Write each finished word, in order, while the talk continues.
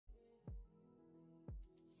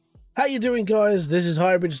How you doing, guys? This is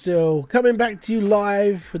Hybridsteel coming back to you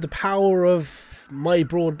live with the power of my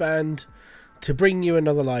broadband to bring you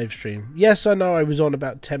another live stream. Yes, I know I was on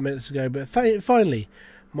about 10 minutes ago, but finally,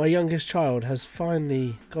 my youngest child has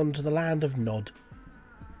finally gone to the land of Nod.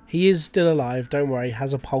 He is still alive, don't worry,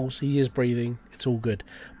 has a pulse, he is breathing, it's all good.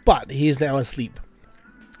 But he is now asleep,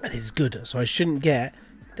 and it's good, so I shouldn't get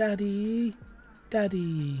Daddy,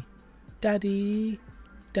 Daddy, Daddy,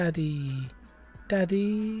 Daddy,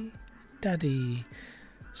 Daddy, Daddy.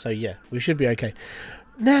 So yeah, we should be okay.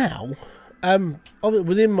 Now,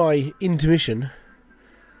 within my intermission,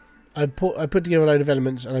 I put together a load of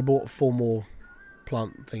elements and I bought 4 more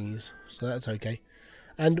plant thingies, so that's okay.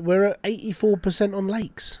 And we're at 84% on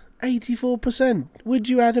lakes. 84%. Would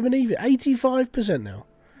you Adam and Eve it? 85% now.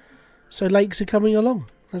 So lakes are coming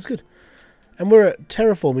along. That's good. And we're at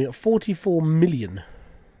terraforming at 44 million.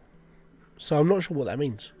 So I'm not sure what that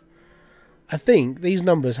means. I think these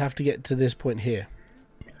numbers have to get to this point here.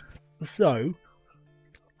 So,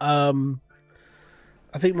 I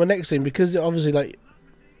think my next thing, because obviously, like,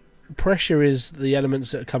 pressure is the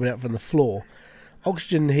elements that are coming out from the floor.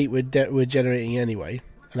 Oxygen and heat we're generating anyway,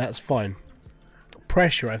 and that's fine.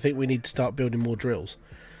 Pressure, I think we need to start building more drills,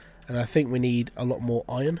 and I think we need a lot more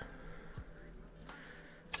iron.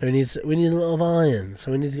 So we need a lot of iron.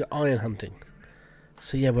 So we need to go iron hunting.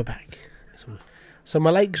 So yeah, we're back. So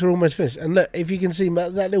my lakes are almost finished. And look, if you can see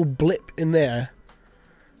that little blip in there,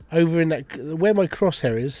 over in that, where my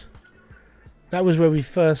crosshair is, that was where we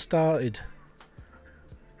first started.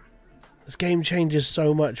 This game changes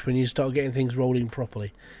so much when you start getting things rolling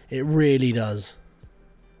properly. It really does.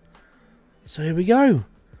 So here we go.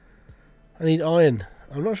 I need iron.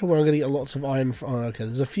 I'm not sure where I'm going to get lots of iron from. Oh, okay,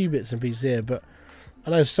 there's a few bits and pieces here, but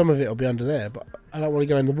I know some of it will be under there, but I don't want to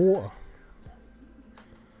go in the water.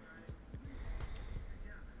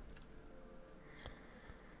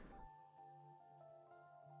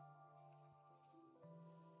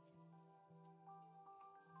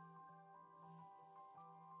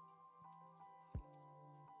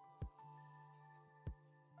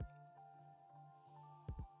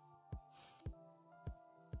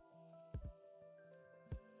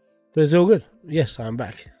 But it's all good. Yes, I'm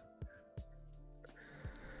back.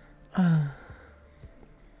 I'm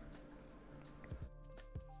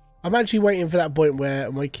actually waiting for that point where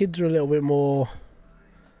my kids are a little bit more,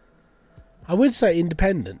 I would say,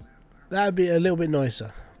 independent. That would be a little bit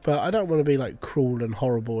nicer. But I don't want to be like cruel and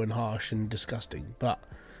horrible and harsh and disgusting. But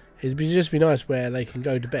it'd just be nice where they can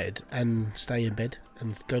go to bed and stay in bed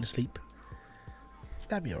and go to sleep.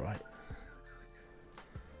 That'd be alright.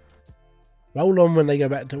 Roll on when they go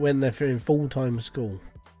back to when they're in full-time school.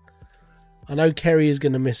 I know Kerry is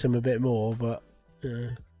going to miss them a bit more, but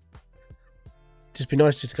just be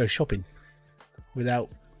nice just to go shopping without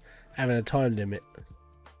having a time limit.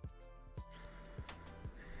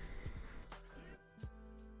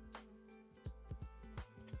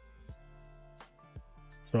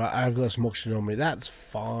 Right, I've got some oxygen on me. That's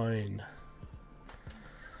fine.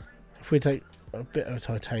 If we take a bit of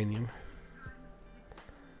titanium.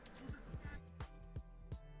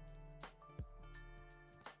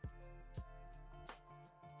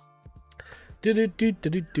 Do. The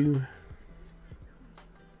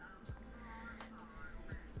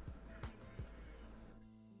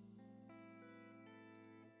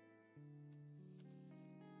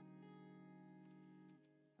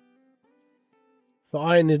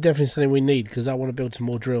iron is definitely something we need because I want to build some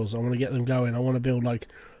more drills. I want to get them going. I want to build like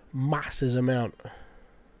masses amount.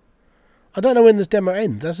 I don't know when this demo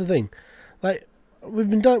ends. That's the thing. Like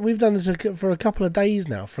we've done this for a couple of days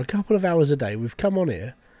now. For a couple of hours a day, we've come on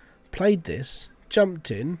here, played this, jumped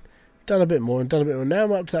in, done a bit more and done a bit more. Now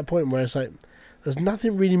I'm up to that point where it's like there's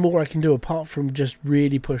nothing really more I can do apart from just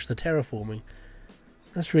really push the terraforming.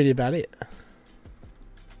 That's really about it.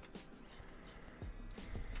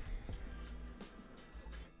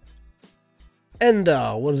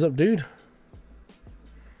 Ender, what is up, dude?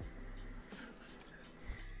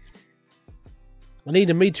 I need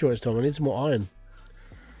a meteorite, Tom. I need some more iron.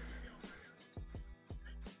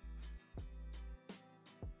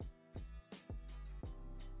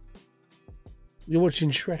 You're watching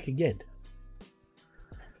Shrek again?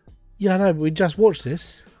 Yeah, I know, but we just watched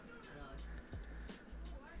this.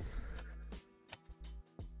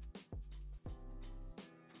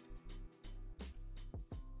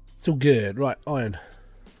 It's all good. Right, iron.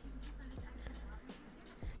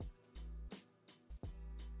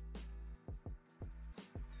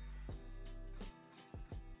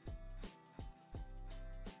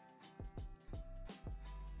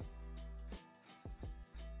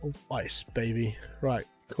 Oh, ice, baby. Right,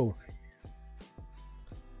 cool.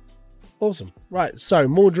 Awesome. Right, so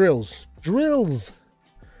more drills. Drills!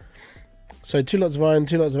 So 2 lots of iron,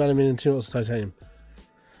 2 lots of aluminium, 2 lots of titanium.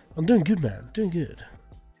 I'm doing good, man. Doing good.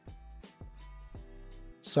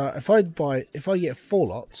 So if I get 4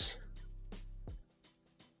 lots,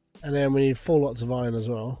 and then we need 4 lots of iron as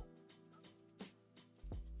well.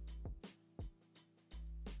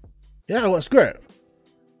 You know what? Screw it.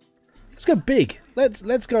 Let's go big.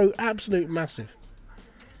 Let's go absolute massive.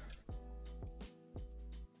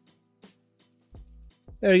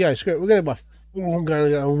 There we go. Screw it. We're going to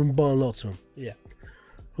go and buy lots of them. Yeah.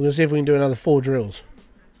 We're going to see if we can do another 4 drills.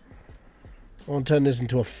 I want to turn this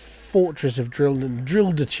into a fortress of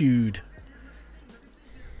drillditude.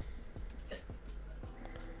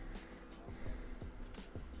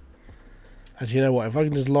 Actually, you know what? If I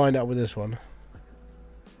can just line up with this one.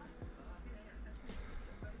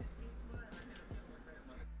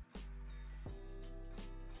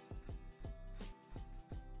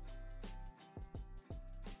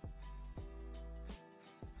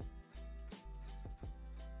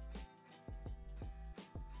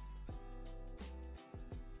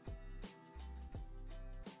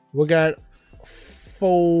 We're going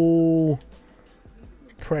full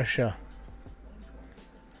pressure.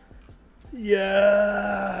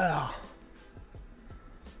 Yeah.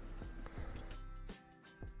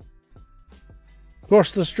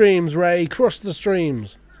 Cross the streams, Ray. Cross the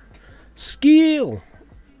streams. Skill.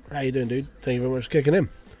 How you doing, dude? Thank you very much for kicking in.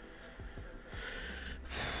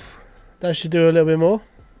 That should do a little bit more.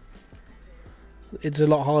 It's a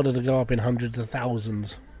lot harder to go up in hundreds of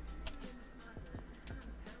thousands.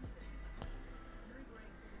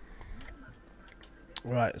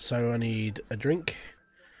 Right, so I need a drink.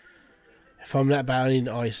 If I'm that bad, I need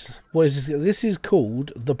ice. What is this? This is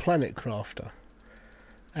called the Planet Crafter.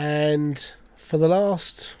 And for the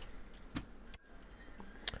last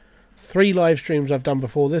 3 live streams I've done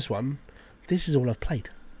before this one, this is all I've played.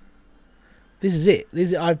 This is it.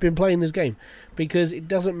 I've been playing this game because it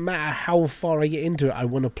doesn't matter how far I get into it. I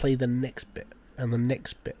want to play the next bit and the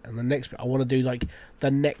next bit and the next bit. I want to do like the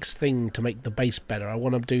next thing to make the base better. I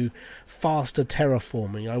want to do faster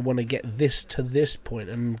terraforming. I want to get this to this point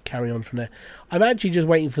and carry on from there. I'm actually just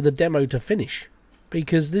waiting for the demo to finish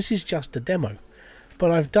because this is just a demo. But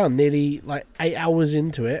I've done nearly like 8 hours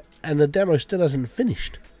into it and the demo still hasn't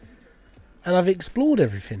finished. And I've explored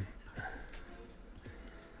everything.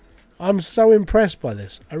 I'm so impressed by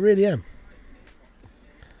this. I really am.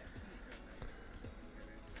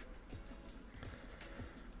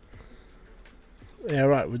 Yeah,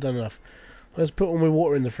 right, we've done enough. Let's put all my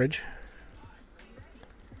water in the fridge.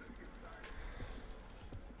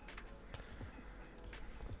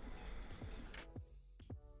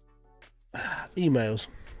 Emails.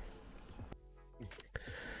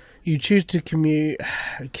 You choose to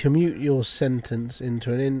commute your sentence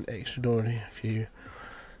into an extraordinary view.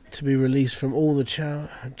 To be released from all the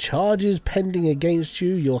charges pending against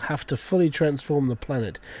you, you'll have to fully transform the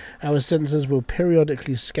planet. Our sentences will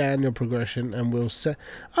periodically scan your progression and will set...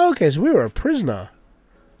 Oh, okay, so we were a prisoner.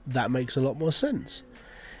 That makes a lot more sense.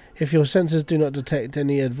 If your sensors do not detect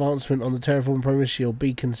any advancement on the terraform premise, you'll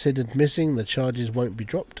be considered missing. The charges won't be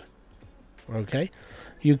dropped. Okay.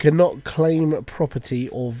 You cannot claim property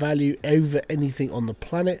or value over anything on the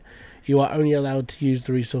planet. You are only allowed to use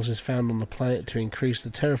the resources found on the planet to increase the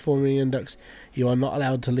terraforming index. You are not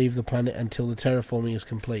allowed to leave the planet until the terraforming is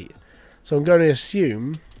complete. So I'm going to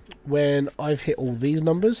assume when I've hit all these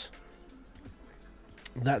numbers,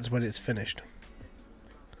 that's when it's finished.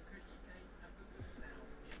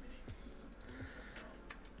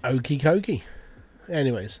 Okie dokie.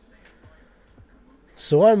 Anyways.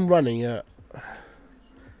 So I'm running at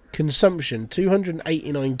consumption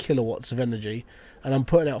 289 kilowatts of energy. And I'm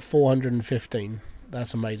putting out 415.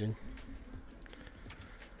 That's amazing.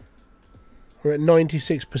 We're at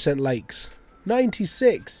 96% lakes.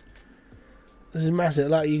 96! This is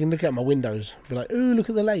massive. Like, you can look out my windows. Be like, ooh,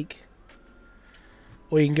 look at the lake.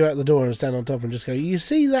 Or you can go out the door and stand on top and just go, you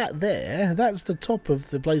see that there? That's the top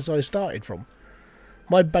of the place I started from.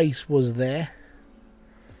 My base was there.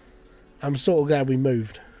 I'm sort of glad we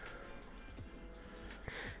moved.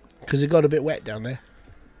 Because it got a bit wet down there.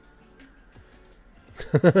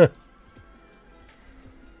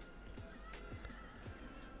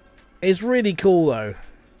 It's really cool though.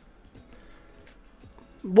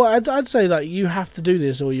 Well, I'd say like you have to do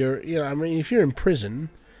this or you're, you know, I mean, if you're in prison,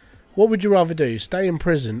 what would you rather do? Stay in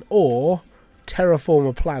prison or terraform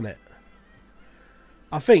a planet?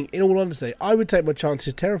 I think, in all honesty, I would take my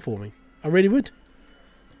chances terraforming. I really would.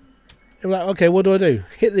 I'm like, okay, what do I do?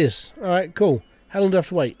 Hit this. Alright, cool. How long do I have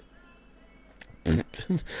to wait?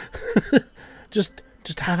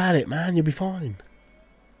 Just have at it, man. You'll be fine.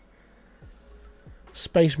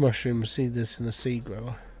 Space mushrooms, see this in a seed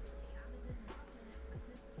grower.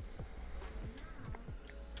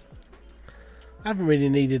 I haven't really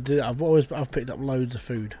needed to. I've picked up loads of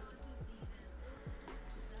food.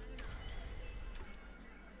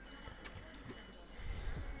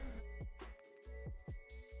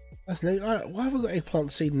 That's neat. Why have I got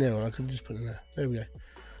eggplant seed now? I could just put it in there. There we go.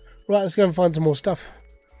 Right, let's go and find some more stuff.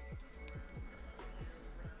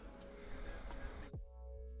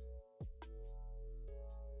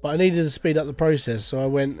 But I needed to speed up the process, so I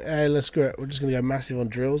went, hey, let's screw it. We're just going to go massive on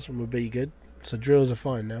drills and we'll be good. So drills are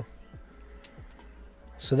fine now.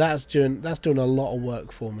 So that's doing a lot of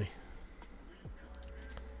work for me.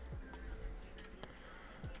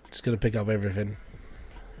 Just going to pick up everything.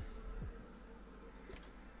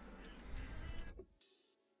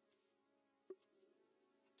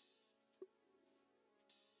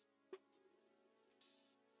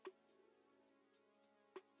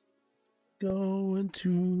 Going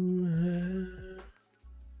to...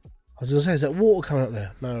 I was going to say, is that water coming up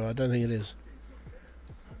there? No, I don't think it is.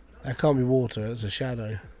 That can't be water, it's a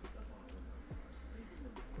shadow.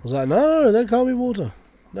 I was like, no, that can't be water.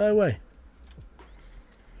 No way.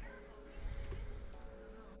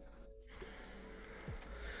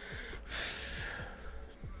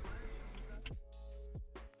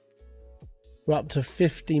 We're up to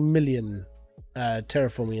 50 million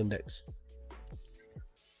terraforming index.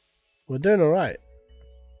 We're doing alright.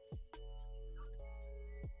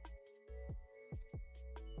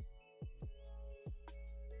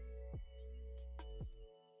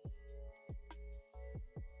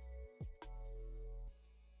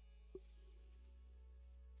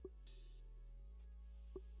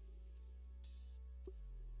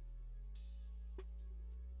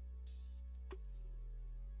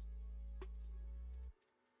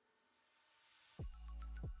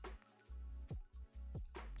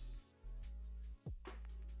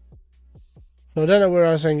 So I don't know where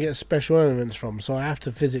else I can get special elements from, so I have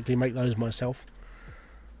to physically make those myself.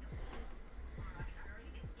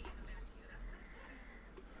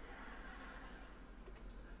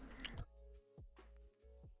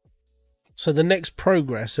 So the next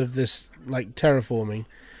progress of this, like, terraforming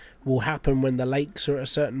will happen when the lakes are at a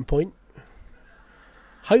certain point.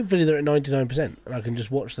 Hopefully they're at 99% and I can just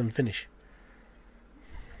watch them finish.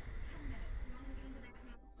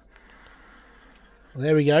 Well,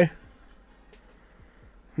 there we go.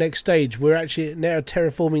 Next stage, we're actually now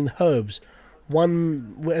terraforming the herbs.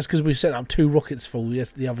 That's because we sent up 2 rockets full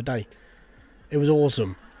the other day. It was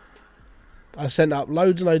awesome. I sent up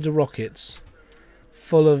loads and loads of rockets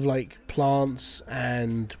full of like plants,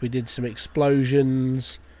 and we did some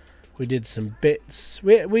explosions. We did some bits.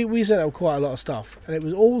 We sent up quite a lot of stuff, and it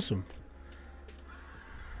was awesome.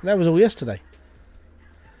 And that was all yesterday.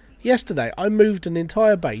 Yesterday, I moved an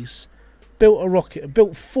entire base,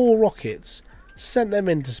 built 4 rockets, sent them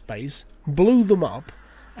into space, blew them up,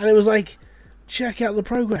 and it was like, check out the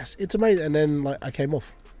progress. It's amazing. And then like I came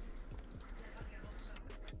off.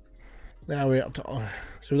 Now we're up to...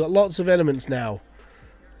 so we've got lots of elements now.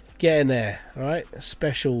 Get in there. Alright?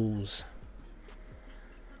 Specials.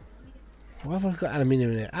 Why have I got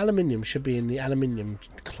aluminium in here? Aluminium should be in the aluminium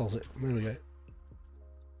closet. There we go.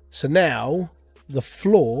 So now, the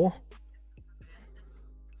floor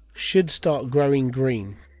should start growing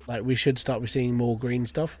green. Like, we should start seeing more green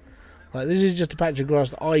stuff. Like, this is just a patch of grass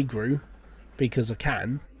that I grew because I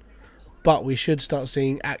can. But we should start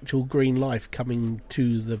seeing actual green life coming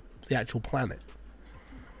to the actual planet.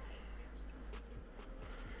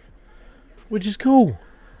 Which is cool.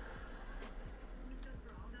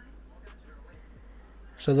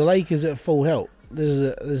 So the lake is at full health. This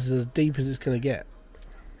is as deep as it's going to get.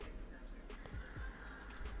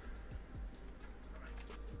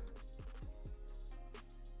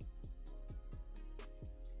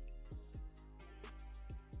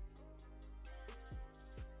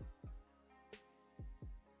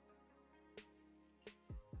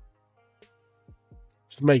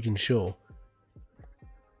 Just making sure.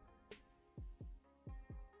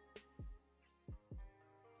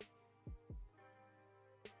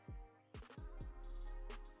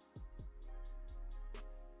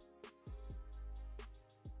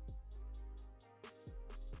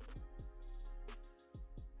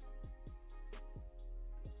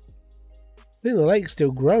 I think the lake's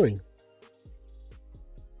still growing.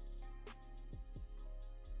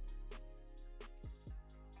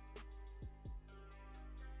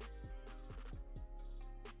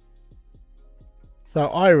 So,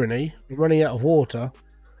 irony, we're running out of water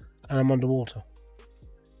and I'm underwater.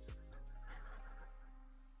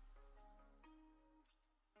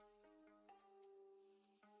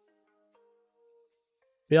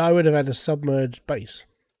 Yeah, I would have had a submerged base.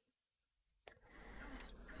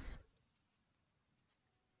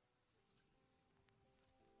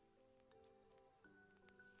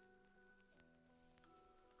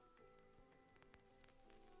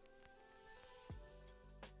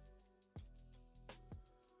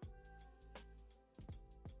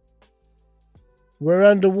 We're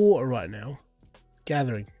underwater right now,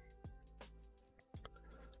 gathering.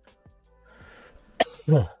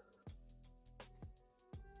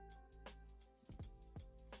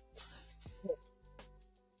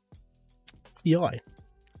 Yai.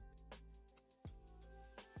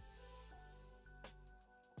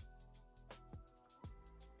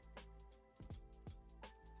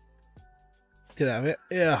 Get out of it.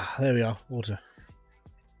 Yeah, there we are. Water.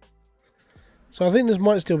 So I think this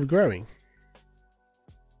might still be growing.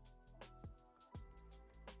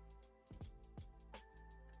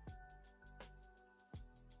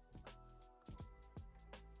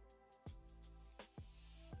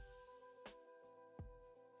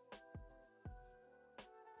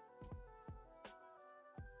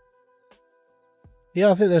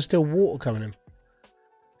 Yeah, I think there's still water coming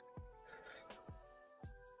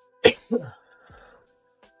in.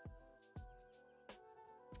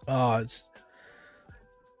 Oh,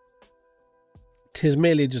 tis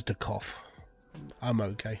merely just a cough. I'm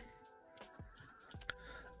okay.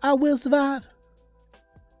 I will survive.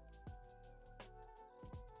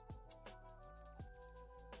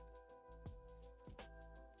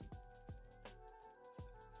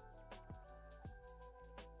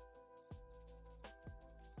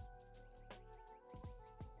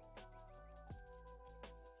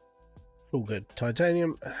 All good.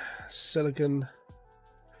 Titanium, silicon,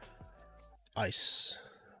 ice.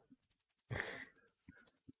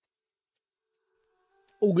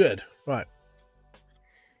 All good. Right.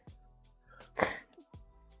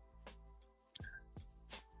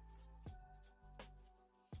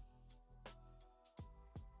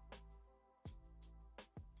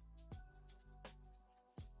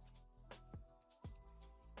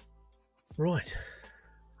 Right.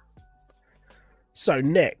 So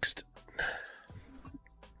next,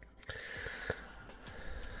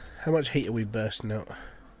 how much heat are we bursting out?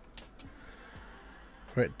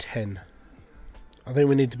 We're at 10. I think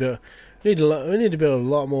we need to build. We need to build a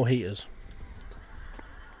lot more heaters.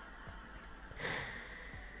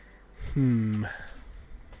 9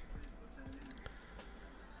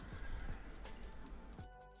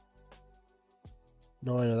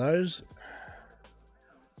 of those.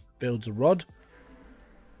 Builds a rod.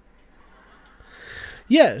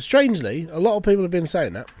 Yeah, strangely, a lot of people have been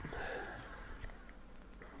saying that.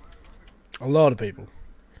 A lot of people.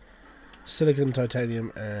 Silicon,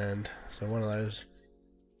 titanium, and so one of those,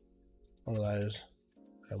 and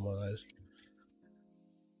one of those.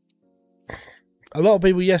 A lot of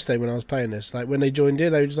people yesterday when I was playing this, like when they joined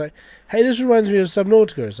in, they were just like, "Hey, this reminds me of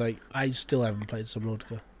Subnautica." It's like I still haven't played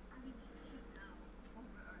Subnautica.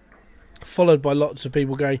 Followed by lots of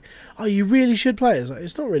people going, "Oh, you really should play it." It's like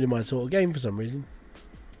it's not really my sort of game for some reason.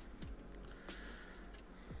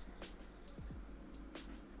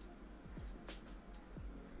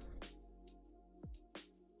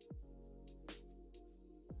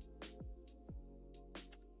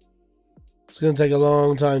 It's going to take a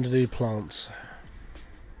long time to do plants.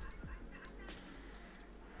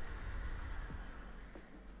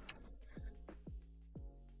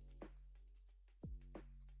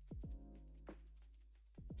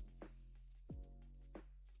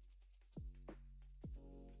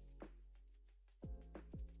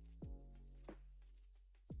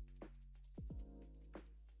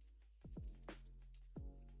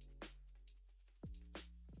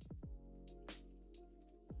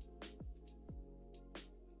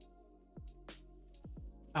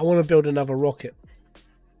 I want to build another rocket.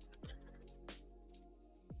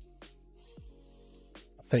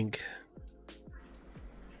 I think.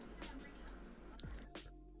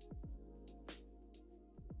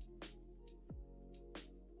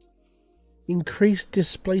 Increased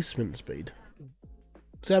displacement speed.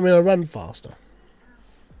 Does that mean I run faster?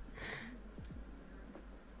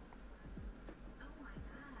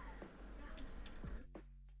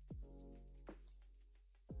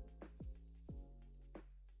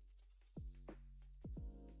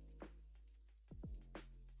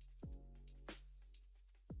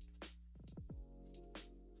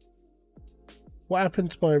 What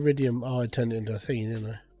happened to my iridium? Oh, I turned it into a thing,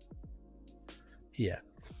 didn't I? Yeah.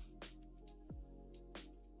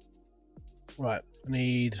 Right, I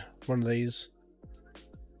need one of these.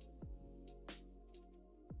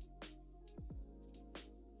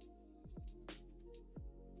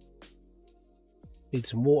 Need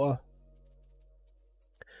some water.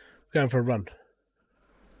 Going for a run.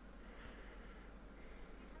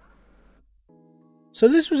 So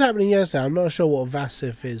this was happening yesterday. I'm not sure what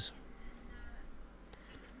VASF is.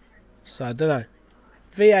 So I don't know.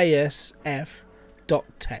 VASF.tech.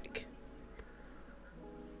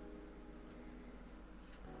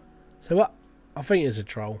 So what? I think it's a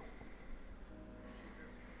troll.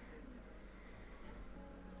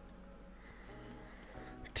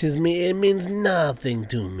 It means nothing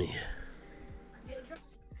to me.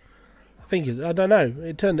 I think it's, I don't know.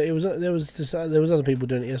 It turned there was other people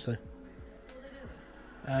doing it yesterday.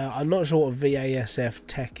 I'm not sure what VASF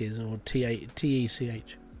tech is or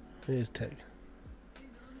TECH. It is tech.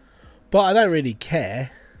 But I don't really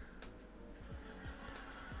care.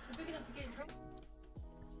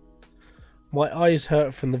 My eyes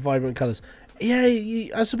hurt from the vibrant colours.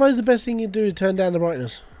 Yeah, I suppose the best thing you do is turn down the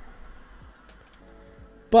brightness.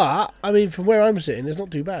 But, I mean, from where I'm sitting, it's not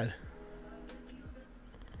too bad.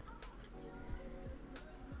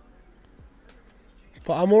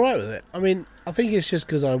 But I'm alright with it. I mean, I think it's just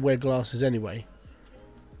because I wear glasses anyway.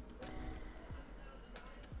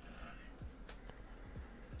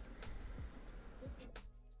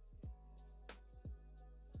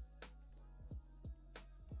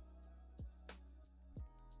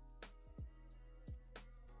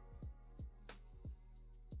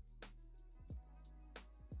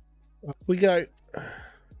 We go.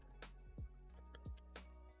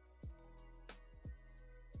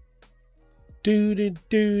 Do.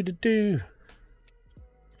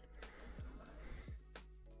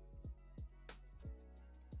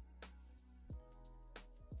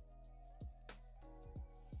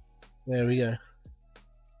 There we go.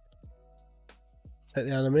 Take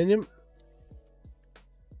the aluminium.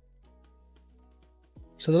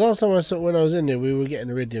 So the last time I saw, when I was in there, we were getting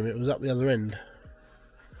iridium. It was up the other end.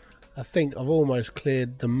 I think I've almost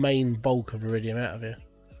cleared the main bulk of iridium out of here.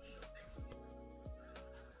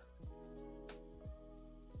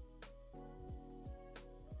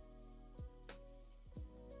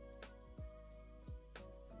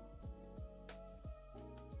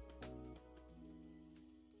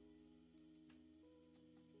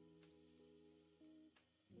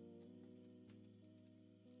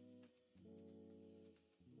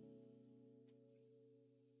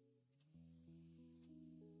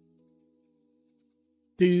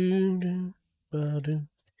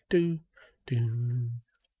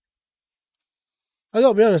 I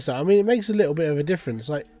gotta be honest though, I mean it makes a little bit of a difference.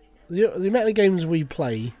 Like the amount of games we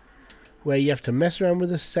play where you have to mess around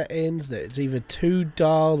with the settings, that it's either too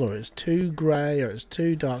dull or it's too grey or it's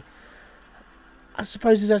too dark. I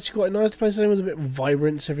suppose it's actually quite nice to play something with a bit of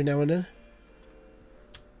vibrance every now and then.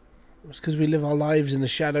 It's because we live our lives in the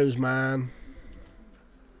shadows, man.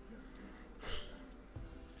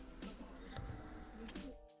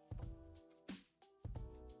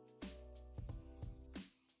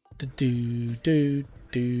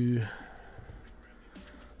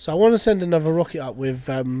 So I want to send another rocket up with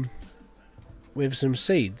some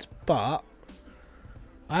seeds, but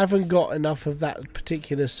I haven't got enough of that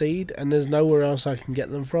particular seed, and there's nowhere else I can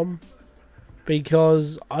get them from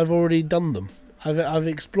because I've already done them. I've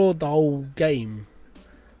explored the whole game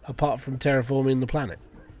apart from terraforming the planet.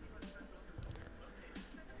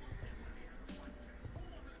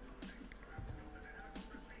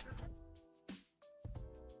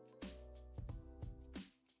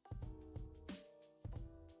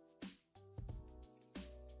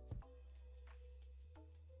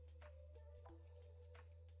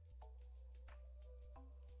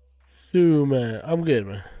 Ooh, man, I'm good,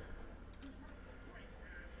 man.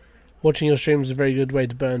 Watching your streams is a very good way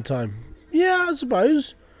to burn time. Yeah, I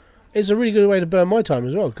suppose. It's a really good way to burn my time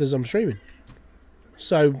as well, because I'm streaming.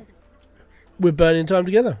 So, we're burning time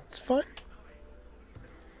together. It's fine.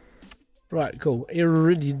 Right, cool.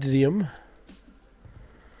 Iridium.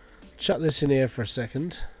 Chuck this in here for a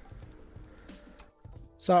second.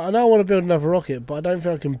 So, I know I want to build another rocket, but I don't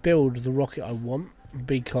think I can build the rocket I want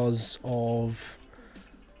because of...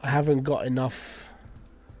 I haven't got enough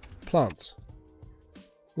plants.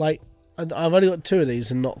 Like, I've only got 2 of these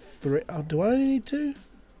and not 3. Oh, do I only need 2?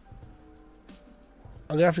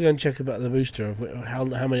 I'm going to have to go and check about the booster of how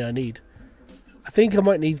many I need. I think I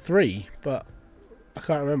might need 3, but I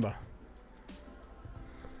can't remember.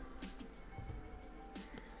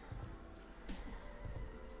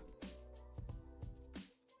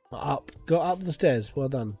 Got up the stairs. Well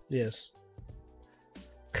done. Yes.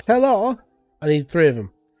 Hello? I need 3 of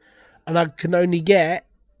them. And I can only get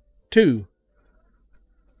 2.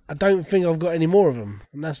 I don't think I've got any more of them,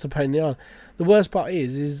 and that's the pain in the arse. The worst part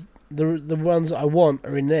is the ones that I want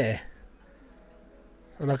are in there,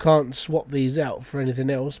 and I can't swap these out for anything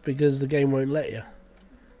else because the game won't let you.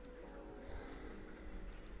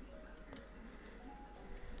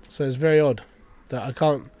 So it's very odd that I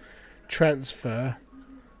can't transfer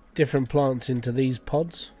different plants into these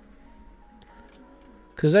pods.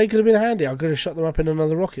 Because they could have been handy. I could have shot them up in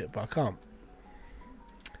another rocket, but I can't.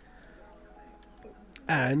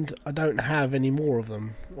 And I don't have any more of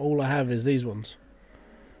them. All I have is these ones.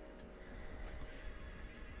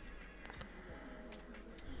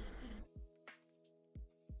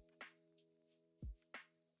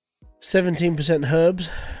 %17 herbs.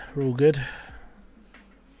 We're all good.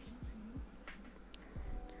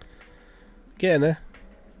 Getting there.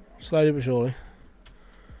 Slowly but surely.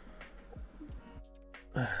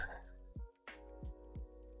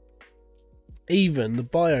 Even the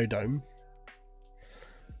biodome.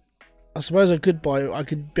 I suppose I could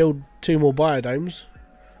build 2 more biodomes.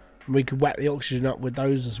 And we could whack the oxygen up with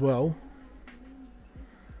those as well.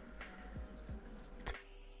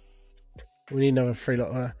 We need another 3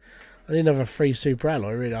 lot. I need another 3 super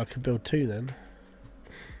alloy, really. I could build 2 then.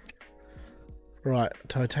 Right,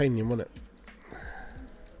 titanium, wasn't it?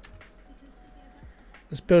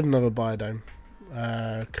 Let's build another biodome.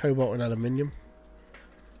 Cobalt and aluminium.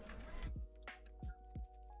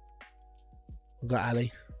 We've got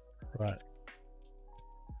Ali. Right.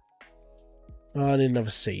 Oh, I need another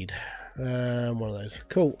seed. One of those.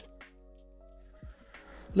 Cool.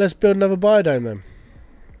 Let's build another biodome then.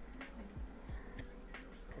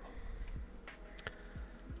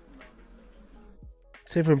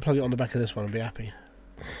 See if we can plug it on the back of this one and be happy.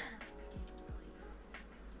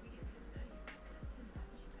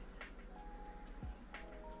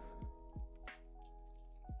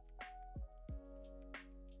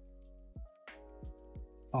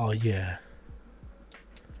 Oh yeah.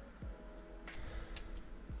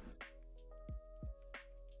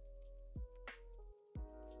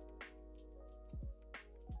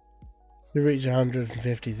 We reach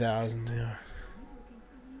 150,000. Yeah.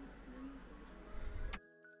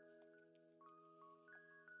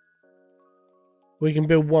 We can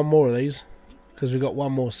build 1 more of these because we've got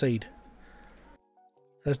 1 more seed.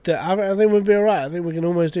 Let's do. I think we'll be alright. I think we can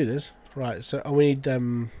almost do this. Right. So we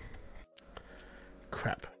need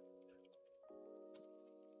crap.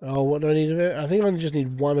 Oh, what do I need of it? I think I just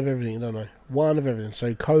need 1 of everything, don't I? 1 of everything.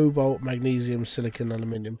 So cobalt, magnesium, silicon,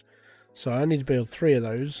 aluminium. So I need to build 3 of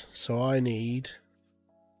those. So I need.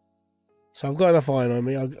 So I've got enough iron on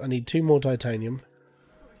me. I need 2 more titanium.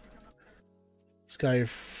 Let's go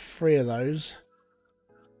 3 of those.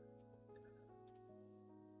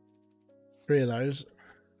 3 of those.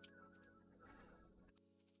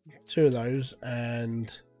 2 of those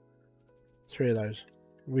and 3 of those.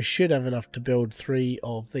 We should have enough to build 3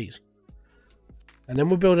 of these. And then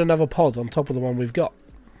we'll build another pod on top of the one we've got.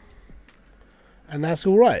 And that's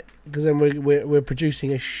alright, because then we're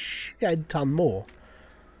producing a shed ton more.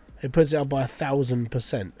 It puts it up by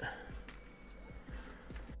 1,000%.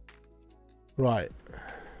 Right.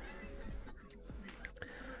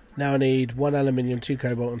 Now I need 1 aluminium, 2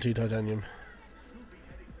 cobalt and 2 titanium.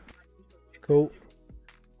 Cool.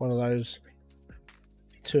 1 of those.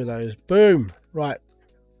 2 of those. Boom! Right.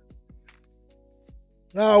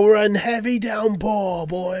 Oh, we're in heavy downpour,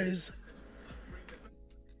 boys.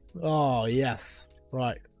 Oh, yes.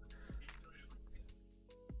 Right.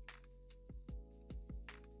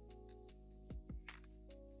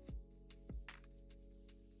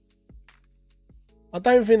 I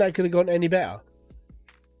don't think that could have gone any better.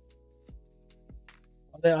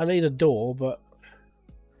 I need a door, but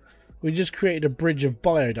we just created a bridge of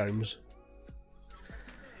biodomes.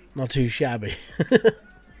 Not too shabby.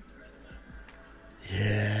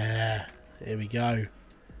 Yeah. Here we go.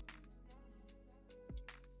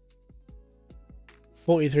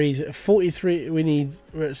 43,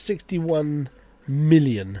 we're at 61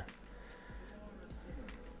 million.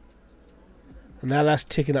 And now that's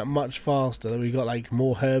ticking up much faster. We've got like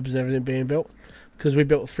more herbs and everything being built. Because we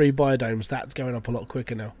built 3 biodomes, that's going up a lot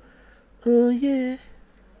quicker now. Oh yeah.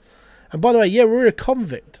 And by the way, yeah, we're a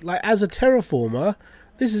convict. Like, as a terraformer,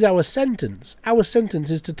 this is our sentence. Our sentence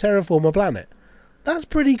is to terraform a planet. That's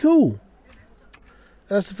pretty cool.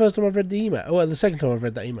 And that's the first time I've read the email. Oh, well, the second time I've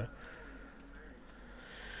read that email.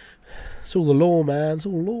 It's all the law, man. It's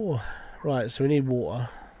all law. Right, so we need water.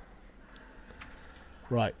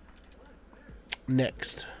 Right.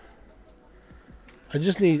 Next. I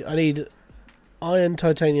need iron,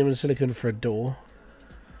 titanium and silicon for a door.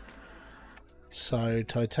 So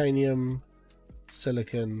titanium,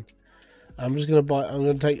 silicon. I'm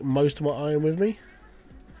gonna take most of my iron with me.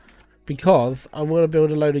 Because I'm gonna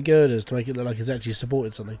build a load of girders to make it look like it's actually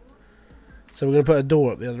supported something. So we're gonna put a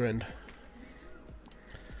door at the other end.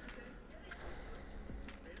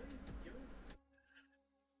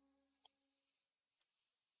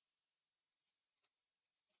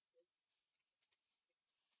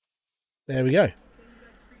 There we go.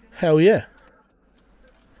 Hell yeah.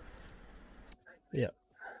 Yeah.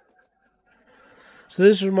 So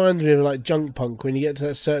this reminds me of like Junk Punk when you get to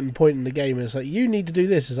that certain point in the game and it's like, you need to do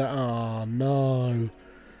this. It's like, oh no.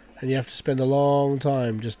 And you have to spend a long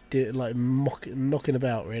time just like knocking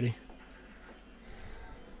about, really.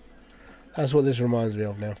 That's what this reminds me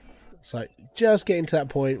of now. It's like just getting to that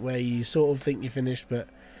point where you sort of think you're finished, but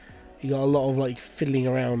you got a lot of like fiddling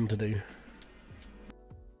around to do.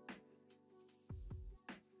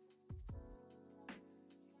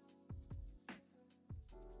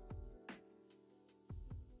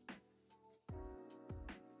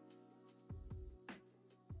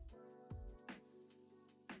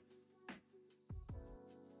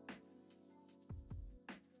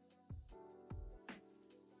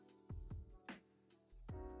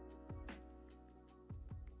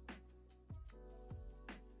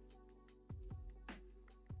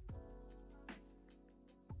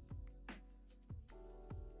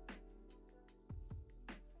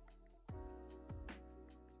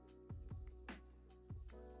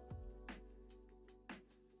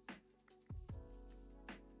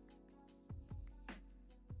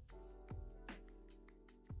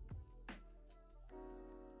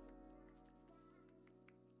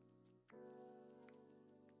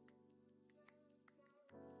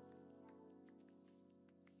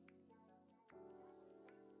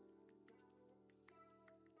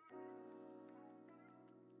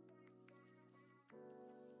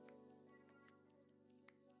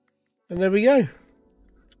 And there we go.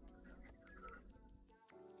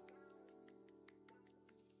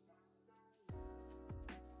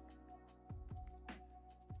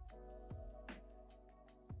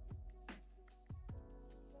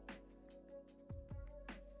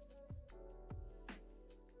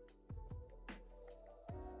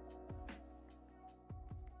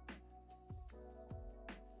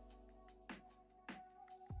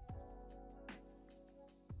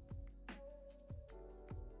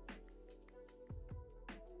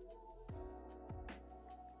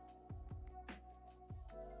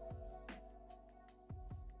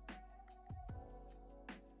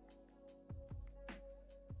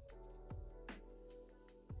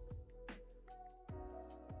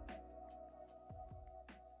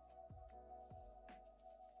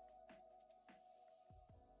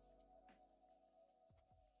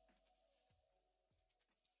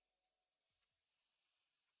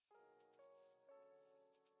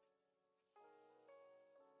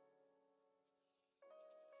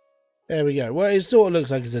 There we go. Well, it sort of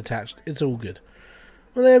looks like it's attached. It's all good.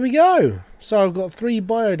 Well, there we go. So I've got 3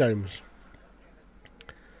 biodomes.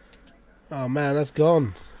 Oh man, that's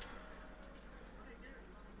gone.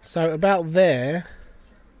 So about there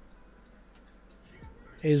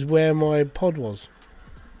is where my pod was.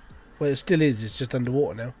 Well, it still is. It's just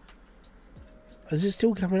underwater now. Is it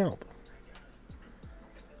still coming up?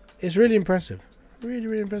 It's really impressive. Really,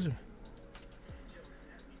 really impressive.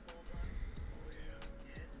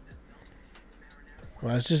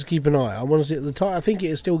 Right, let's just keep an eye. I want to see at the top. I think it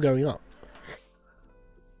is still going up.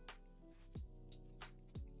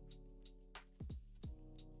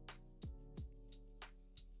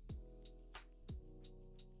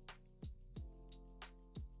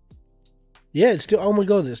 Yeah, it's still. Oh my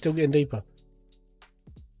god, it's still getting deeper.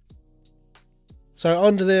 So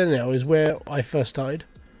under there now is where I first started.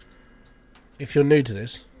 If you're new to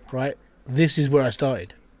this, right? This is where I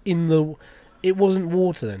started. It wasn't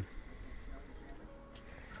water then.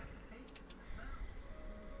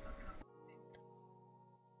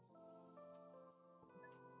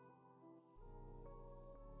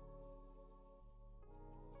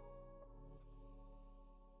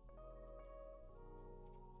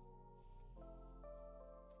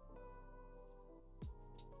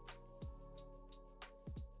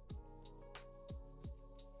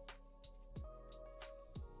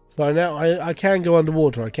 But now I can go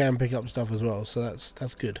underwater. I can pick up stuff as well, so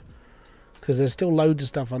that's good. Because there's still loads of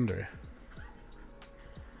stuff under it.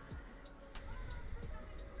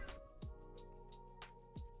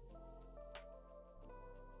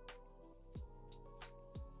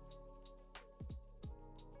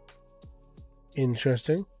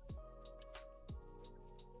 Interesting.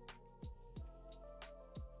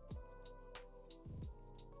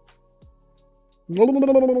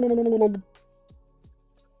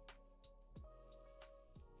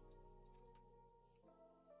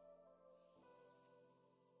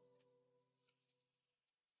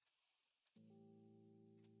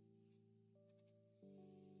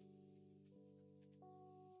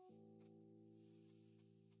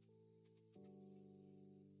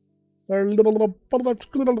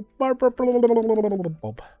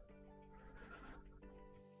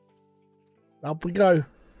 Up we go.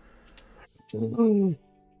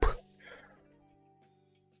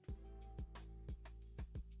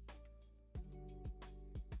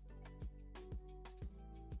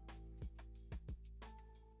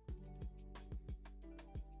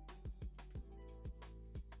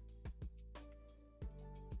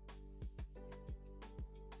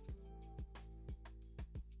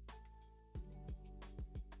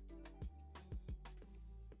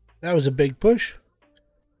 That was a big push.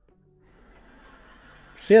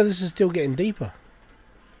 So yeah, this is still getting deeper.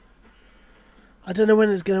 I don't know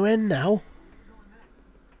when it's going to end now.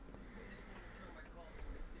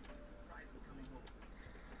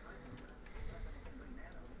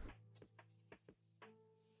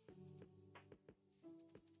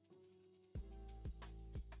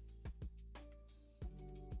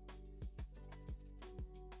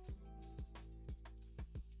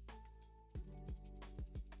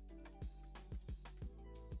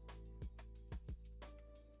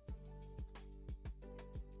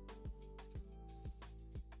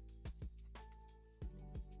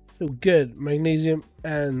 Feel good. Magnesium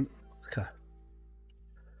and... Okay.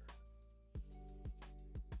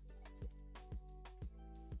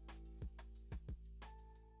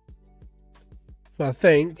 So I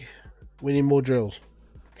think we need more drills.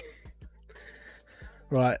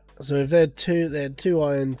 Right, so if they're two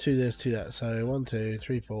iron, two this, two that. So 1, 2,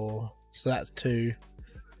 3, 4. So that's 2.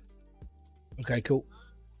 Okay, cool.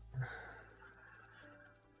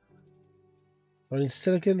 I need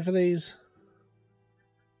silicon for these.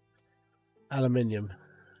 Aluminium.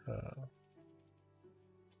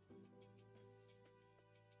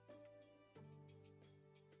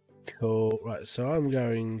 Cool. Right, so I'm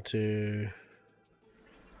going to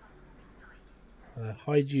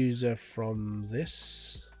hide user from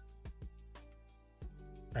this.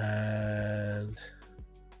 And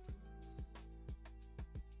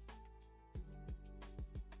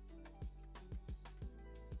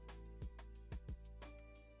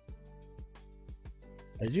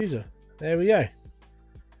hide user. There we go.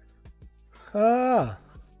 Ah.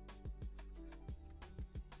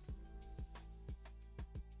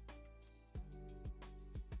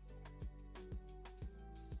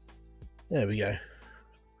 There we go.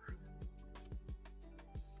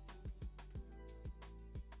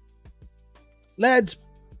 Let's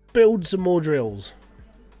build some more drills.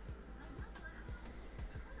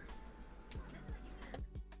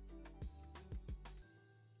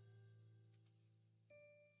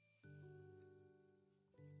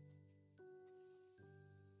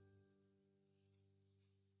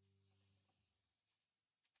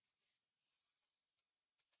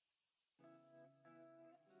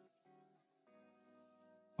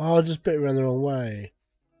 Oh, I just put it around the wrong way.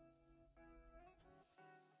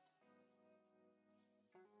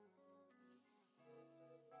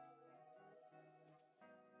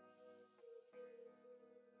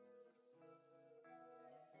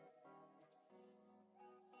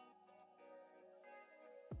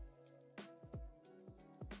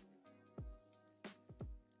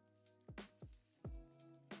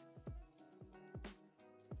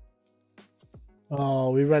 Oh,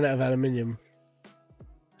 we ran out of aluminium.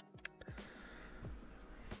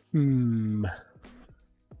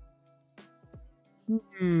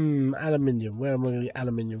 Aluminium. Where am I going to get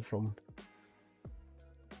aluminium from?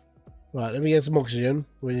 Right, let me get some oxygen.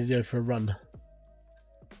 We need to go for a run.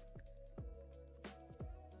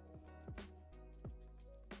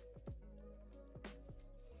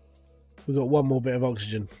 We've got one more bit of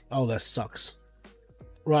oxygen. Oh, that sucks.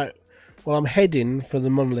 Right, well, I'm heading for the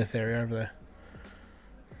monolith area over there.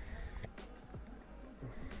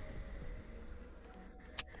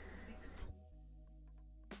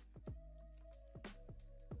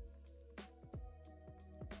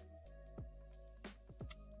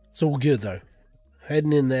 It's all good, though.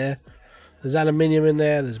 Heading in there. There's aluminium in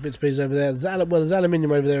there. There's bits and pieces over there. There's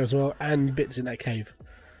aluminium over there as well, and bits in that cave.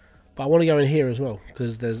 But I want to go in here as well,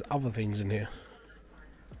 because there's other things in here.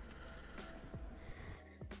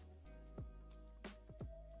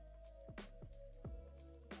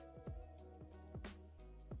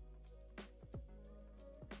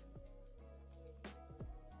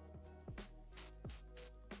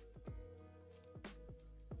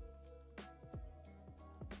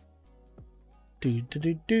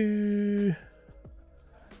 Do.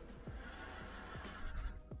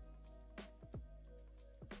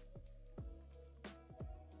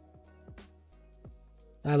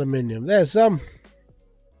 Aluminium. There's some.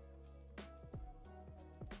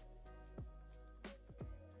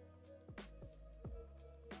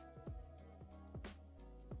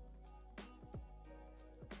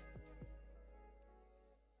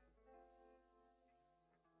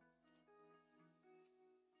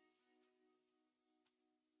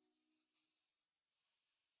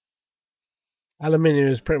 Aluminium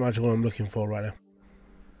is pretty much all I'm looking for right now.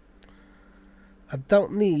 I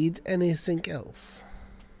don't need anything else.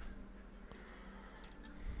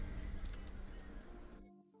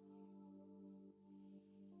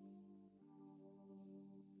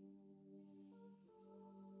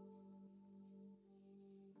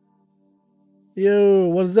 Yo,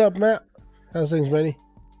 what's up, Matt? How's things, matey?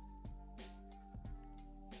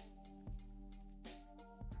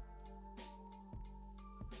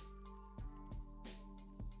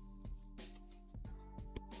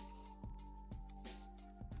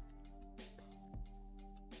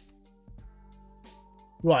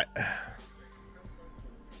 Right.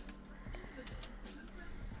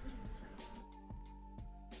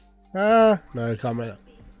 No, can't make that.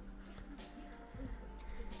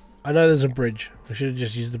 I know there's a bridge. I should have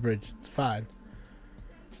just used the bridge. It's fine.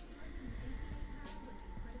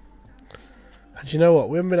 And you know what?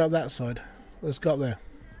 We haven't been up that side. Let's go up there.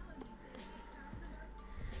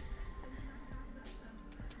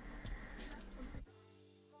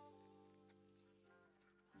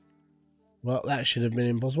 Well, that should have been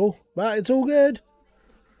impossible. But it's all good.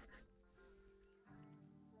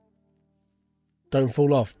 Don't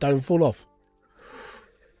fall off. Don't fall off.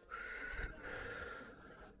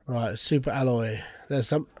 Right, super alloy. There's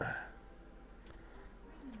some.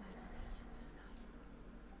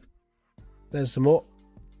 There's some more.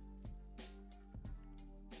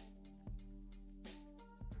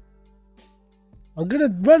 I'm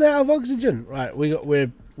gonna run out of oxygen. Right, we got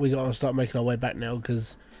to start making our way back now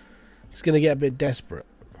because it's gonna get a bit desperate.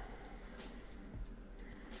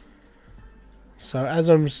 So as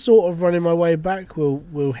I'm sort of running my way back,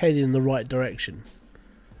 we'll head in the right direction,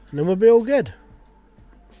 and then we'll be all good.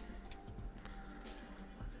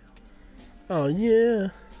 Oh yeah,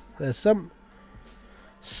 there's some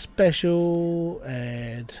special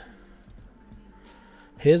ad.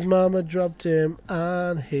 His mama dropped him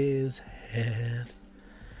on his head.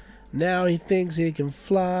 Now he thinks he can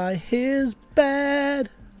fly his bed,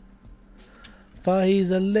 for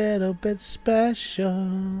he's a little bit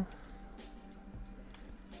special.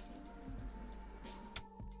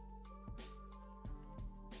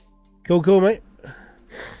 Cool, mate.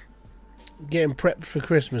 Getting prepped for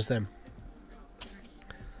Christmas then.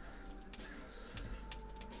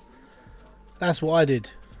 That's what I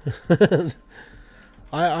did.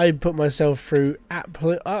 I put myself through I'm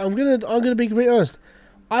gonna be completely honest.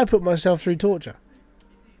 I put myself through torture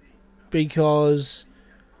because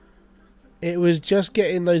it was just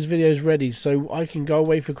getting those videos ready so I can go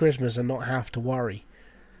away for Christmas and not have to worry.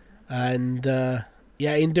 And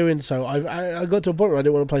yeah, in doing so, I got to a point where I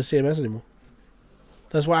didn't want to play CMS anymore.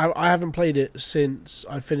 That's why I haven't played it since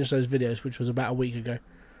I finished those videos, which was about a week ago.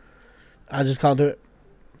 I just can't do it.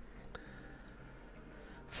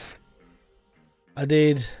 I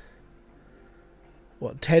did,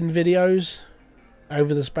 what, 10 videos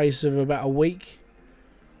over the space of about a week.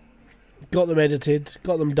 Got them edited,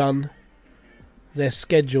 got them done. They're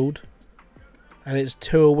scheduled. And it's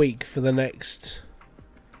 2 a week for the next...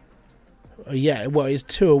 yeah, well, it's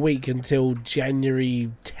 2 a week until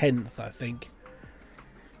January 10th, I think.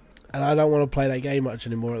 And I don't want to play that game much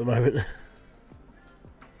anymore at the moment.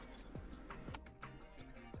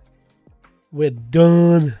 We're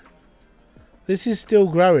done. This is still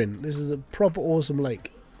growing. This is a proper awesome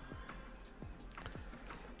lake.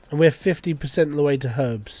 And we're 50% of the way to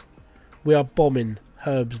herbs. We are bombing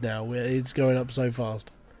herbs now. It's going up so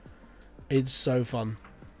fast. It's so fun.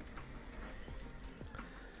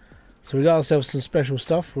 So we got ourselves some special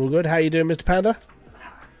stuff. We're all good. How you doing, Mr. Panda?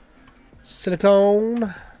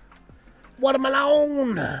 Silicone.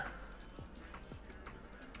 Watermelon.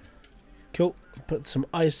 Cool. Put some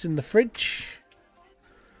ice in the fridge.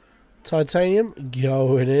 Titanium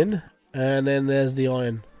going in, and then there's the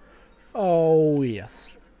iron. Oh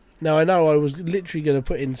yes. Now I know I was literally going to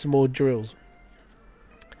put in some more drills,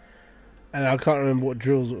 and I can't remember what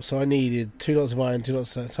drills were, so I needed 2 lots of iron, 2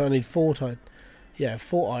 lots of, so I need 4 iron. Yeah,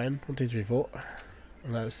 4 iron. 1, 2, 3, 4.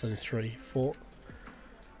 And that's only 3, 4.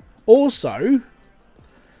 Also,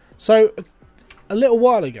 so a little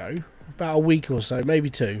while ago, about a week or so, maybe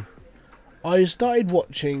 2, I started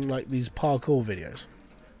watching like these parkour videos.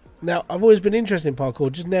 Now, I've always been interested in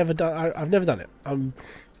parkour, just never done. I've never done it. I'm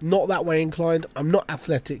not that way inclined. I'm not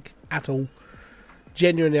athletic at all.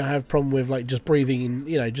 Genuinely, I have a problem with like just breathing in,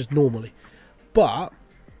 you know, just normally. But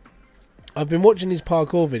I've been watching these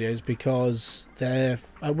parkour videos because they're,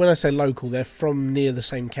 when I say local, they're from near the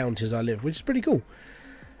same county as I live, which is pretty cool.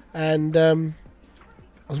 And I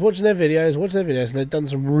was watching their videos, and they've done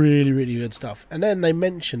some really, really good stuff. And then they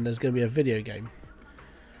mentioned there's going to be a video game.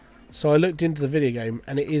 So I looked into the video game,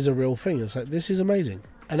 and it is a real thing. It's like, this is amazing.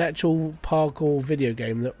 an actual parkour video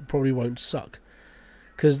game that probably won't suck,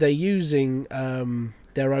 because they're using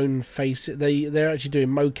their own face. They're actually doing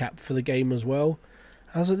mocap for the game as well.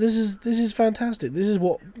 I was like, this is fantastic. This is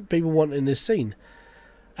what people want in this scene,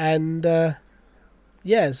 and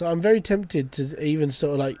yeah, so I'm very tempted to even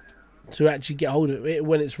sort of like to actually get hold of it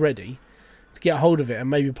when it's ready, to get hold of it and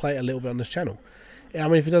maybe play it a little bit on this channel. I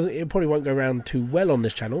mean, if it doesn't, it probably won't go around too well on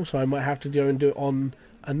this channel, so I might have to go and do it on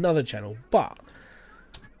another channel. But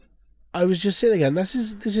I was just sitting again. This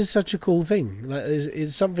is such a cool thing. Like,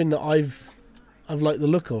 it's something that I've liked the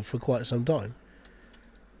look of for quite some time.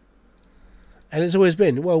 And it's always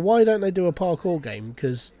been, well, why don't they do a parkour game?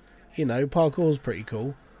 Because, you know, parkour's pretty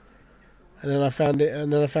cool. And then I found it,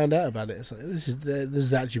 and then I found out about it. It's like, this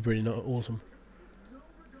is actually pretty not awesome.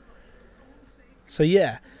 So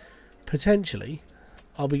yeah, potentially,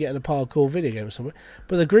 I'll be getting a parkour video game or something.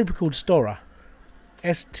 But the group are called Storror,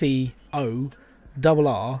 STORROR,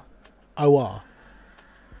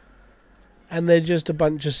 and they're just a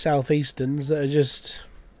bunch of southeasterns that are just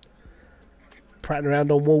prattling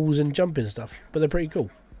around on walls and jumping stuff, but they're pretty cool.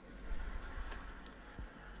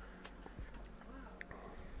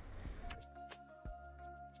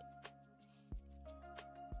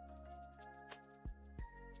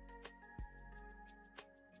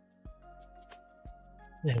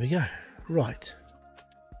 There we go. Right.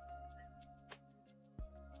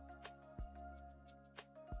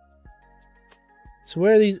 So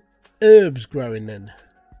where are these herbs growing then?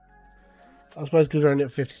 I suppose because we're only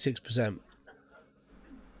at 56%.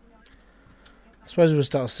 I suppose we'll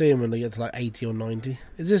start seeing when they get to like 80 or 90.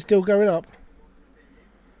 Is this still going up?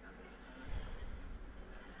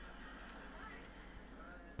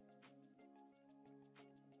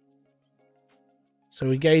 So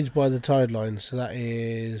we gauge by the tide line, so that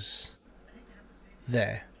is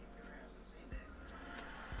there.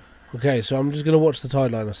 Okay, so I'm just going to watch the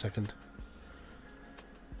tide line a second.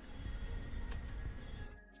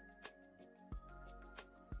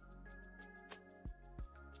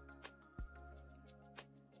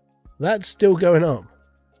 That's still going up.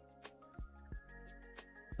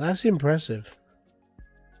 That's impressive.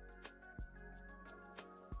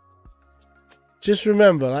 Just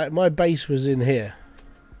remember, like, my base was in here.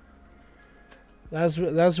 That's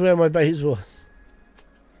where my base was.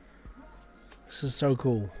 This is so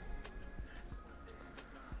cool.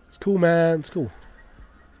 It's cool, man. It's cool.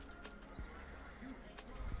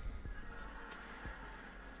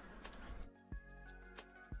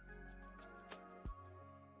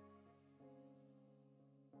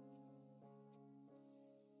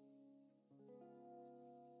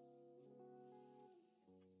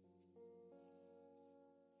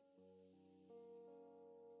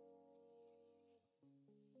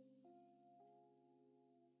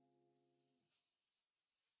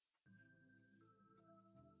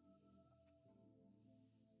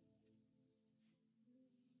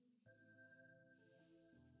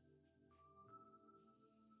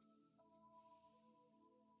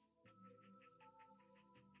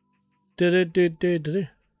 I've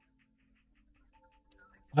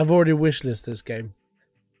already wishlisted this game.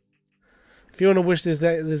 If you want to wish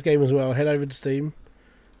this game as well, head over to Steam,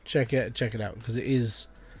 check it out, because it is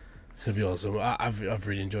gonna be awesome. I've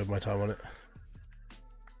really enjoyed my time on it.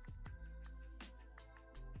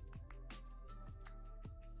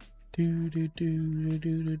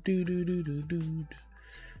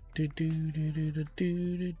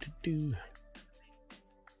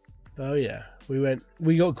 Oh yeah,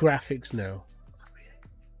 we got graphics now.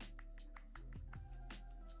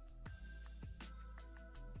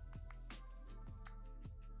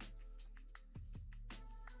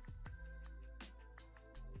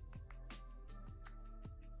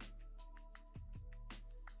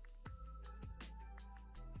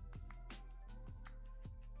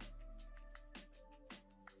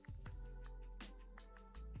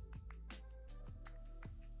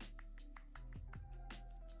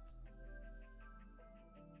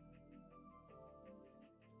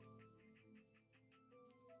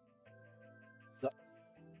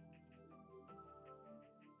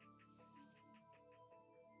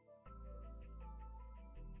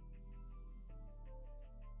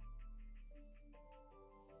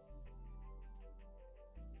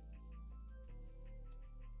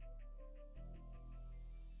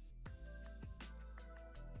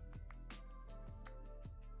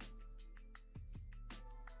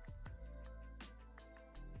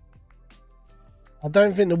 I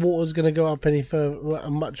don't think the water's going to go up any further,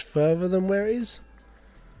 much further than where it is.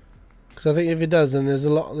 Because I think if it does, then there's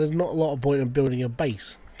not a lot of point in building a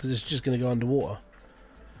base, because it's just going to go underwater.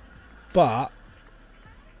 But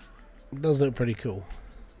it does look pretty cool.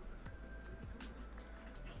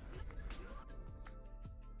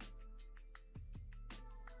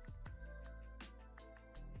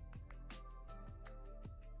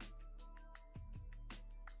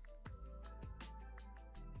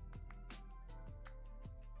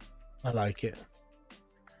 I like it.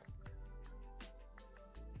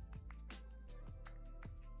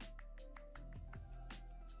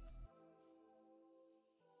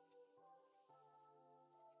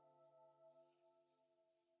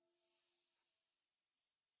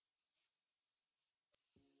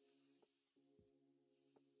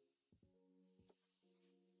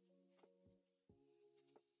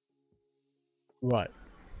 Right.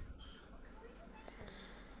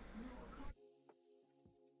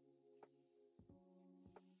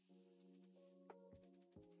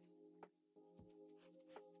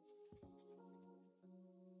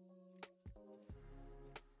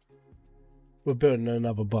 We're building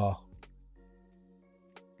another bar.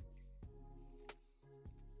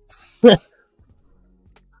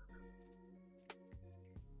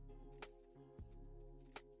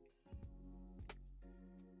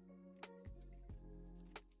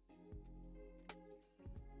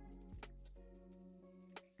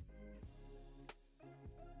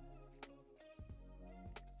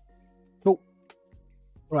 Cool.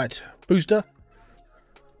 Right. Booster.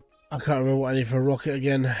 I can't remember what I need for a rocket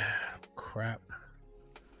again. Crap.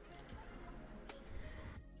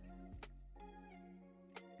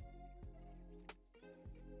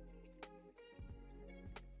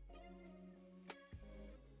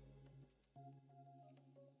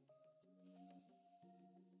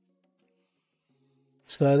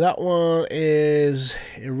 So that one is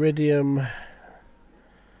iridium.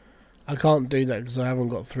 I can't do that because I haven't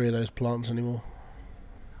got 3 of those plants anymore.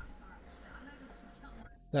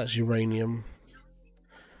 That's uranium.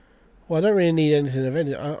 Well, I don't really need anything of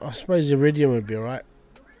any. I suppose iridium would be alright.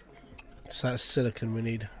 So that's silicon we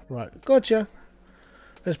need. Right, gotcha.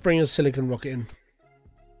 Let's bring a silicon rocket in.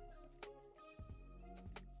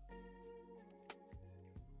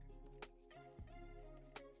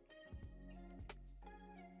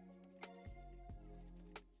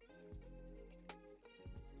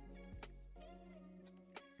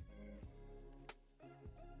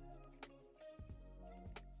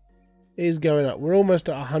 It is going up. We're almost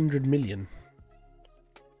at 100 million.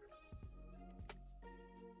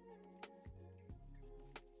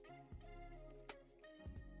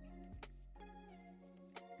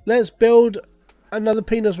 Let's build another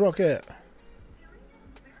penis rocket.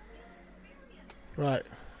 Right.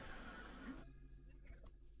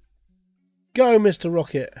 Go, Mr.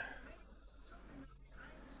 Rocket.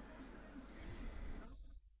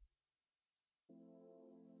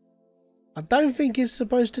 I don't think it's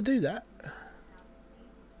supposed to do that.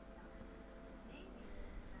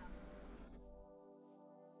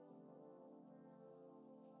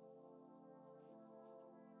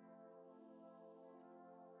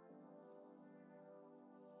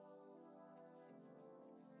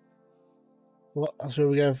 What? That's where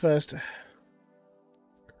we're going first.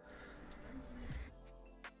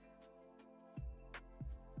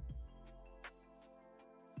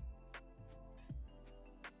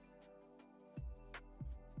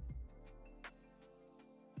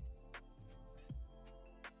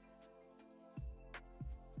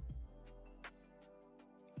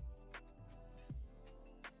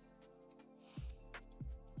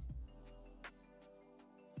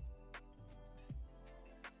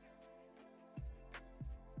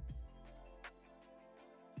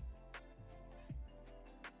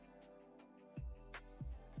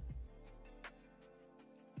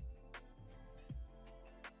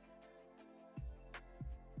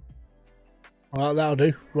 Alright, that'll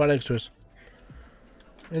do. Right next to us.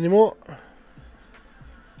 Any more?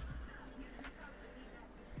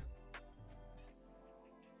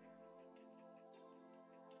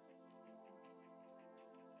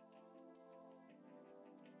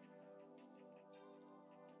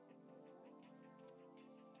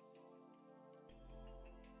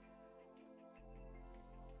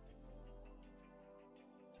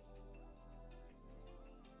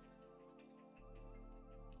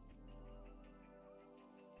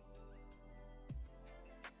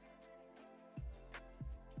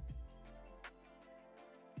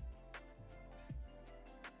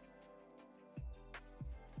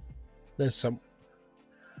 There's some.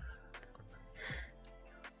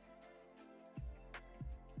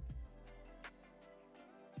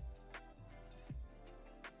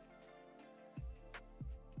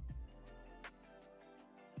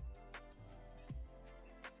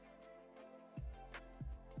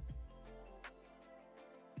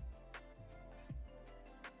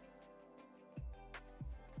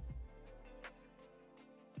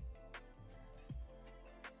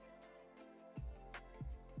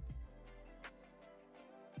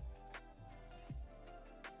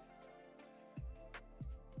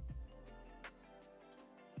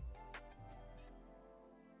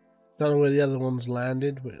 Don't know where the other ones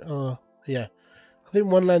landed, but oh yeah, I think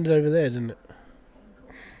one landed over there, didn't it?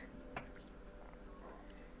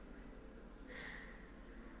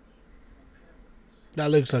 That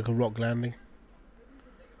looks like a rock landing.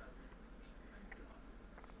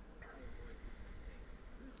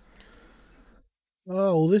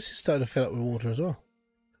 Oh, well, this is starting to fill up with water as well.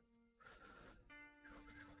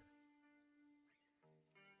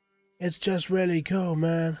 It's just really cool,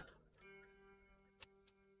 man.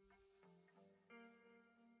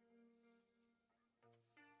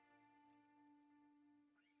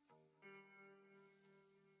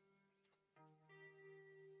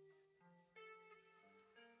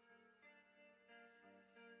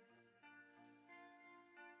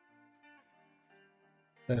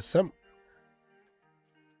 There's some.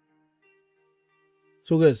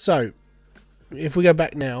 It's all good. So, if we go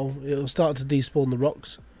back now, it'll start to despawn the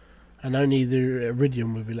rocks, and only the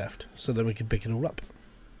iridium will be left. So then we can pick it all up.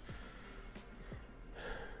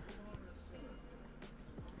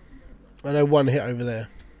 I know one hit over there.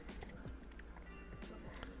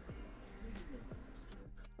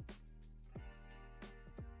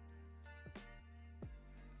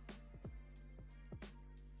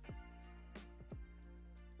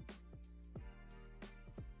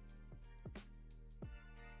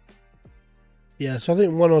 Yeah, so I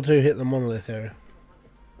think one or two hit the monolith area.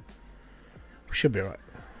 We should be alright.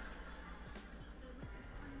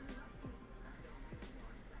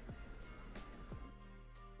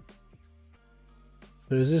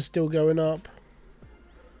 So is this still going up?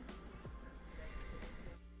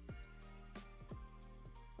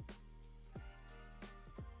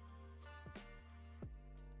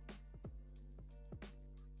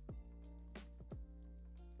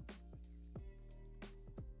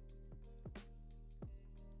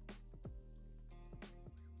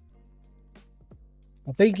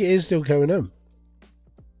 I think it is still going on.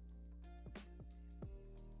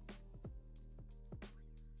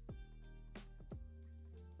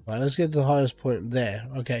 Right, let's get to the highest point there.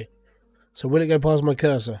 Okay. So will it go past my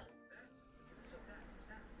cursor?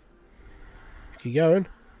 Keep going.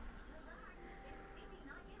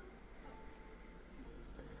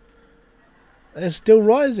 It's still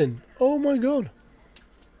rising. Oh my god.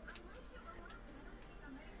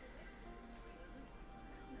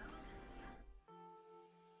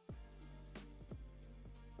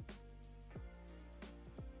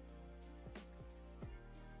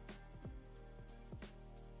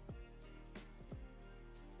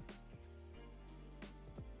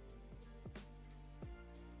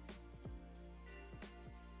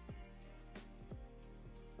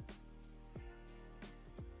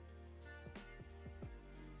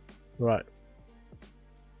 Right.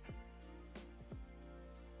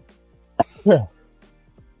 Yeah.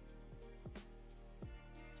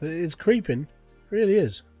 It's creeping. It really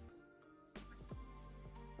is.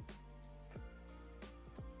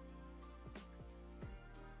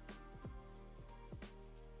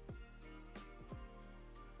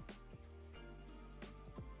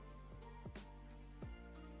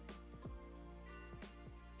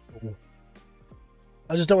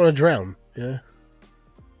 I just don't want to drown, yeah.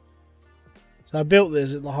 So I built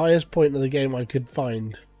this at the highest point of the game I could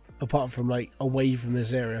find, apart from like away from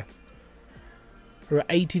this area. We're at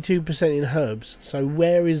 82% in herbs, so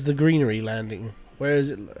where is the greenery landing? Where is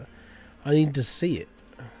it? I need to see it.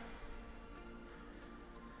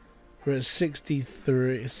 We're at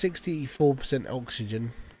 64%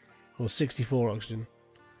 oxygen, or 64 oxygen.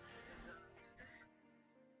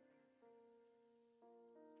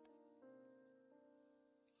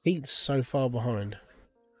 Heat's so far behind.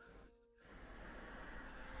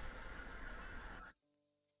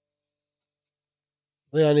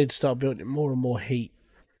 I think I need to start building more and more heat.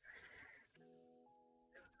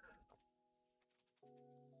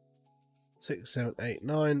 Six, seven, eight,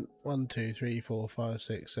 nine. 1, 2, 3, 4, 5,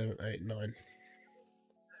 6, 7, 8, 9. I'm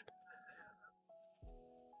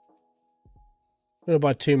gonna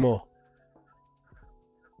buy 2 more.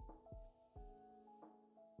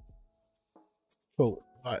 Cool.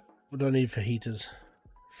 Right. What do I need for heaters?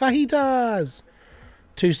 Fajitas!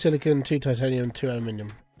 2 silicon, 2 titanium, 2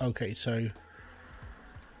 aluminium. Okay, so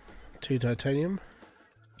 2 titanium,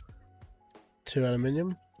 2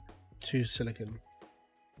 aluminium, 2 silicon.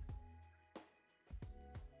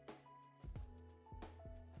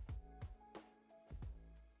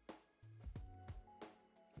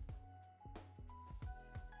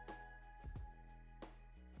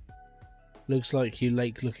 Looks like you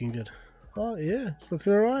lake looking good. Oh yeah, it's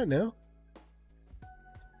looking alright now.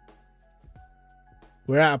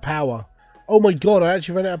 We're out of power. Oh my god, I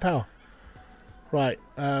actually ran out of power. Right,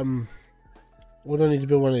 what do I need to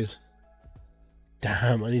build one of these?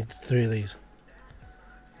 Damn, I need 3 of these.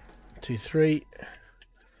 2, 3.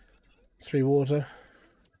 3 water.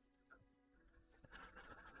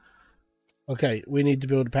 Okay, we need to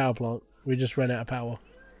build a power plant. We just ran out of power.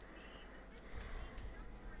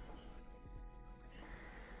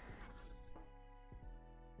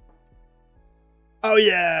 Oh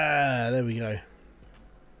yeah! There we go.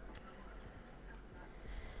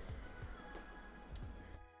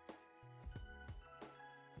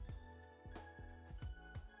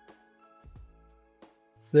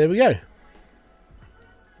 There we go.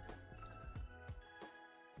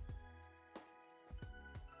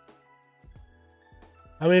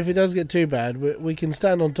 I mean, if it does get too bad, we can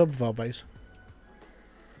stand on top of our base.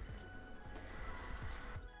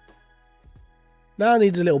 Now it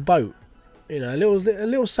needs a little boat. You know, a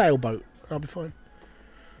little sailboat. I'll be fine.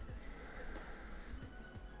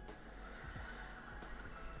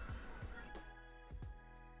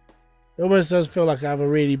 It almost does feel like I have a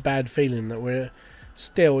really bad feeling that we're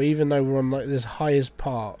still, even though we're on like this highest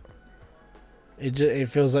part, it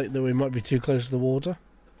feels like that we might be too close to the water.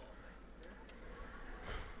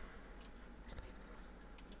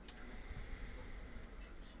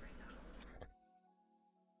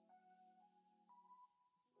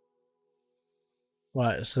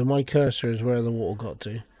 Right, so my cursor is where the water got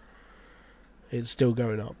to. It's still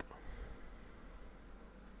going up.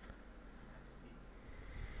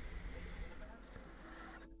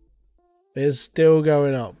 It's still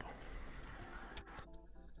going up.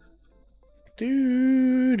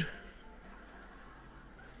 Dude!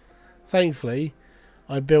 Thankfully,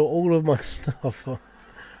 I built all of my stuff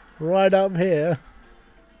right up here.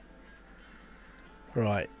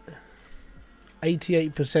 Right.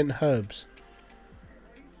 88% herbs.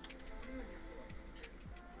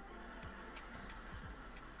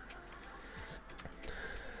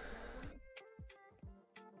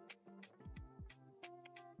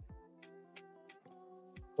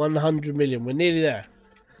 $100 million. We're nearly there.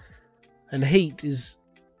 And heat is...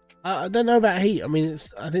 I don't know about heat. I mean,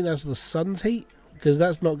 I think that's the sun's heat. Because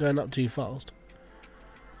that's not going up too fast.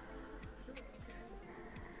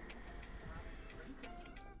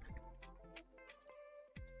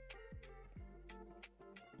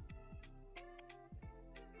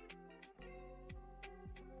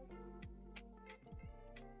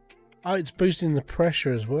 Oh, it's boosting the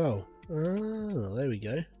pressure as well. Oh, there we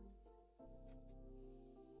go.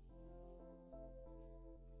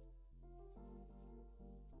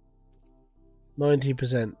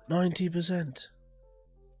 %. 90%.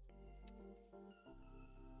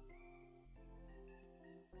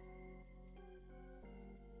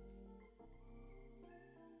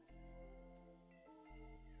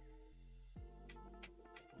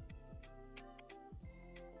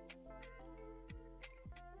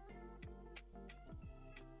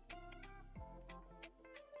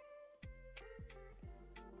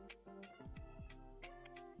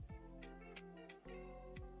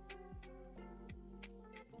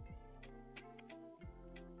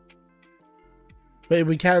 But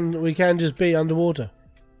we can just be underwater.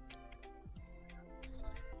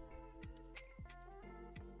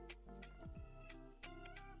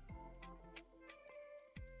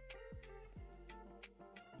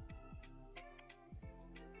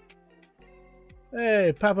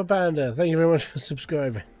 Hey, Papa Panda, thank you very much for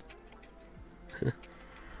subscribing.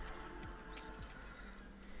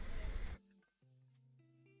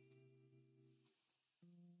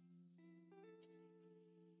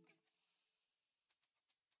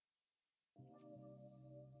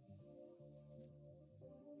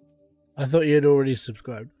 I thought you had already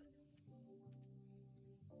subscribed.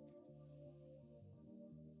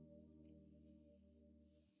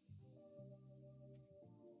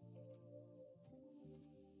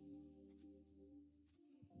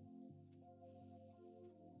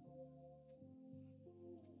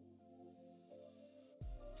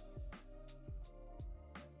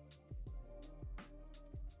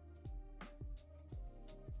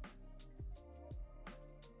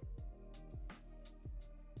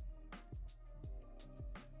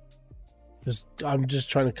 I'm just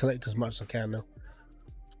trying to collect as much as I can now.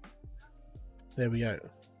 There we go.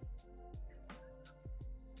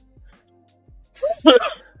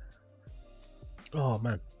 Oh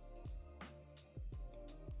man.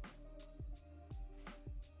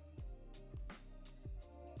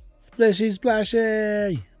 Splashy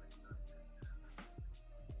splashy.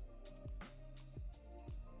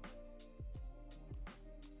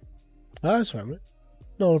 Oh, that's right, mate.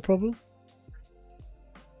 Not a problem.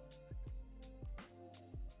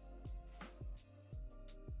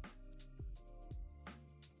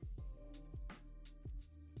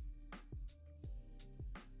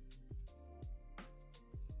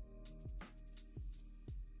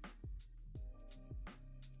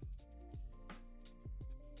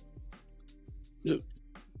 Yep.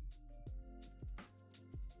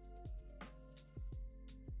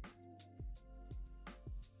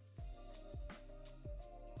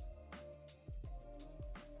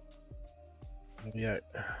 There we go.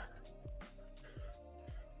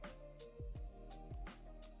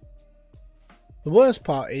 The worst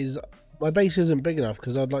part is my base isn't big enough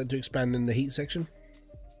because I'd like to expand in the heat section.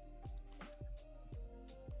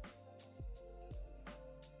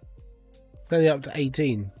 It's only up to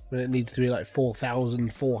 18 when it needs to be like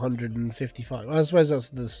 4,455. Well, I suppose that's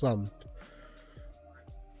the sun.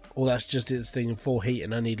 Or that's just its thing for heat,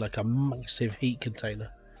 and I need like a massive heat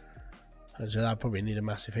container. Actually, I probably need a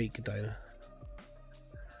massive heat container.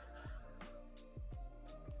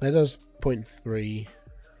 That does 0.3.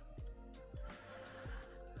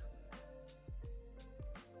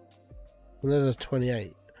 Well, that does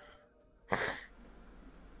 28.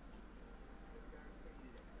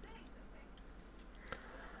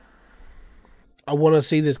 I want to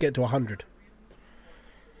see this get to 100.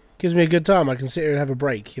 Gives me a good time. I can sit here and have a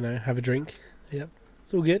break, you know, have a drink. Yep,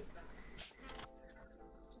 it's all good.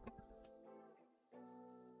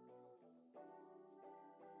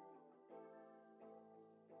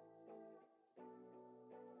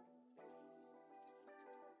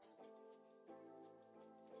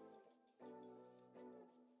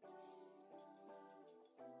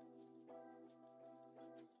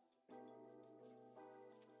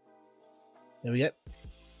 There we go.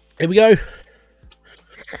 Here we go.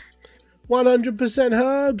 100%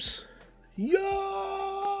 herbs.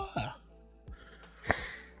 Yeah.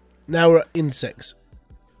 Now we're at insects.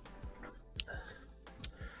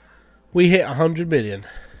 We hit 100 million.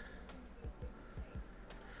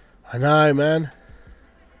 I know, man.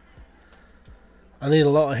 I need a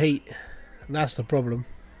lot of heat. And that's the problem.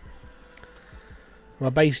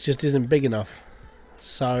 My base just isn't big enough.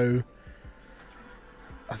 So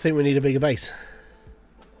I think we need a bigger base.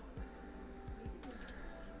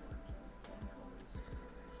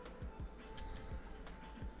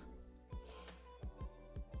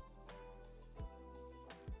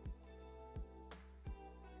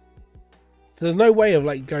 There's no way of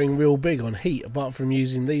like going real big on heat apart from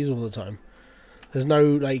using these all the time. There's no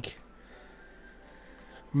like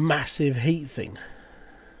massive heat thing.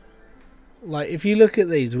 Like if you look at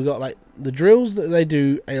these, we've got like the drills that they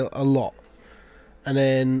do a lot, and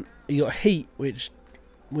then you got heat, which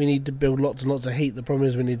we need to build lots and lots of heat. The problem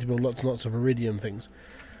is we need to build lots and lots of iridium things.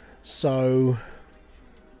 So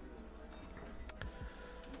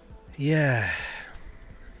yeah,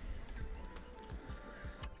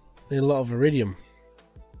 need a lot of iridium.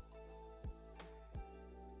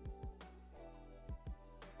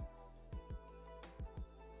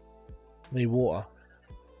 Need water,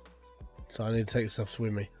 so I need to take stuff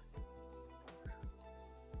with me.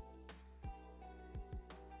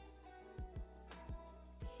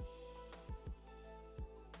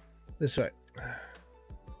 This way.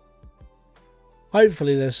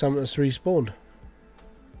 Hopefully there's something that's respawned.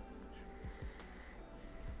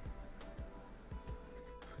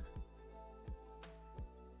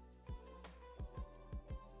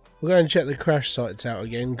 We'll go and check the crash sites out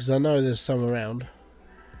again, because I know there's some around.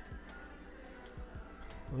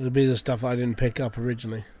 It'll be the stuff I didn't pick up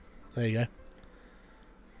originally. There you go.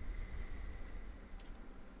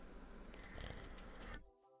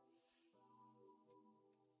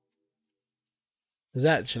 There's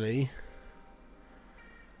actually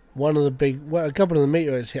one of the big, well, a couple of the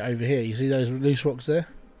meteorites hit over here. You see those loose rocks there?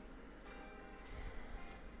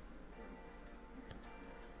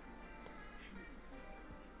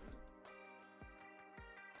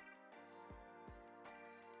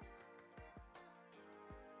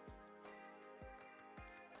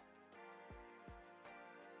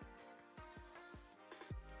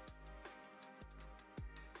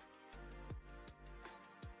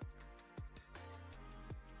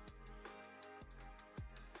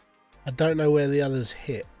 I don't know where the others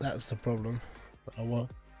hit. That's the problem. Oh well.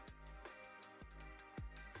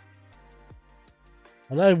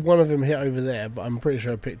 I know one of them hit over there, but I'm pretty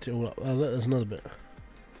sure I picked it all up. Oh, look, there's another bit.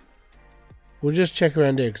 We'll just check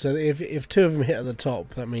around here, because if two of them hit at the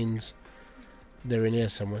top, that means they're in here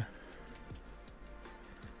somewhere.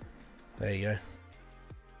 There you go.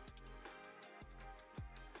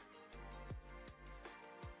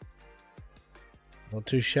 Not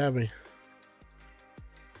too shabby.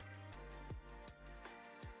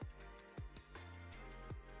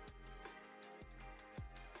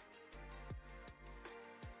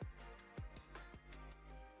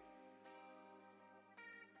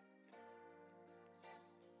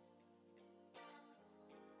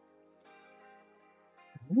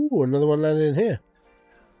 Ooh, another one landed in here.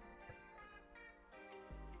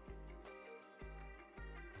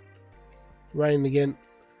 Rain again.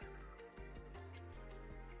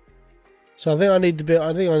 So I think I need to build.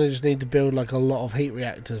 I think I just need to build like a lot of heat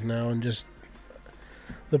reactors now, and just.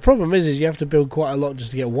 The problem is you have to build quite a lot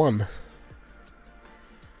just to get one.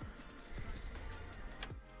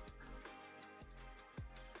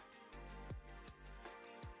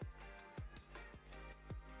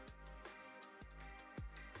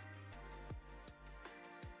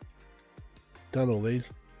 Done all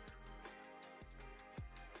these.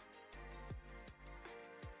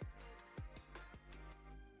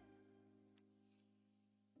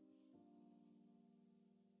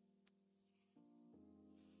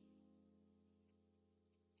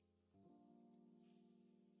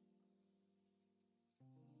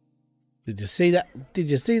 Did you see that? Did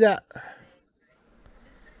you see that?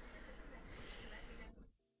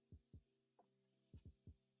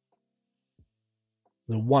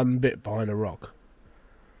 The one bit behind a rock.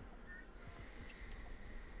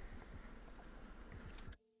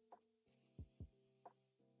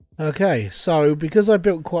 Okay, so because I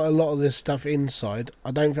built quite a lot of this stuff inside,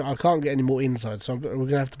 I can't get any more inside, so we're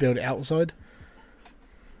gonna have to build it outside.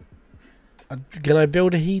 Can I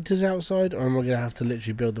build the heaters outside, or am I gonna have to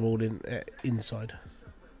literally build them all inside?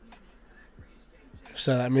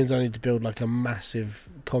 So that means I need to build like a massive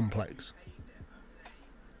complex,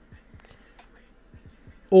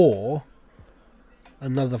 or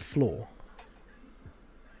another floor.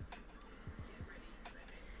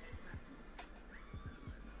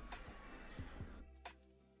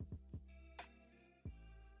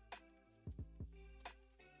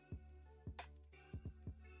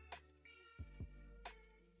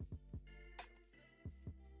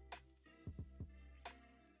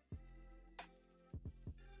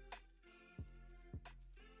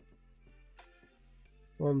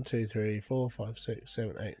 One, two, three, 4, 5, 6,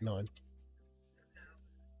 7, 8, 9.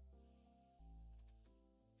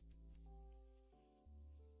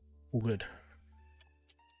 All good.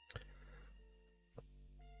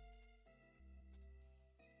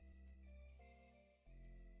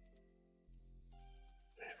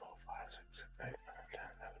 3, 4, 5, 6, 7, 8, 9, 10,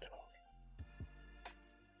 11, 12.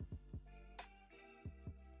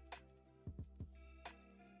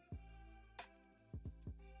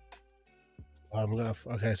 I'm gonna.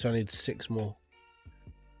 Okay, so I need 6 more.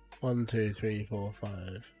 1, 2, 3, 4,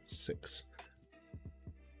 5, 6.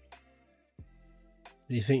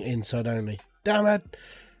 Do you think inside only? Damn it!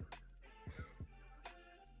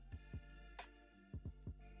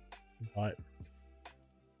 Right.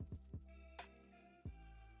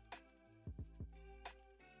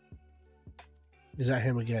 Is that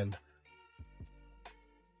him again?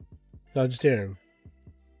 No, I just hear him.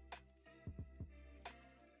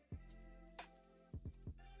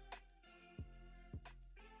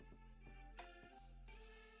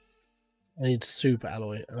 I need super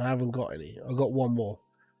alloy, and I haven't got any. I got 1 more.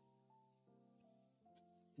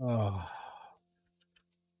 Oh.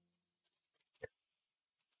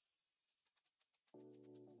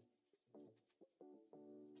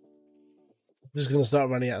 I'm just gonna start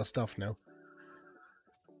running out of stuff now.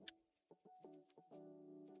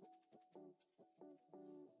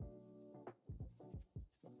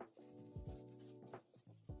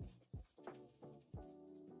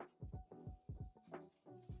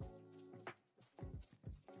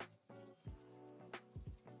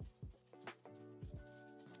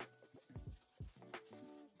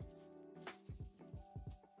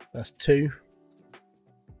 That's 2.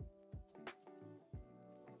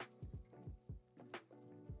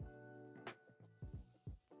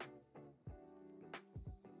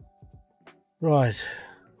 Right.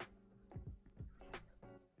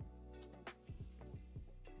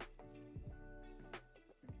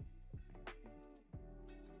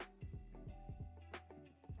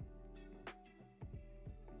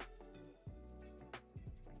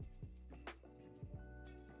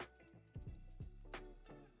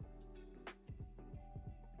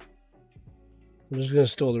 I'm just going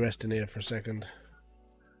to store the rest in here for a second.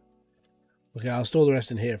 Okay, I'll store the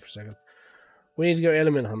rest in here for a second. We need to go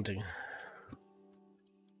element hunting.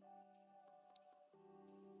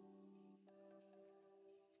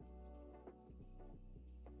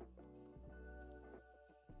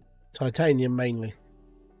 Titanium mainly.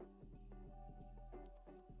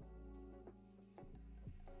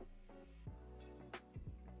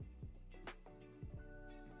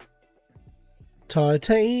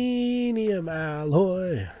 Titanium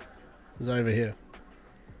alloy is over here.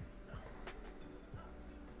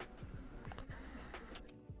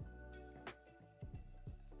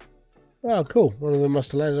 Oh, cool. One of them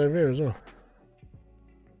must have landed over here as well.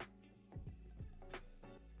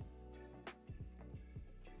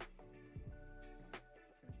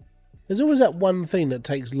 There's always that one thing that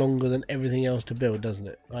takes longer than everything else to build, doesn't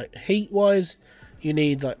it? Like heat-wise, you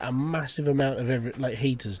need like a massive amount of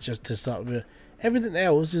heaters just to start with. Everything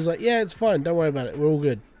else is like, yeah, it's fine. Don't worry about it. We're all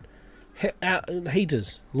good.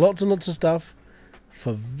 Heaters, lots and lots of stuff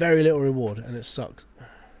for very little reward, and it sucks.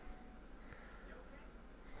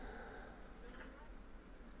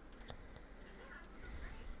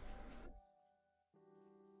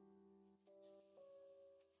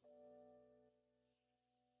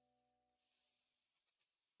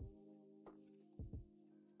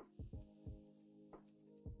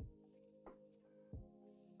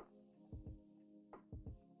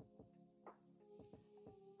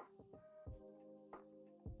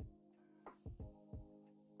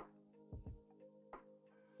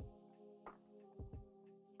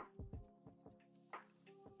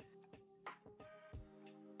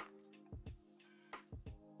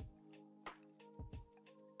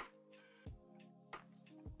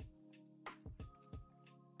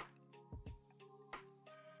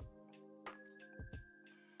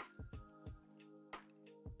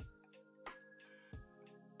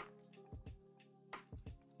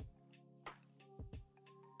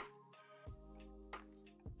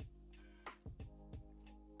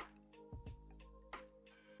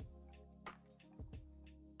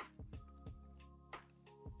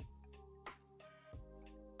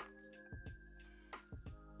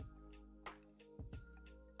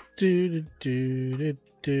 Do do do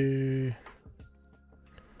do.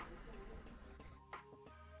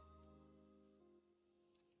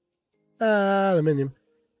 Aluminium.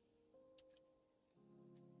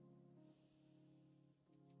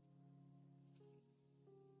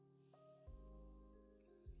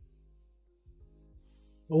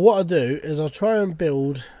 Well, what I'll do is I'll try and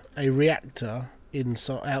build a reactor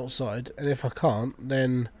outside, and if I can't,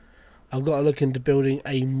 then I've got to look into building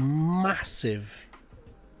a massive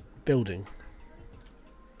building.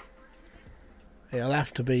 It'll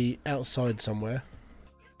have to be outside somewhere.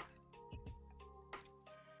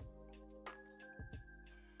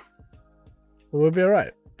 We'll be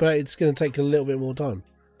alright, but it's going to take a little bit more time.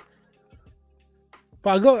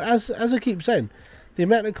 But I got, as I keep saying, the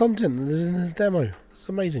amount of content that is in this demo, it's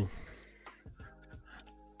amazing.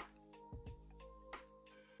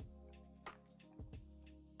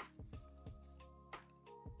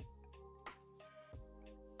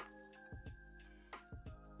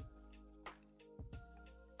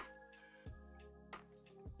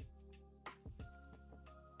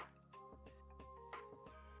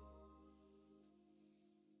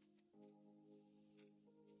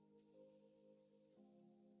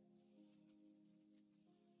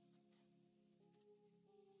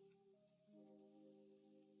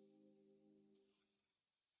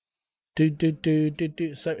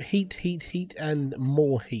 Do. So heat, and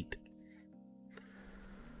more heat.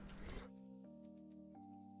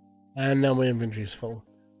 And now my inventory is full.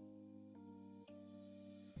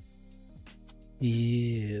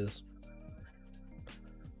 Yes.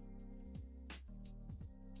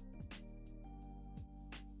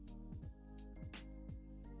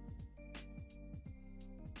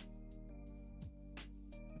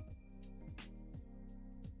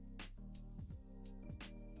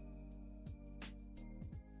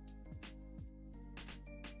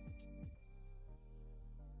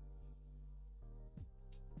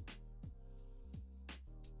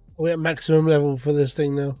 We're at maximum level for this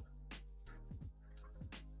thing now.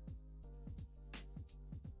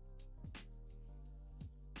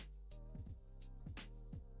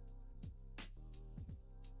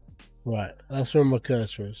 Right, that's where my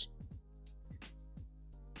cursor is.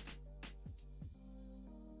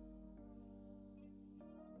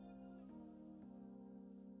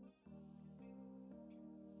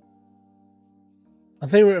 I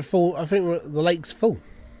think we're at full. I think the lake's full.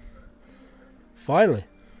 Finally.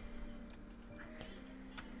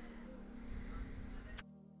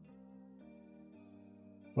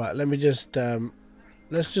 Right, let me just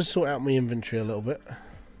let's just sort out my inventory a little bit.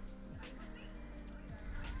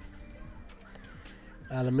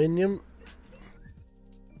 Aluminium,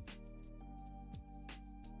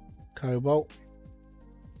 cobalt,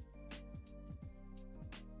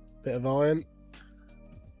 bit of iron,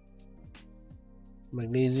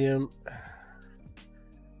 magnesium,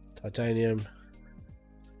 titanium.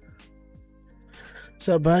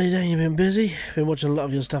 So, buddy, Dan, you've been busy. Been watching a lot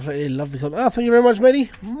of your stuff lately. Love the content. Oh, thank you very much, matey.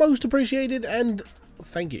 Most appreciated, and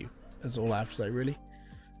thank you. That's all I have to say, really.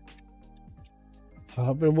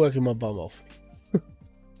 I've been working my bum off.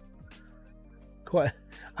 Quite.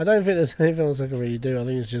 I don't think there's anything else I can really do. I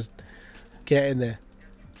think it's just get in there.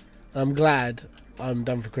 I'm glad I'm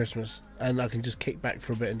done for Christmas, and I can just kick back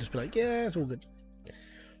for a bit and just be like, yeah, it's all good.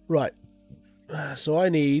 Right. So I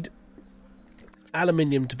need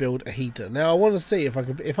aluminium to build a heater. Now I want to see if I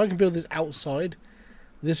can build this outside.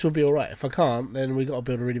 This will be all right. If I can't, then we got to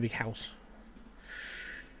build a really big house.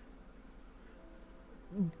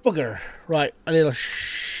 Bugger. Right. I need a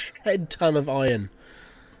shed ton of iron.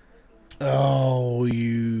 Oh,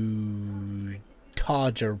 you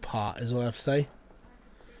targer part is all I have to say.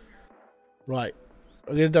 Right.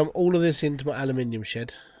 I'm going to dump all of this into my aluminium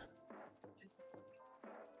shed.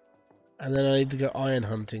 And then I need to go iron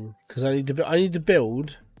hunting because I need to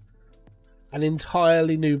build an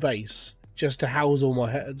entirely new base just to house all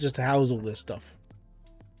this stuff.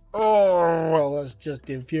 Oh, well, that's just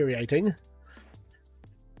infuriating.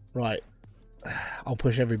 Right. I'll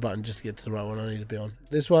push every button just to get to the right one I need to be on.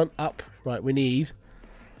 This one up. Right, we need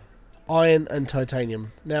iron and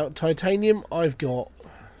titanium. Now, titanium I've got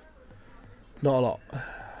not a lot.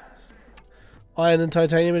 Iron and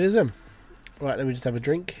titanium it is then. Right, let me just have a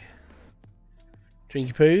drink. Drink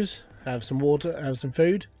your poos. Have some water. Have some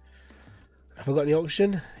food. Have I got any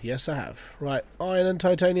oxygen? Yes, I have. Right, iron and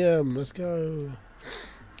titanium. Let's go.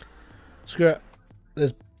 Screw it.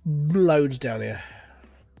 There's loads down here.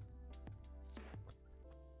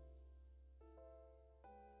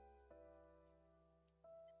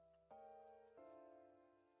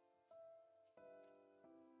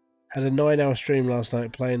 Had a 9-hour stream last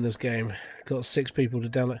night playing this game. Got 6 people to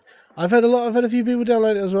download. I've had a few people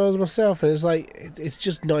download it as well as myself, and it's like it's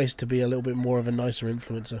just nice to be a little bit more of a nicer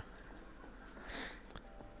influencer.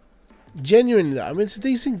 Genuinely, I mean, it's a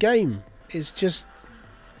decent game. It's just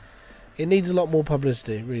it needs a lot more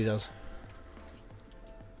publicity. It really does.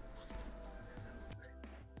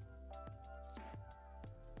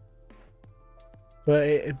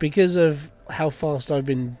 But because of how fast I've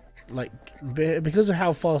been, because of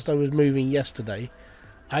how fast I was moving yesterday,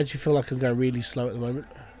 I actually feel like I'm going really slow at the moment.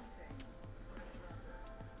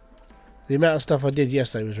 The amount of stuff I did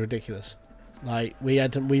yesterday was ridiculous. Like we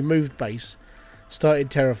moved base, started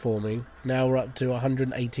terraforming. Now we're up to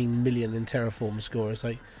 118 million in terraform score. It's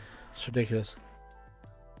ridiculous.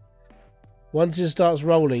 Once it starts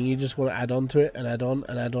rolling, you just want to add on to it and add on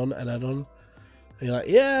and add on and add on. And you're like,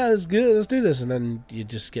 yeah, that's good. Let's do this, and then you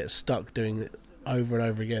just get stuck doing it over and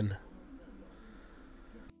over again.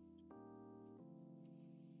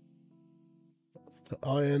 The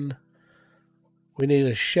iron. We need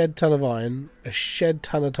a shed ton of iron, a shed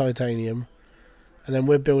ton of titanium, and then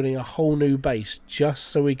we're building a whole new base just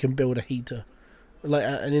so we can build a heater. Like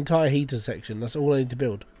an entire heater section. That's all I need to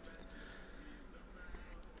build.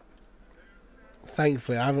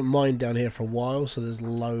 Thankfully, I haven't mined down here for a while, so there's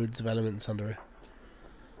loads of elements under it.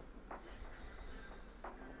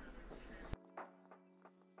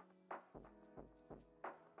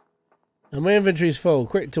 And my inventory's full.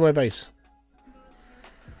 Quick to my base.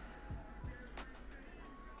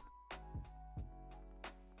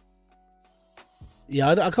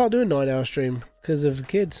 Yeah, I can't do a 9-hour stream because of the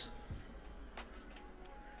kids.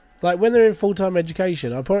 Like when they're in full-time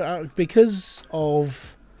education, because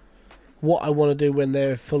of what I want to do when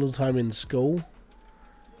they're full-time in school,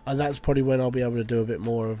 and that's probably when I'll be able to do a bit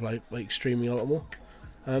more of like streaming a lot more.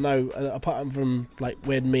 And I know, apart from like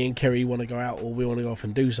when me and Kerry want to go out or we want to go off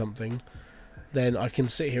and do something, then I can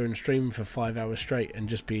sit here and stream for 5 hours straight and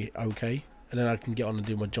just be okay, and then I can get on and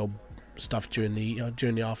do my job stuff during the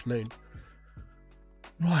afternoon.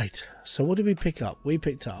 Right, so what did we pick up? We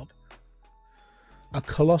picked up a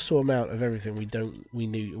colossal amount of everything we do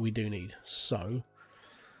need. So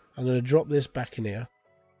I'm going to drop this back in here.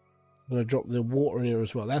 I'm going to drop the water in here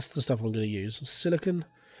as well. That's the stuff I'm going to use. Silicon.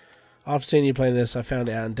 After seeing you playing this, I found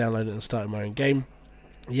it out and downloaded it and started my own game.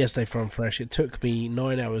 Yesterday from Fresh. It took me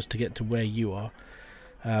 9 hours to get to where you are,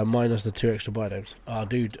 minus the 2 extra biomes. Oh,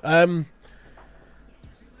 dude.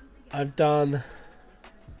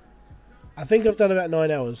 I think I've done about 9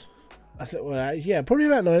 hours. Yeah, probably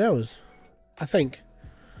about 9 hours. I think.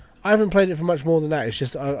 I haven't played it for much more than that. It's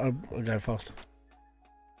just I'll go fast.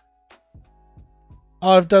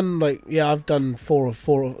 I've done four or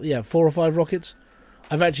 5 rockets.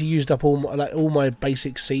 I've actually used up all my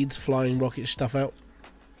basic seeds, flying rocket stuff out.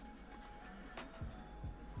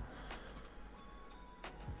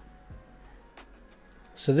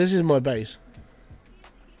 So this is my base.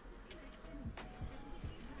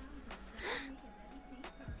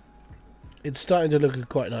 It's starting to look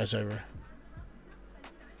quite nice over here.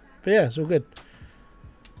 But yeah, it's all good.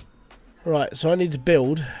 Right, so I need to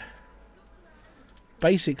build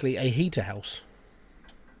basically a heater house.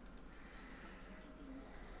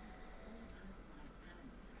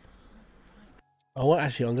 Oh,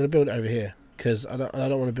 actually, I'm going to build it over here because I don't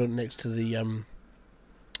want to build it next to the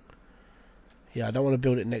yeah, I don't want to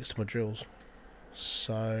build it next to my drills.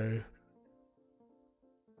 So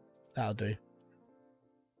that'll do.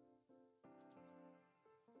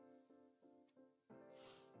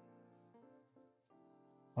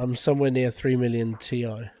 I'm somewhere near 3 million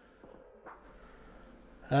Ti.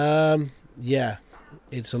 Yeah,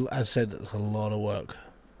 it's as I said, it's a lot of work.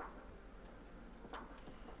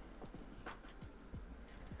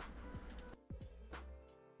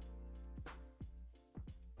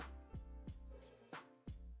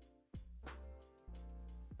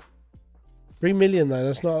 $3 million though,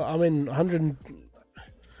 that's not. I mean,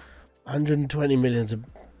 120 million's a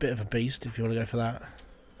bit of a beast if you want to go for that.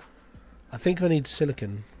 I think I need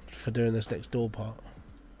silicon for doing this next door part.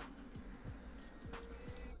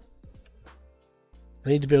 I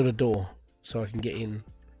need to build a door so I can get in.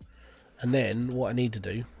 And then what I need to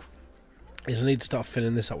do is I need to start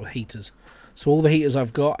filling this up with heaters. So all the heaters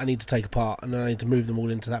I've got I need to take apart, and then I need to move them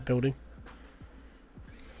all into that building.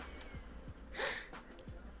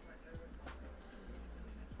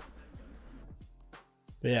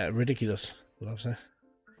 But yeah, ridiculous, what I've said.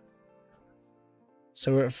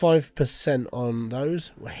 So we're at 5% on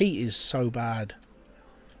those. Well, heat is so bad.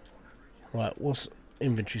 Right, what's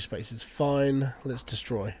inventory space? Is fine. Let's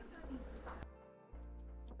destroy.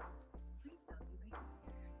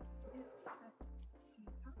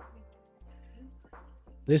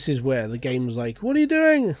 This is where the game's like, what are you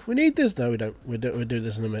doing? We need this. No, we don't. We'll do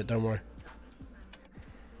this in a minute. Don't worry.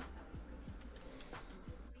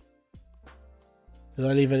 Did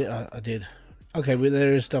I leave any? I did. Okay, well,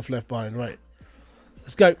 there is stuff left behind. Right.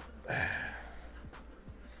 Let's go.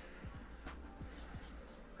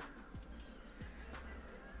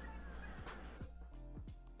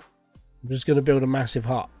 I'm just going to build a massive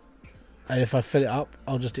hut. And if I fill it up,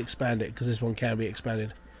 I'll just expand it, because this one can be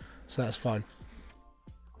expanded. So that's fine.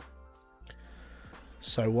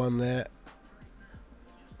 So one there.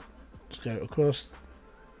 Let's go across.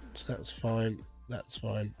 So that's fine. That's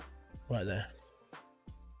fine. Right there.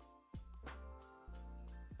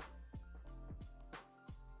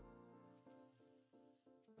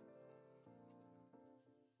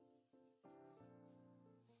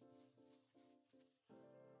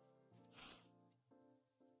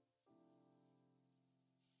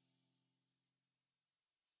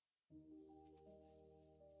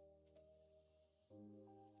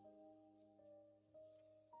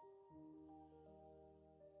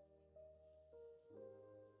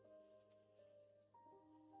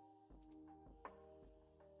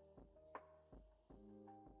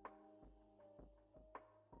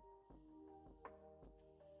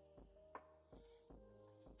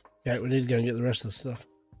 Yeah, we need to go and get the rest of the stuff.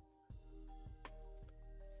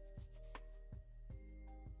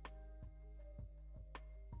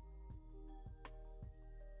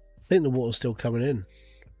 I think the water's still coming in.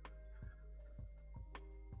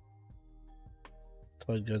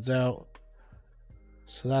 Tide goes out.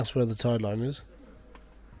 So that's where the tide line is.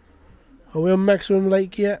 Are we on maximum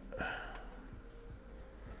lake yet?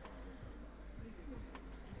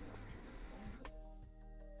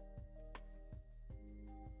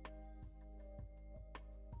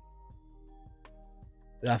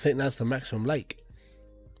 I think that's the maximum lake.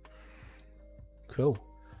 Cool.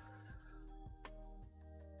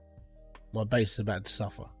 My base is about to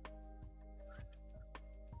suffer.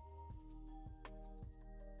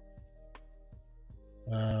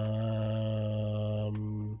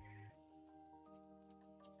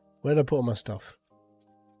 Where did I put all my stuff?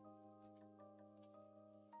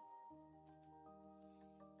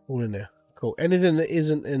 All in there. Cool. Anything that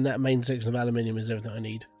isn't in that main section of aluminium is everything I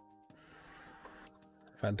need.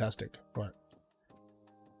 Fantastic. Right.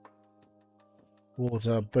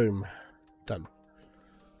 Water. Boom. Done.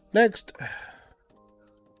 Next.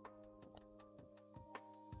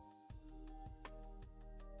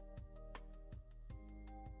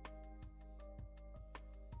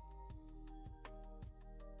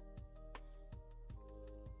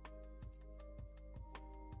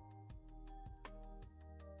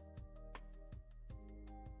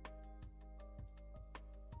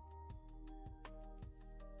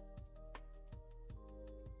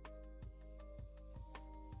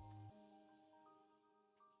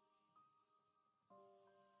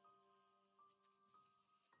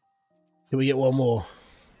 Can we get one more?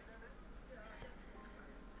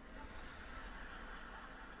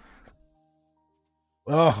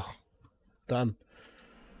 Oh, done.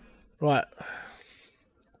 Right.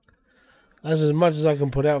 That's as much as I can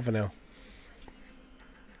put out for now.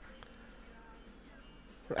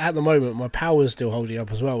 At the moment, my power is still holding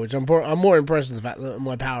up as well, which I'm more impressed with the fact that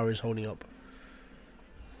my power is holding up.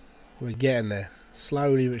 We're getting there.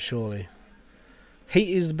 Slowly but surely.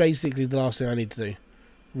 Heat is basically the last thing I need to do.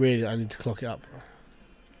 Really, I need to clock it up.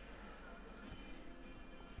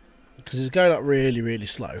 Because it's going up really, really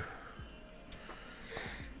slow.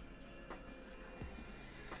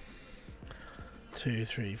 Two,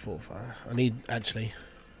 three, four, five. I need, actually...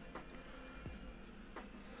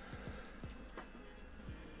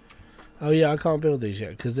 Oh yeah, I can't build these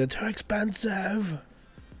yet because they're too expensive.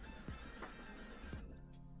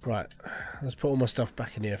 Right, let's put all my stuff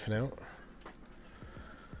back in here for now.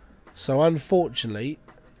 So unfortunately,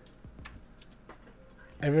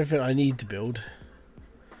 everything I need to build,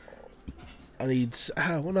 I need...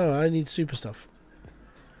 Oh, well, no, I need super stuff.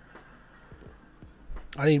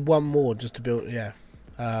 I need one more just to build, yeah.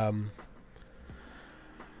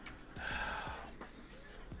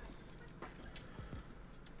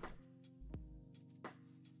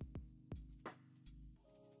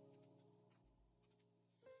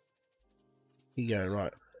 You going,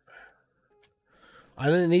 right. I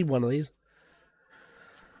don't need one of these.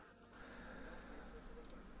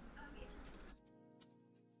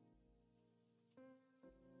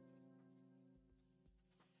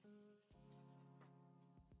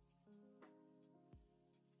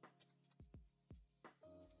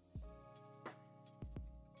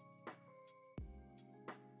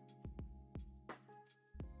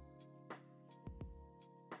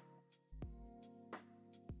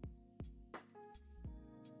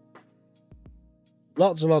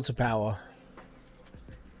 Lots and lots of power.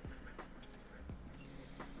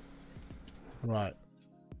 Right.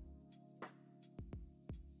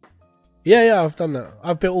 Yeah, I've done that.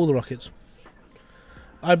 I've built all the rockets.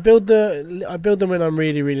 I build them when I'm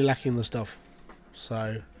really, really lacking the stuff.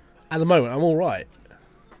 So, at the moment, I'm all right.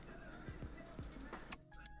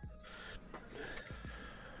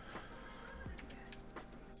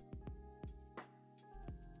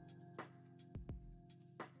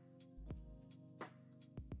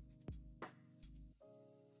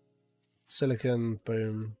 Silicon,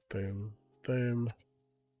 boom, boom, boom.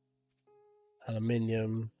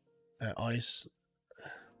 Aluminium, ice.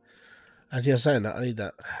 As you're saying that, I need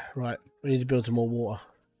that. Right, we need to build some more water.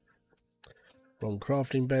 Wrong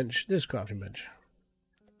crafting bench. This crafting bench.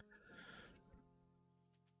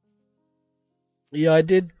 Yeah, I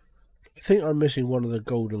did. I think I'm missing one of the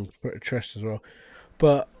golden chests as well.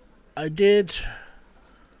 But I did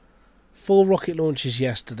 4 rocket launches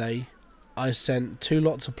yesterday. I sent 2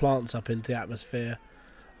 lots of plants up into the atmosphere.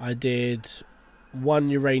 I did 1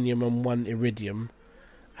 uranium and 1 iridium.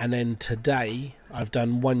 And then today, I've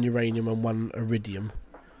done 1 uranium and 1 iridium.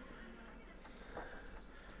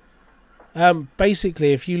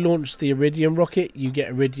 Basically, if you launch the iridium rocket, you get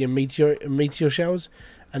iridium meteor showers.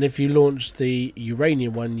 And if you launch the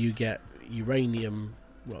uranium one, you get uranium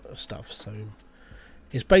stuff. So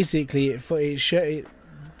it's basically, it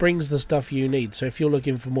brings the stuff you need. So if you're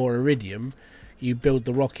looking for more iridium, you build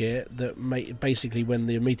the rocket that basically when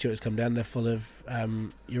the meteors come down, they're full of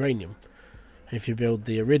uranium. If you build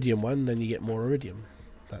the iridium one, then you get more iridium.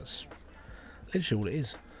 That's literally all it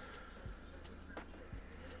is.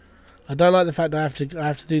 I don't like the fact I have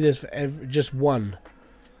to do this for just one.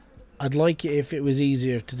 I'd like it if it was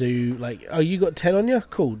easier to do, like, oh, you got 10 on you?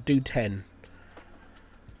 Cool, do 10.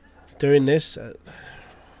 Doing this,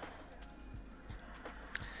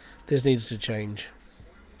 this needs to change.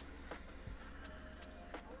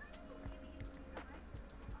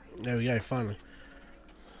 There we go, finally.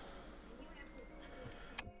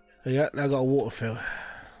 There you go, now I've got a water fill.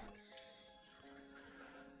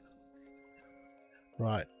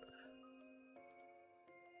 Right.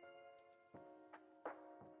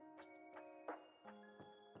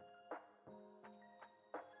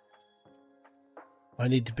 I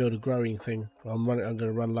need to build a growing thing. I'm going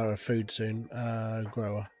to run low of food soon.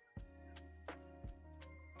 Grower.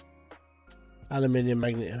 Aluminium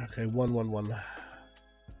magnet. Okay, 1, 1, 1.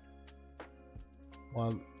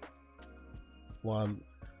 1, 1.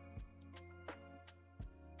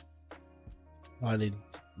 I need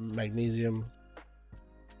magnesium.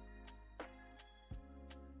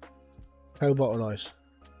 Cobalt and ice.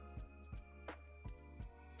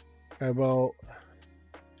 Cobalt.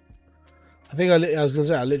 I think I was going to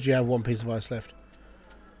say I literally have 1 piece of ice left.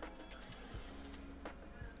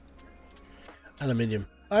 Aluminium.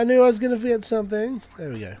 I knew I was going to forget something. There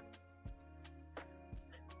we go.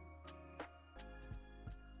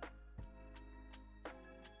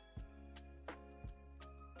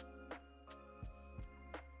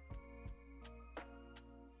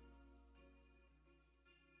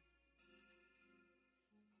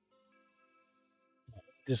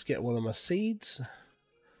 Just get one of my seeds.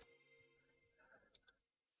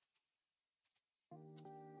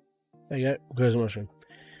 There you go. Grows a mushroom.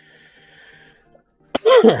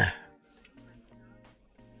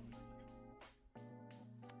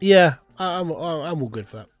 Yeah, I'm all good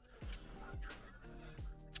for that.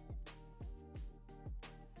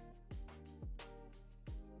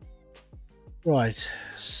 Right,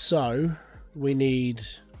 so we need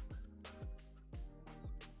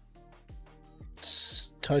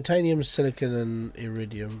titanium, silicon, and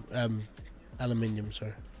iridium, aluminium.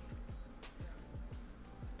 Sorry.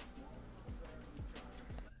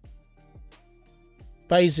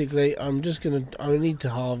 Basically, I need to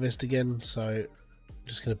harvest again, so I'm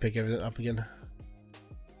just gonna pick everything up again.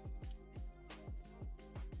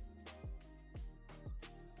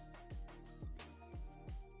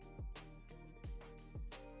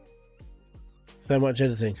 So much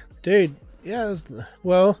editing, dude. Yeah,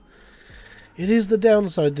 well, it is the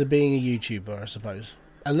downside to being a YouTuber, I suppose.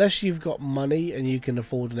 Unless you've got money and you can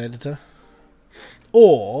afford an editor,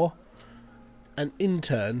 or an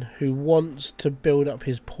intern who wants to build up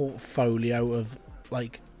his portfolio of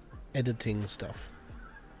like editing stuff.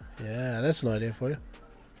 Yeah, that's an idea for you.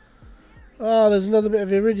 Oh, there's another bit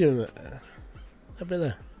of iridium there. A bit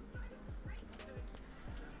there.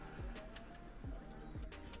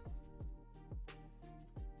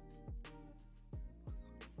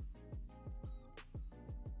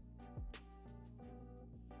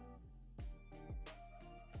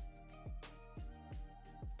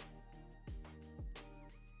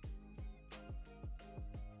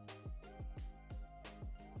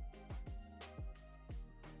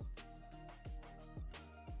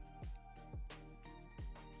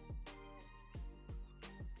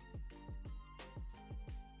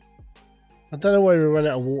 I don't know why we run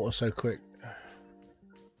out of water so quick.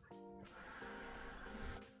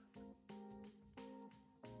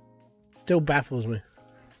 Still baffles me.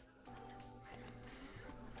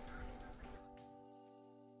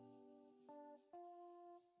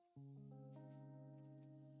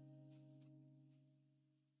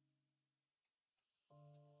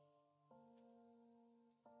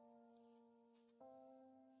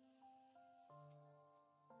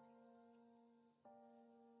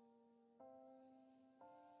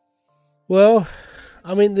 Well,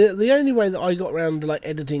 I mean, the only way that I got around to like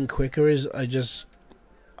editing quicker is I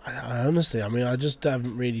honestly, I mean, I just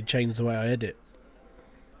haven't really changed the way I edit.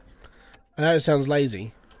 I know it sounds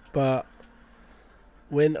lazy, but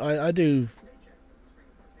when I do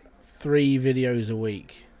 3 videos a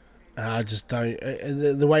week, I just don't.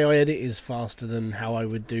 The way I edit is faster than how I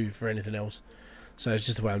would do for anything else. So it's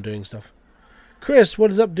just the way I'm doing stuff. Chris, what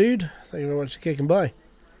is up, dude? Thank you very much for kicking by.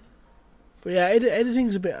 But yeah,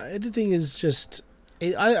 editing's a bit. Editing is just.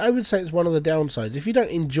 I would say it's one of the downsides. If you don't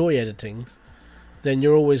enjoy editing, then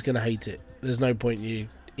you're always going to hate it. There's no point you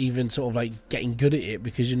even sort of like getting good at it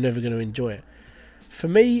because you're never going to enjoy it. For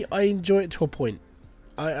me, I enjoy it to a point.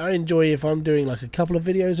 I enjoy if I'm doing like a couple of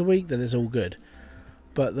videos a week, then it's all good.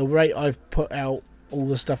 But the rate I've put out all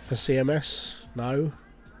the stuff for CMS, no,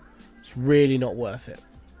 it's really not worth it.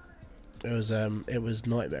 It was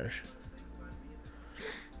nightmarish.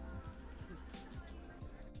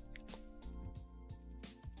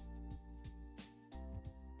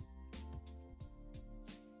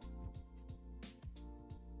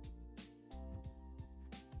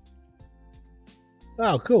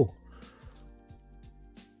 Oh, cool.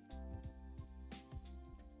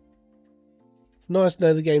 Nice to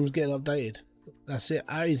know the game's getting updated. That's it.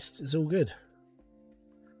 It's all good.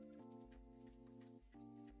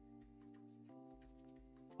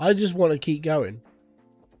 I just want to keep going.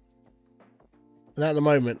 And at the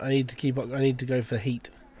moment, I need to keep up. I need to go for heat.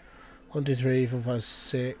 1, 2, 3, 4, 5,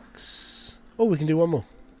 6. Oh, we can do one more.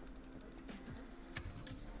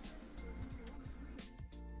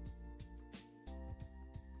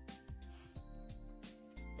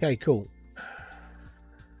 Okay, cool.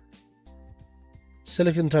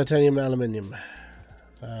 Silicon, titanium, aluminium.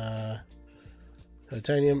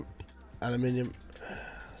 Titanium, aluminium,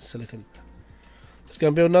 silicon. Let's go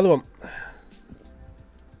and build another one.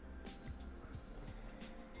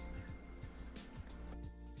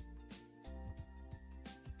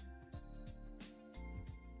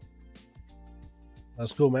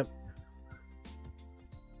 That's cool, man.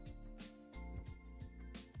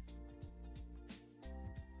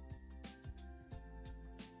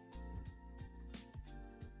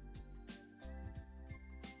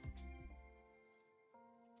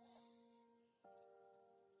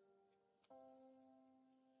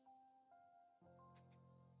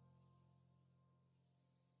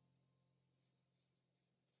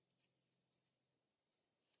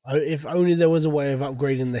 If only there was a way of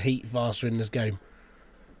upgrading the heat faster in this game.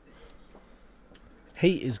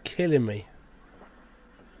 Heat is killing me.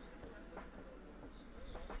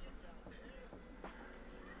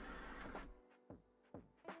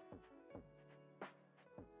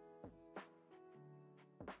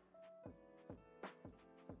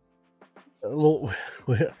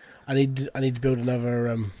 I need to build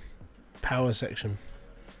another power section.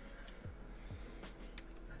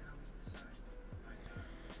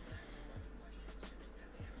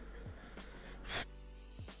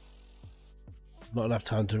 Not enough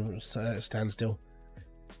time to stand still.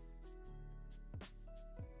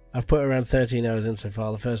 I've put around 13 hours in so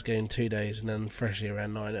far. The first game 2 days, and then freshly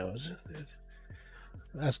around 9 hours.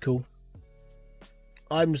 That's cool.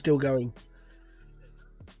 I'm still going.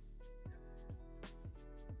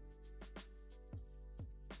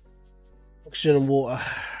 Oxygen and water.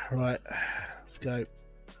 Right, let's go.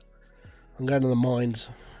 I'm going to the mines.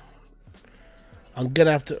 I'm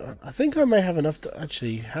gonna have to. I think I may have enough to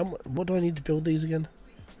actually. What do I need to build these again?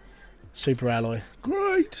 Super alloy.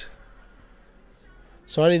 Great.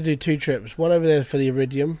 So I need to do 2 trips. One over there for the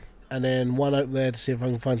iridium, and then one up there to see if I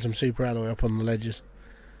can find some super alloy up on the ledges.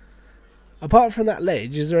 Apart from that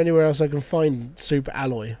ledge, is there anywhere else I can find super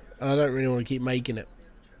alloy? I don't really want to keep making it.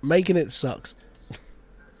 Making it sucks.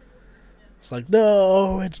 It's like,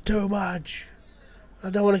 no, it's too much. I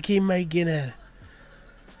don't want to keep making it.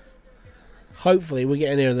 Hopefully we're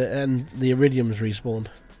getting here and the iridium's respawned.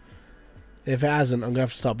 If it hasn't, I'm going to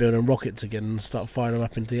have to start building rockets again and start firing them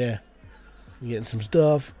up into the air. I'm getting some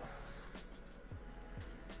stuff.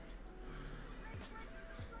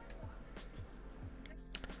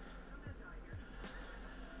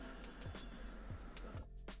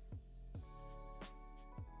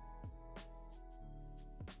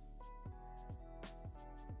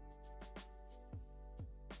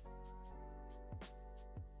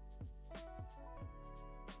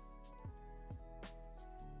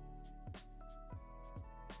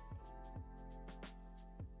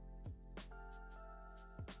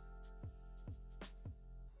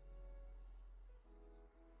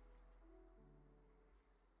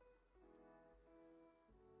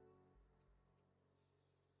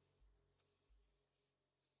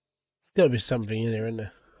 Got to be something in here, isn't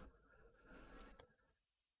there?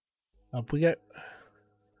 Up we go.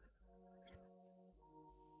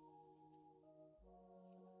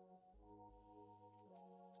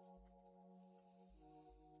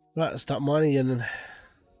 Right, let's start mining again then.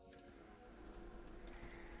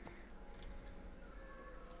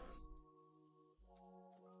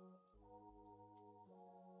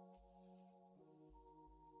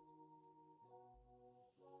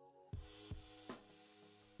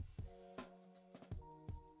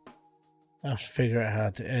 I have to figure out how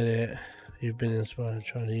to edit. You've been inspired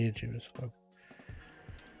trying to YouTube as well.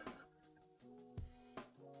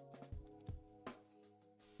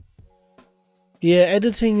 Yeah,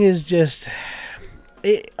 editing is just...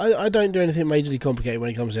 I don't do anything majorly complicated when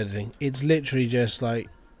it comes to editing. It's literally just like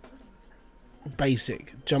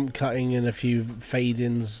basic jump cutting and a few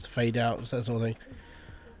fade-ins, fade-outs, that sort of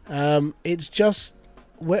thing. It's just...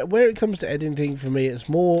 Where it comes to editing for me, it's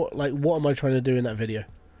more like, what am I trying to do in that video?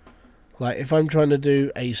 Like, if I'm trying to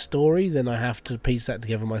do a story, then I have to piece that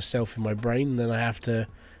together myself in my brain, and then I have to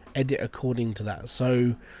edit according to that.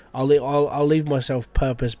 So I'll leave myself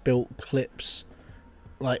purpose-built clips,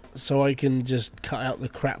 like, so I can just cut out the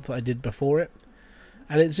crap that I did before it.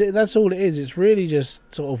 And that's all it is. It's really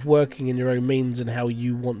just sort of working in your own means and how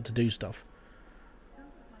you want to do stuff.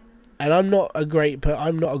 And I'm not a great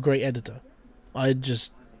editor. I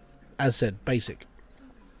just, as said, basic.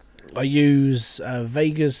 I use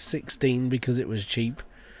Vegas 16 because it was cheap.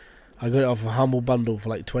 I got it off a Humble Bundle for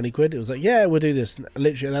like 20 quid. It was like, yeah, we'll do this. And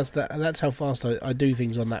literally, that's how fast I do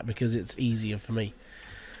things on that, because it's easier for me.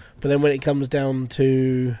 But then when it comes down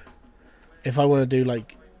to, if I want to do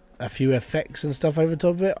like a few effects and stuff over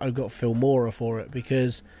top of it, I've got Filmora for it,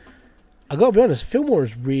 because I got to be honest, Filmora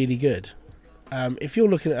is really good. If you're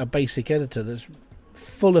looking at a basic editor that's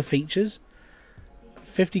full of features,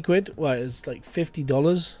 50 quid, well, it's like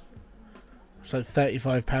 $50. It's like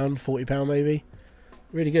 £35, £40 maybe.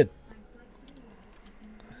 Really good.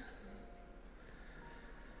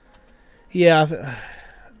 Yeah,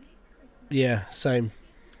 yeah, same.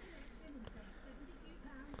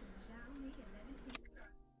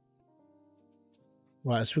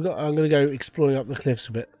 Right, so I'm going to go exploring up the cliffs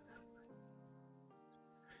a bit.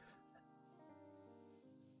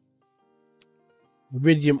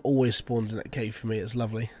 Iridium always spawns in that cave for me. It's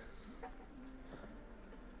lovely.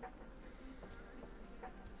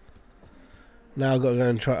 Now I've got to go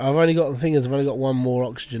and try. I've only got one more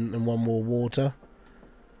oxygen and one more water.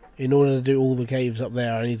 In order to do all the caves up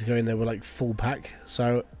there, I need to go in there with like full pack.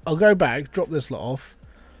 So I'll go back, drop this lot off,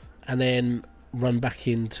 and then run back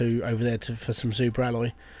into over there for some super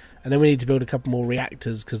alloy. And then we need to build a couple more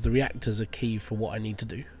reactors, because the reactors are key for what I need to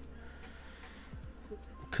do.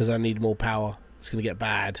 Because I need more power. It's going to get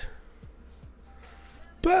bad.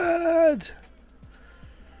 Bad!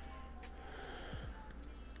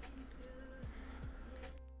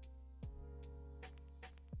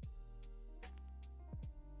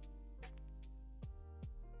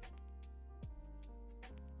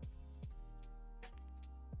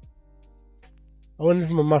 I wonder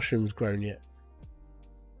if my mushroom's grown yet.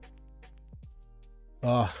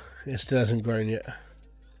 Ah, it still hasn't grown yet.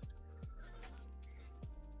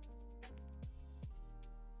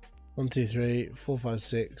 One, two, three, 4, 5,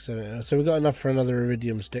 6, 7, 8. So we've got enough for another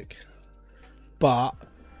iridium stick. But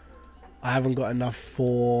I haven't got enough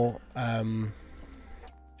for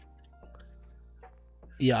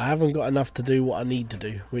yeah, I haven't got enough to do what I need to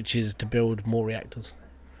do, which is to build more reactors.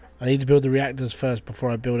 I need to build the reactors first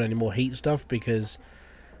before I build any more heat stuff because,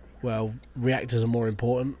 well, reactors are more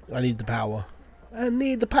important. I need the power. I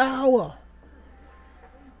need the power!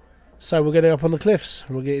 So we're getting up on the cliffs.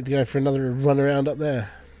 We're getting to go for another run around up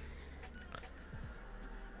there.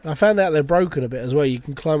 I found out they're broken a bit as well. You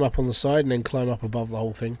can climb up on the side and then climb up above the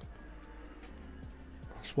whole thing.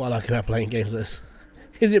 That's what I like about playing games like this.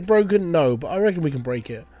 Is it broken? No, but I reckon we can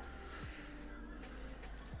break it.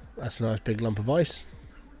 That's a nice big lump of ice.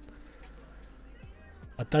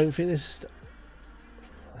 I don't think this is...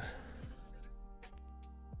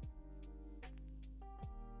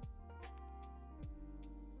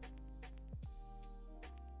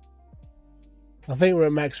 I think we're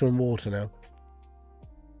at maximum water now.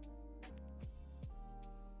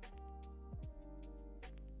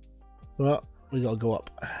 Well, we gotta go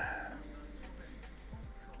up.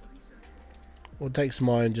 We'll take some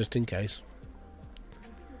iron just in case.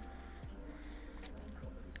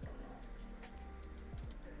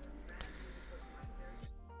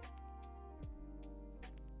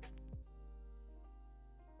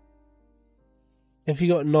 If you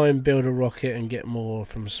got 9, build a rocket and get more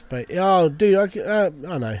from space. Oh, dude, I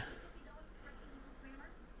know.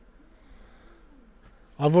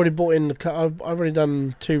 I've already bought in the. I've already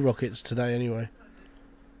done 2 rockets today anyway.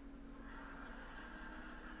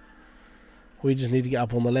 We just need to get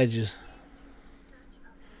up on the ledges.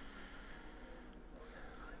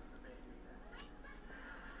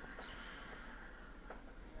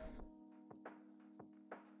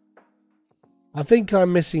 I think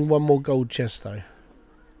I'm missing 1 more gold chest though.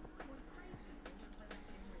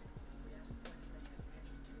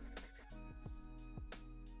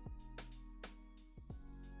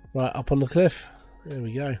 Right, up on the cliff. There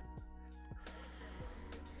we go.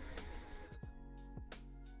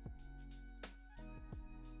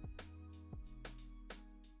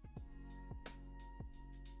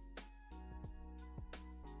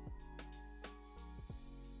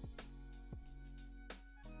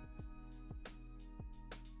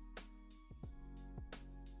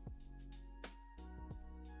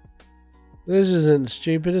 This isn't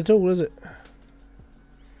stupid at all, is it?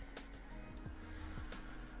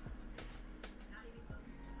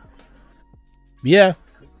 Yeah,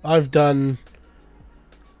 I've done...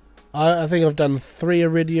 I think I've done 3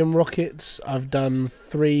 iridium rockets. I've done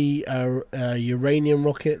 3 uranium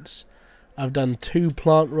rockets. I've done 2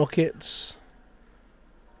 plant rockets.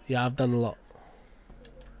 Yeah, I've done a lot.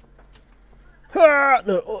 Ah,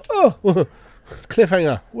 no, oh.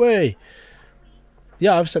 Cliffhanger, way.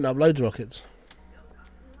 Yeah, I've sent up loads of rockets.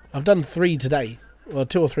 I've done 3 today. Well,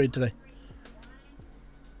 2 or 3 today.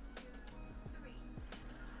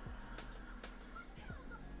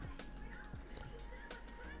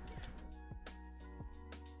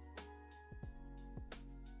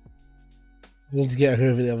 I need to get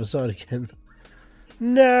over the other side again.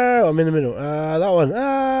 No, I'm in the middle. That one.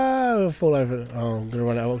 I'll fall over. Oh, I'm going to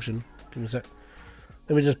run out of oxygen. Give me a sec.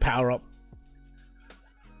 Let me just power up.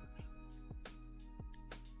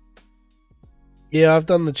 Yeah, I've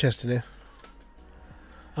done the chest in here.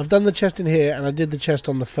 I've done the chest in here, and I did the chest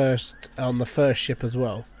on the first ship as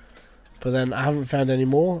well. But then I haven't found any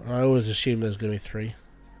more. I always assume there's going to be 3.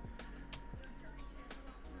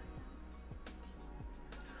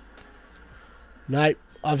 No,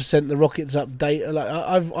 I've sent the rockets up data. Like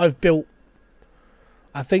I've built.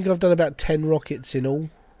 I think I've done about 10 rockets in all.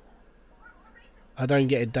 I don't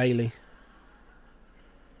get it daily.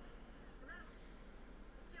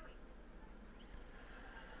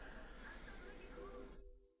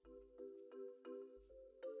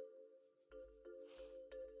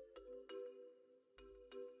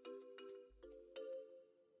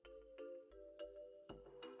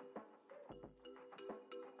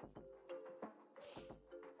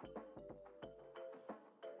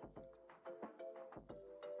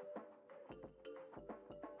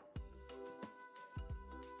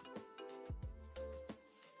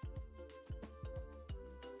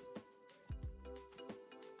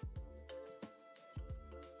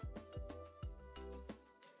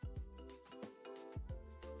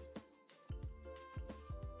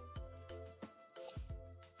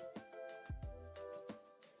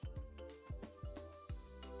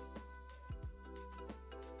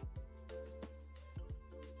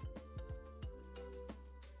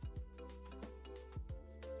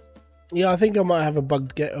 Yeah, I think I might have a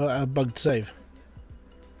bugged save.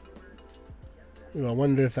 Ooh, I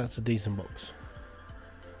wonder if that's a decent box.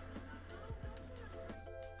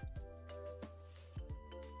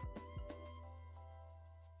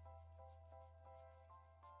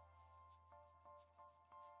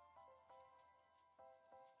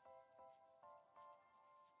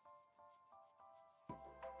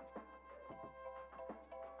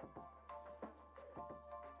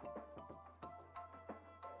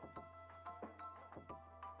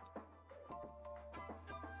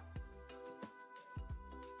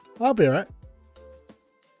 I'll be alright.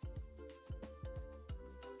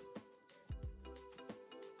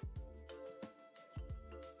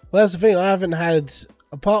 Well, that's the thing. I haven't had,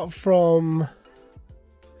 apart from,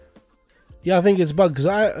 yeah, I think it's bugged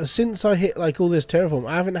because since I hit like all this terraform,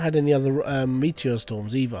 I haven't had any other meteor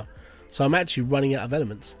storms either. So I'm actually running out of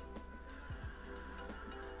elements.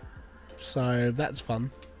 So that's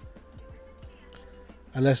fun.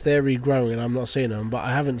 Unless they're regrowing and I'm not seeing them, but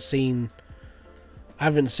I haven't seen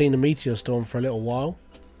a meteor storm for a little while.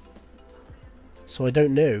 So I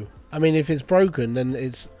don't know. I mean, if it's broken, then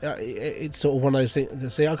it's sort of one of those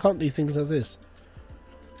things. See, I can't do things like this.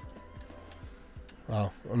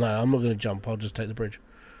 Oh no, I'm not going to jump. I'll just take the bridge.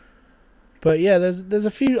 But yeah, there's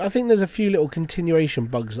a few. I think there's a few little continuation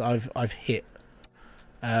bugs that I've hit.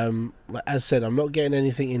 Like as said, I'm not getting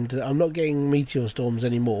anything into. I'm not getting meteor storms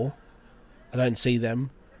anymore. I don't see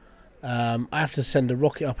them. I have to send a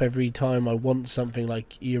rocket up every time I want something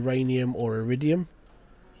like uranium or iridium.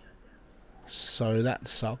 So that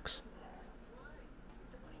sucks.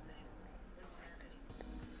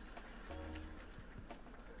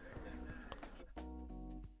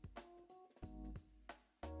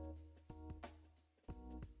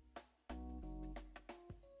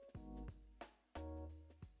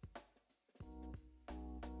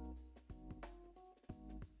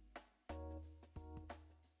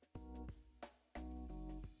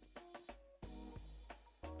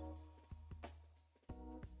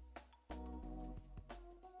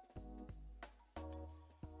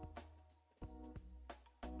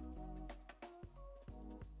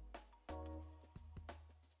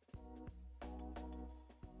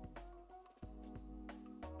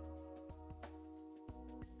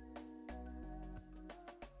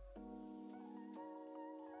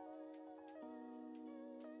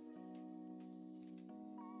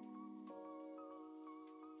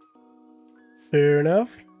 Fair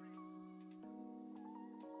enough.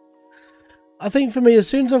 I think for me, as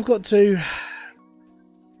soon as I've got to,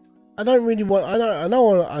 I don't really want. I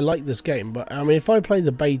know I like this game, but I mean, if I play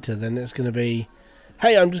the beta, then it's going to be,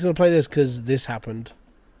 hey, I'm just going to play this because this happened,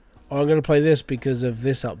 or I'm going to play this because of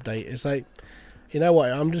this update. It's like, you know what?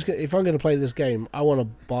 If I'm going to play this game, I want to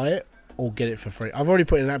buy it or get it for free. I've already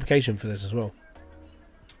put in an application for this as well.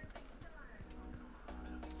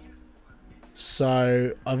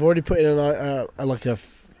 So I've already put in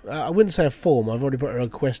I wouldn't say a form. I've already put a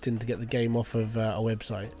request in to get the game off of a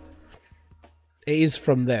website. It is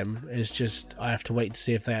from them. It's just I have to wait to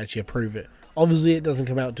see if they actually approve it. Obviously, it doesn't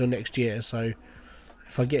come out till next year. So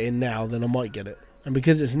if I get in now, then I might get it. And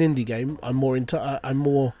because it's an indie game,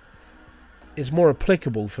 it's more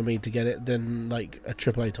applicable for me to get it than like a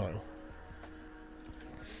AAA title.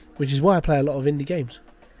 Which is why I play a lot of indie games.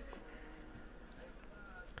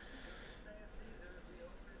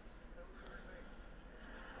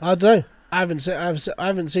 I don't know. I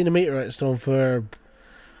haven't seen a meteorite storm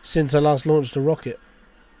since I last launched a rocket.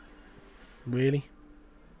 Really.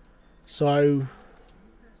 So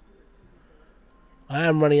I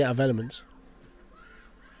am running out of elements.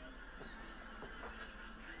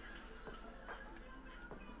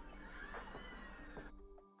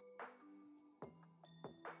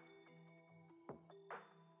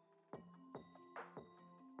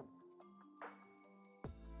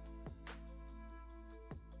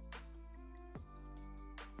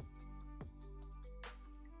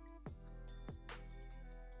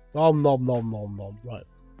 Nom nom nom nom nom. Right.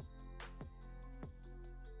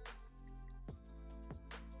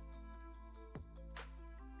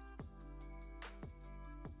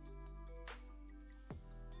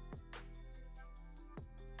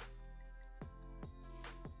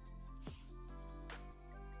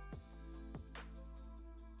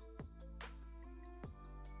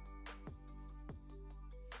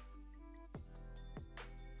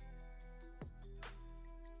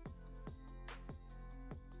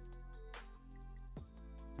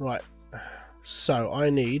 Right. So I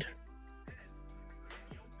need.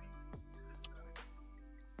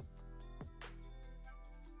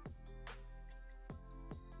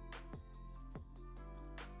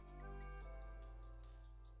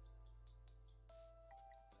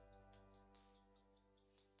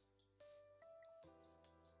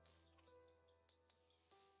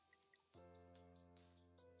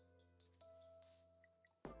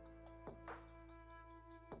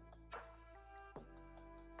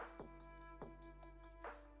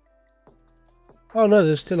 Oh no,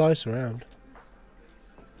 there's still ice around.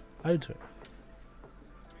 Loads of it.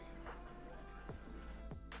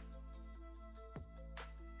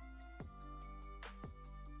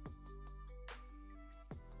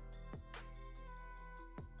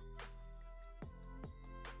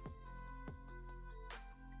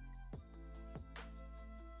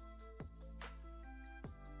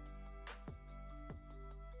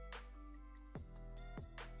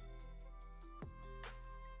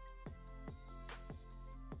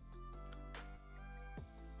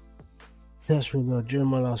 That's really good. During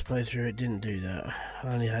my last playthrough, it didn't do that. I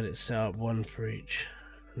only had it set up one for each,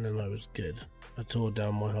 and then I was good. I tore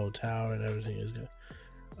down my whole tower and everything is good.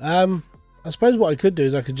 I suppose what I could do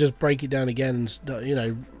is I could just break it down again and, you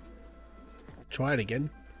know, try it again.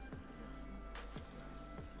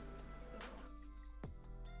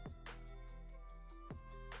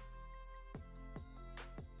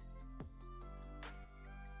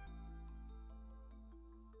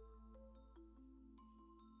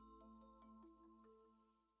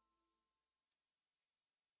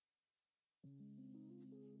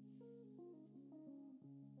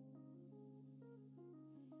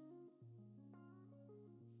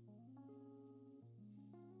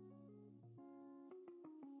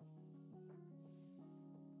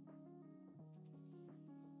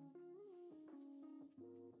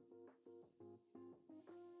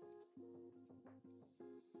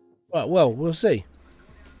 Right, well, we'll see.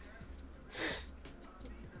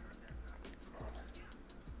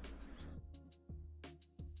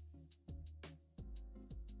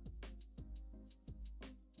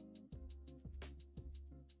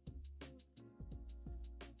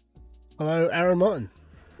 Hello, Aaron Martin.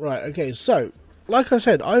 Right, okay, so, like I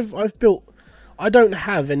said, I've built... I don't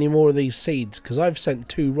have any more of these seeds, because I've sent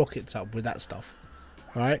 2 rockets up with that stuff.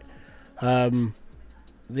 Alright? The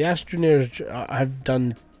Astroneers, I've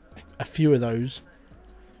done a few of those,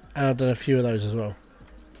 and I've done a few of those as well.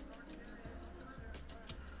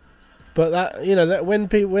 But that, you know, that when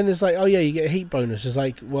it's like, oh yeah, you get a heat bonus, it's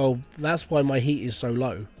like, well, that's why my heat is so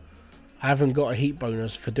low. I haven't got a heat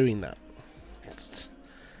bonus for doing that.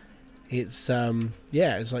 It's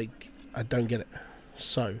yeah, it's like I don't get it.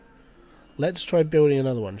 So let's try building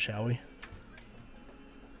another one, shall we?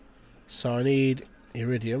 So I need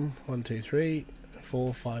iridium. 1, 2, 3,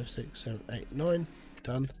 4, 5, 6, 7, 8, 9.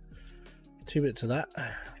 Done. 2 bits of that.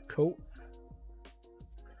 Cool.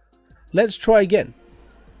 Let's try again.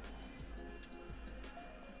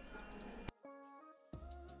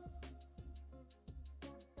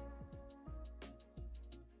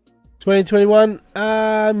 (2021)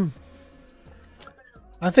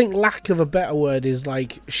 I think lack of a better word is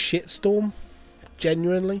like shitstorm.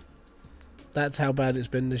 Genuinely. That's how bad it's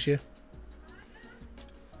been this year.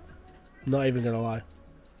 Not even gonna lie.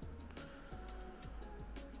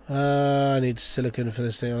 I need silicon for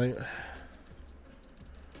this thing, I think.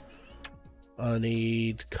 I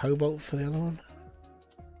need cobalt for the other one.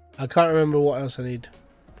 I can't remember what else I need.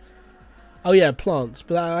 Oh yeah, plants.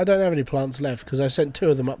 But I don't have any plants left because I sent 2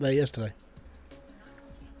 of them up there yesterday.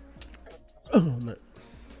 Oh no.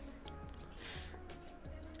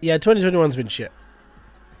 Yeah, 2021's been shit.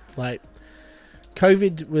 Like,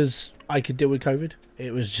 COVID was... I could deal with COVID.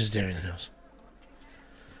 It was just everything else.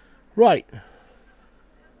 Right.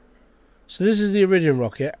 So this is the Iridium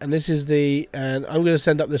rocket, and this is the... And I'm going to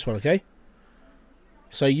send up this one, okay?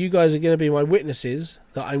 So you guys are going to be my witnesses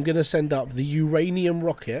that I'm going to send up the uranium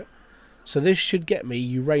rocket. So this should get me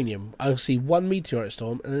uranium. I'll see 1 meteorite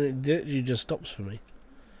storm, and then it just stops for me.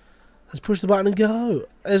 Let's push the button and go.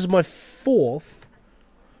 This is my fourth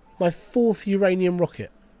uranium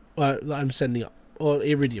rocket that I'm sending up. Or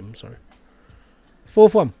iridium, sorry.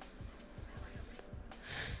 4th one.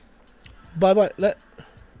 Bye-bye.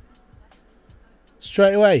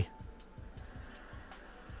 Straight away.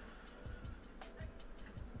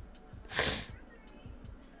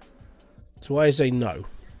 So I say no.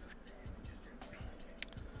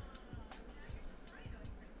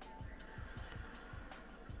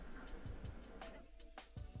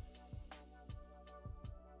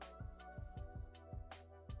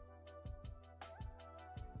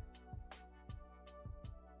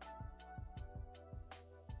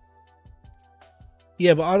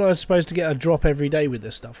 Yeah, but aren't I supposed to get a drop every day with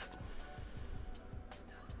this stuff?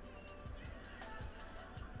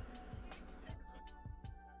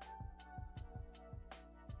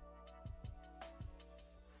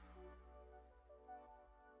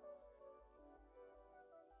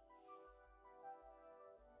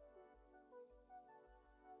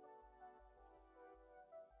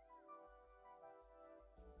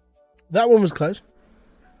 That one was close.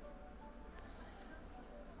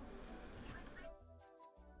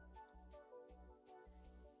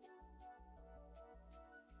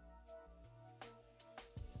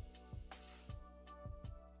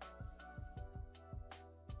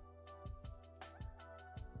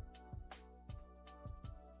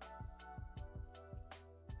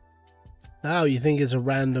 Oh, you think it's a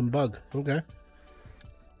random bug? Okay.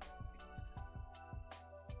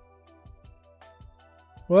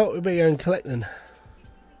 Well, we better go and collect them.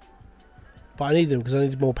 But I need them because I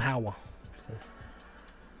need more power.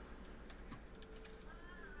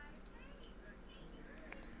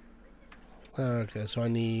 Okay, so I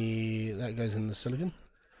need... That goes in the silicon.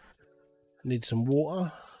 Need some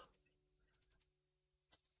water.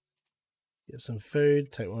 Get some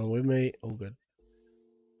food. Take one with me. All good.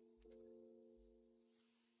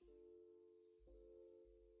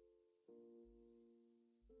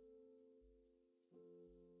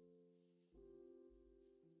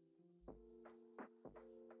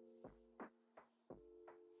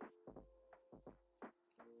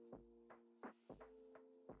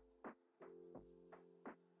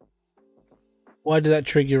 Why did that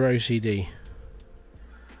trigger your OCD?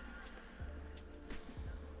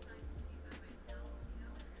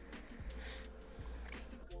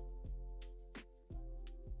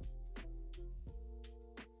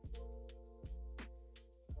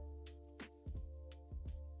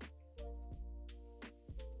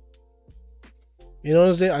 You know,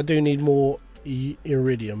 honestly, I do need more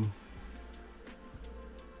iridium.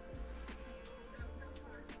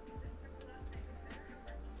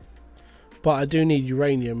 But I do need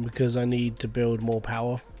uranium because I need to build more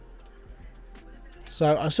power.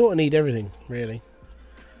 So I sort of need everything, really.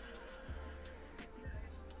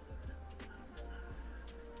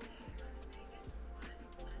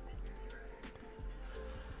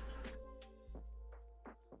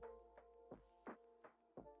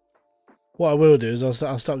 What I will do is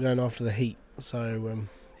I'll start going after the heat. So,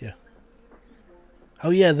 yeah. Oh,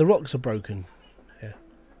 yeah, the rocks are broken. Yeah.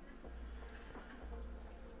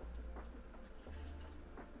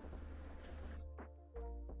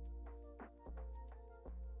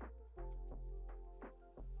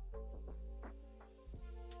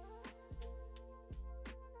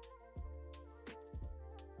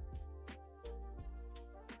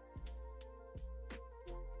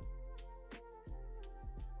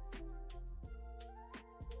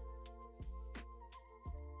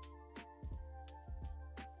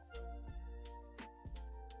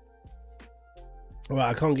 Right,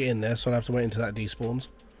 I can't get in there, so I'll have to wait until that despawns.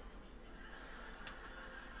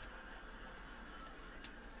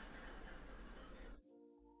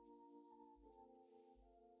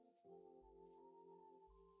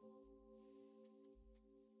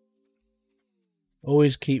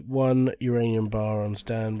 Always keep one uranium bar on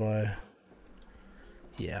standby.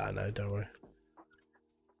 Yeah, I know, don't worry.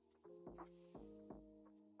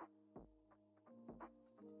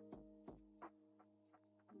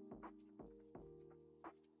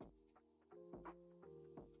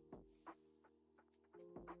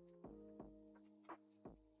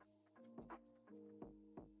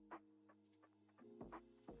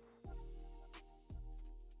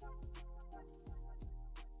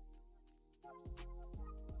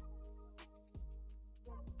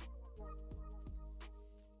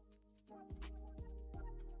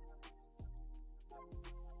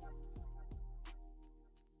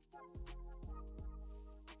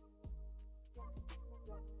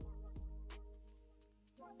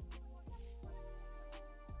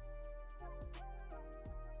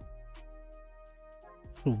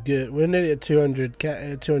 Good. We're nearly at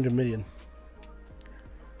 200 million.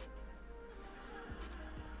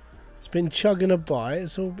 It's been chugging a by.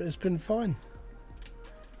 It's been fine.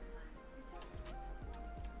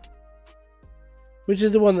 Which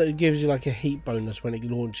is the one that gives you like a heat bonus when it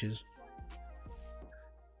launches.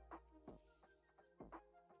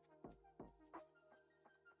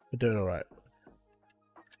 We're doing all right.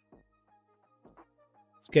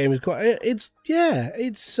 This game is quite.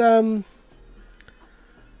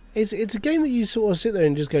 It's a game that you sort of sit there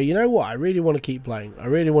and just go, you know what? I really want to keep playing. I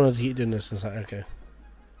really want to keep doing this. And it's like, okay.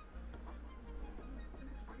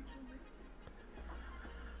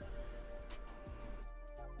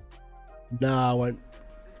 No, I won't.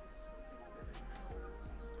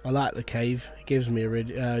 I like the cave. It gives me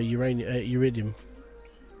iridium.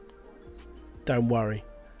 Don't worry.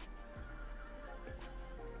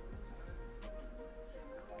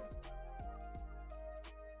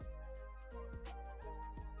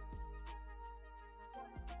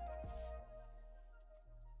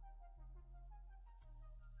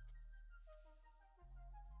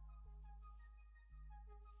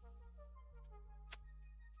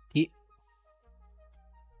 Yeah.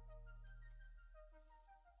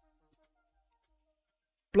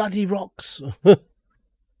 Bloody rocks. We're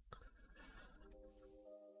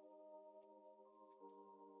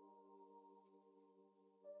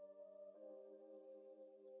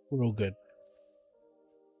all good.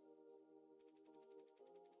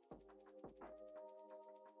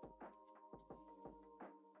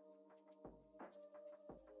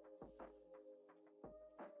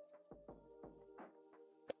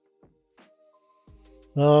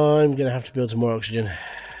 I'm going to have to build some more oxygen.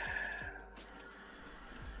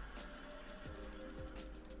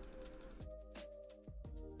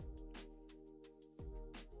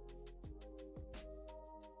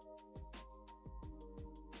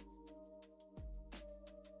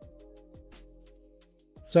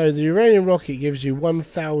 So the uranium rocket gives you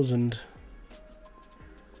 1,000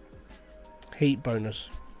 heat bonus,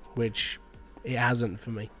 which it hasn't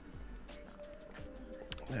for me.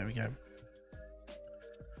 There we go.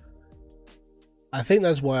 I think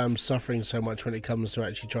that's why I'm suffering so much when it comes to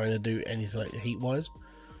actually trying to do anything like heat-wise.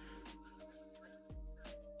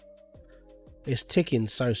 It's ticking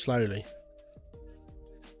so slowly.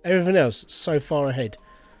 Everything else so far ahead.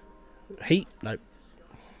 Heat, nope.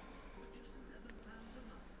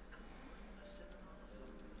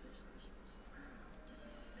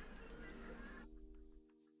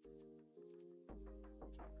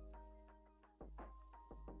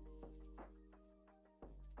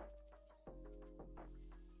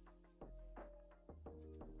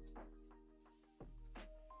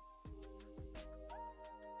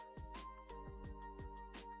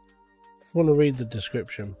 I want to read the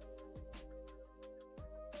description.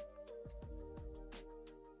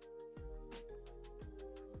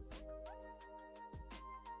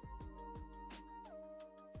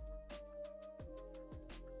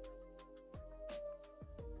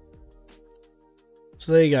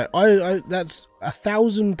 So there you go. I that's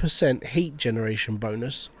 1,000% heat generation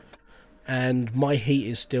bonus, and my heat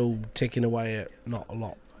is still ticking away at not a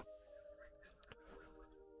lot.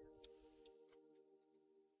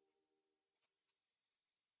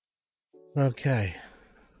 Okay.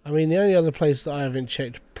 I mean, the only other place that I haven't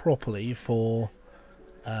checked properly for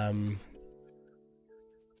a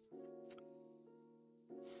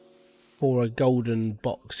golden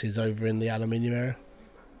box is over in the aluminium area.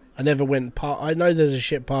 I never went past. I know there's a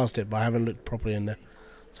ship past it, but I haven't looked properly in there.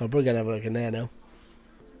 So I'm probably gonna have a look in there now.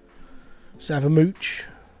 Just have a mooch.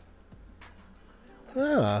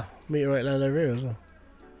 Ah, meteorite land over here as well.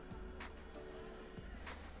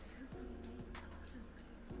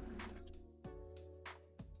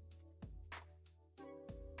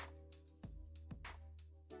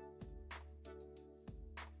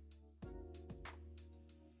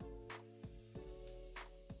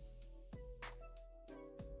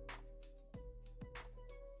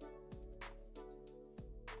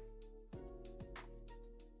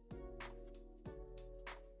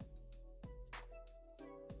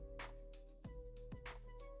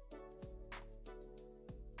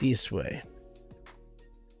 This way.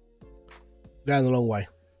 Going the long way.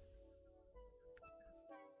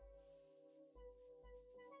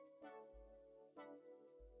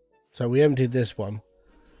 So we emptied this one.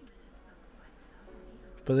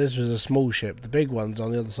 But this was a small ship. The big one's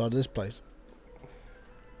on the other side of this place.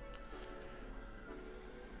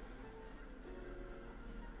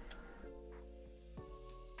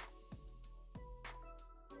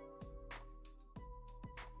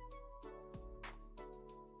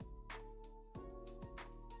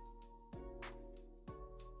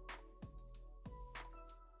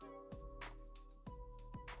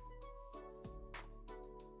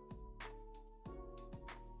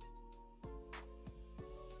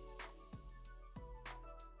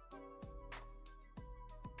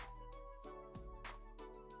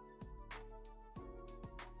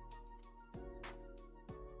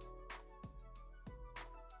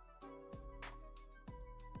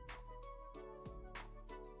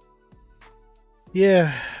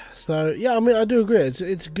 Yeah, so yeah, I mean, I do agree. It's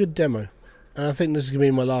a good demo, and I think this is gonna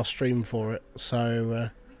be my last stream for it. So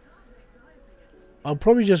I'll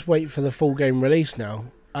probably just wait for the full game release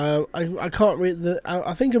now. I can't read the.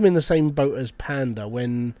 I think I'm in the same boat as Panda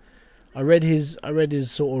when I read his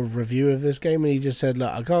sort of review of this game, and he just said,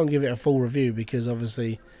 "Look, I can't give it a full review because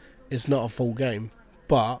obviously it's not a full game,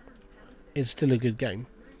 but it's still a good game."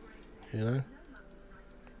 You know,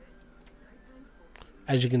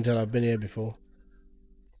 as you can tell, I've been here before.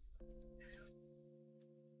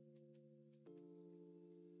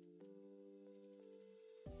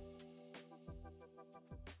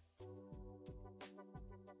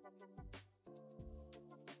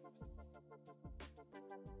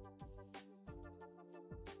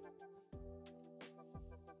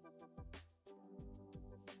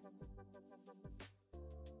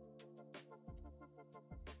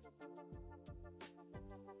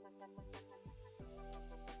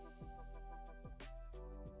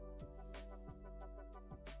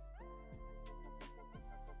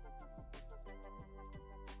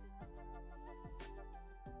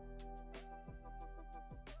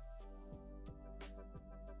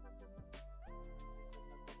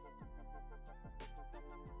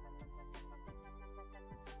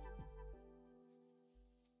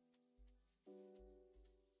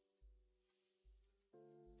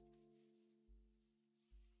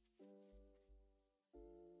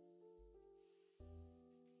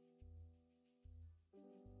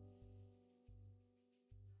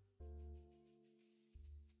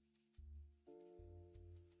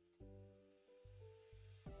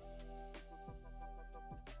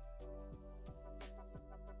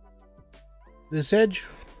 this edge.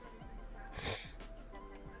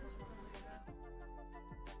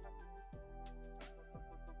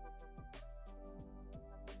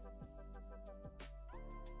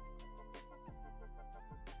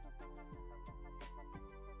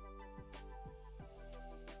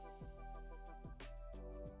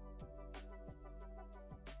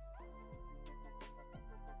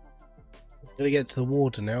 Gotta get to the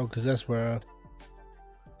water now because that's where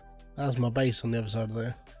that's my base on the other side of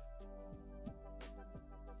there.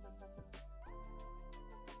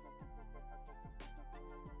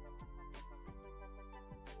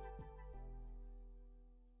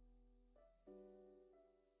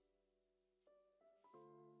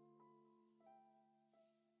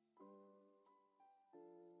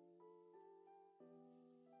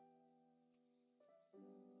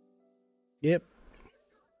 Yep.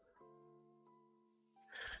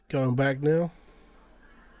 Going back now.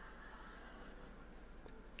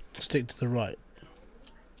 Stick to the right.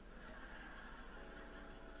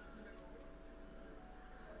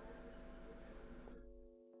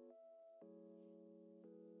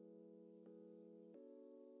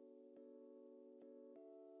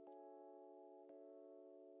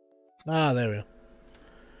 Ah, there we are.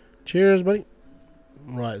 Cheers, buddy.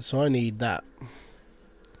 Right, so I need that.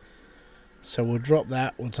 So we'll drop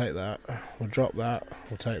that, we'll take that. We'll drop that,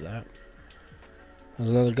 we'll take that. There's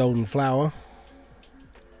another golden flower.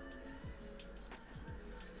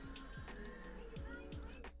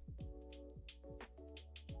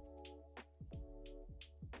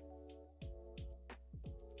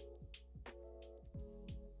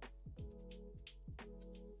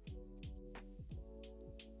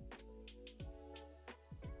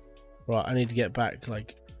 Right, I need to get back,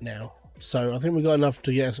 like, now. So, I think we got enough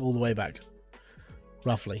to get us all the way back.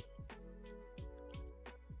 Roughly.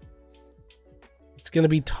 It's going to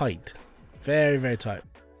be tight. Very, very tight.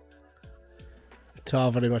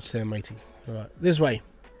 Tar very much there, matey. Alright, this way.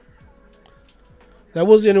 That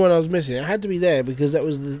was the only one I was missing. It had to be there because that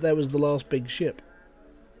was the last big ship.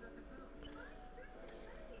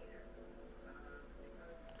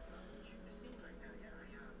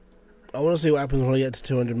 I want to see what happens when I get to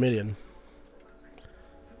 200 million.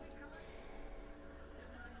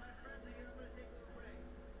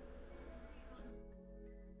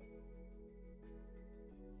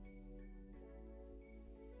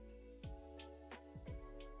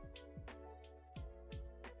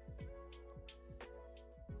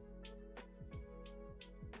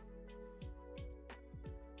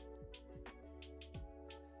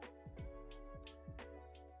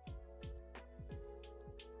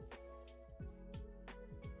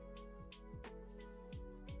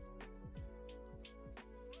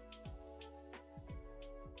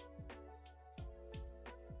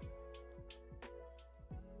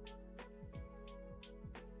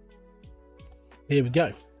 Here we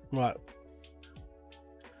go. Right.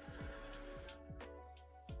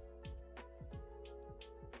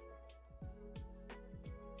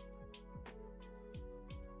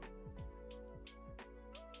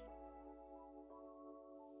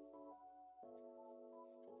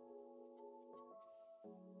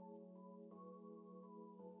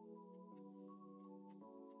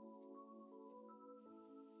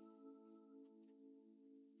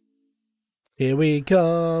 Here we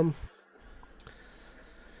come.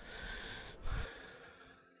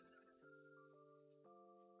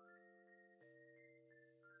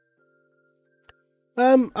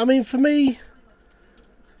 I mean, for me,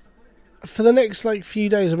 for the next, like, few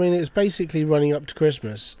days, I mean, it's basically running up to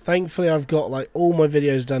Christmas. Thankfully, I've got, like, all my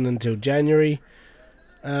videos done until January.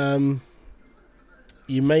 You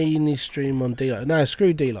mainly stream on D-Live. No,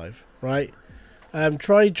 screw D-Live, right?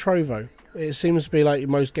 Try Trovo. It seems to be like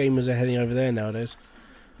most gamers are heading over there nowadays.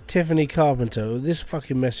 Tiffany Carpenter, this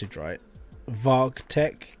fucking message, right? Vark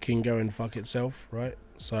Tech can go and fuck itself, right?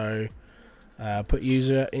 So, put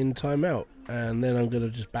user in timeout, and then I'm going to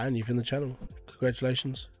just ban you from the channel.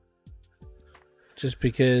 Congratulations. Just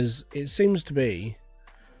because it seems to be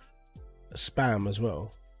spam as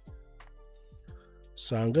well.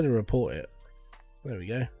 So I'm going to report it. There we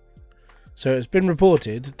go. So it's been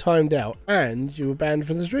reported, timed out, and you were banned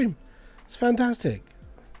from the stream. It's fantastic.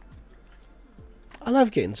 I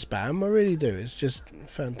love getting spam, I really do. It's just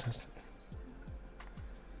fantastic.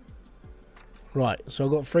 Right, so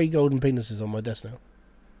I've got 3 golden penises on my desk now.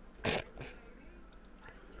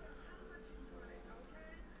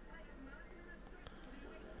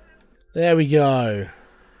 There we go.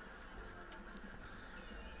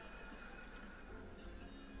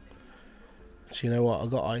 So you know what? I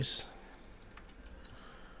got ice.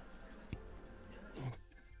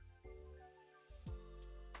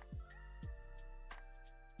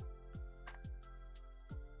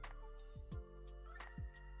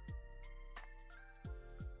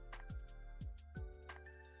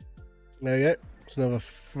 There we go. It's another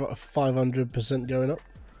 500% going up.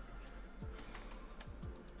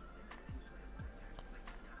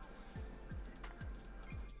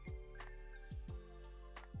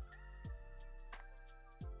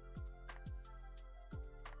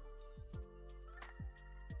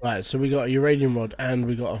 Right, so we got a uranium rod and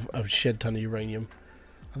we got a shed ton of uranium.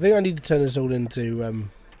 I think I need to turn this all into,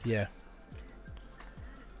 yeah.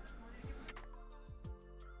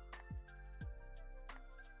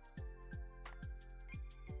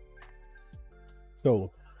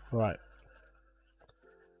 Cool. Right.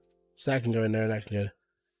 So that can go in there and that can go.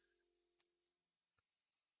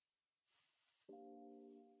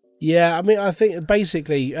 Yeah, I mean, I think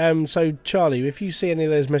basically, so Charlie, if you see any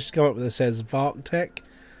of those messages come up that says VarkTech,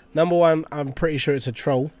 number one, I'm pretty sure it's a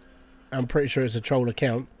troll. I'm pretty sure it's a troll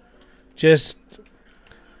account. Just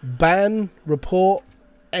ban, report,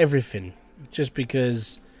 everything. Just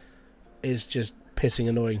because it's just pissing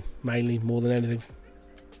annoying, mainly, more than anything.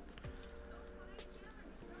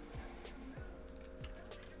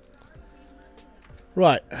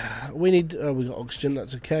 Right, we need, we got oxygen,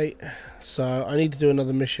 that's okay. So I need to do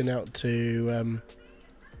another mission out to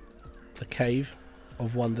the Cave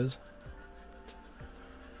of Wonders.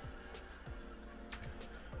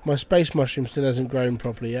 My space mushroom still hasn't grown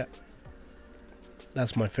properly yet.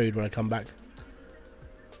 That's my food when I come back.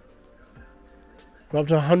 We're up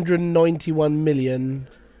to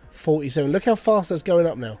 191,047,000. Look how fast that's going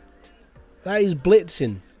up now. That is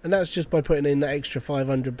blitzing. And that's just by putting in that extra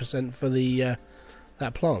 500% for the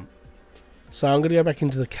that plant. So I'm going to go back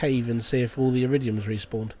into the cave and see if all the iridium's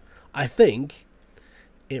respawned. I think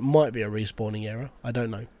it might be a respawning error. I don't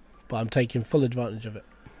know. But I'm taking full advantage of it.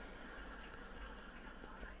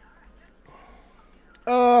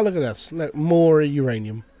 Oh, look at this. Look, more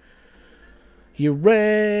uranium.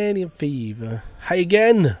 Uranium fever. Hey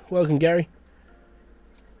again. Welcome, Gary.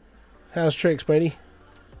 How's tricks, matey?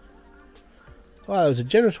 Oh, that was a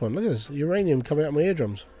generous one. Look at this. Uranium coming out my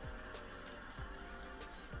eardrums.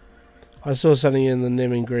 I saw something in the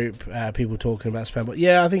Nimming group, people talking about spam bot.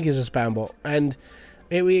 Yeah, I think it's a spam bot. And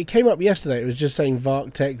it came up yesterday. It was just saying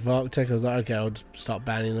VarkTech, VarkTech. I was like, okay, I'll just start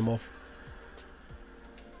banning them off.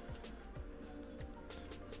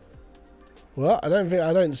 Well, I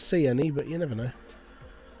don't see any, but you never know.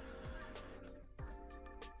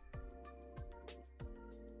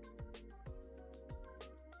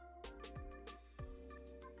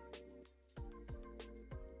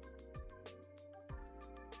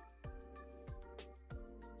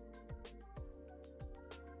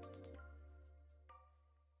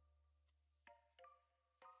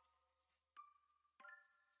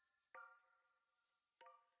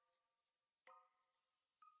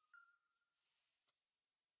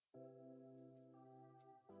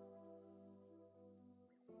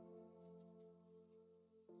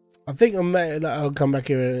 I think I'll come back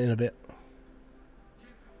here in a bit.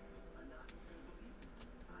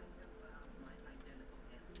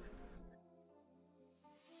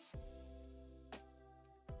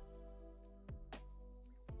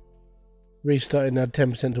 Restarting now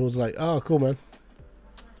 10% towards the lake. Oh, cool, man.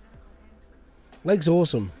 Lake's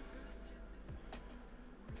awesome.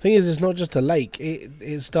 Thing is, it's not just a lake.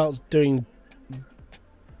 It starts doing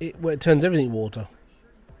it where it turns everything water.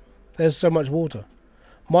 There's so much water.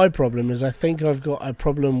 My problem is I think I've got a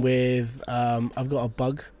problem with I've got a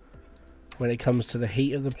bug when it comes to the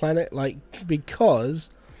heat of the planet, like, because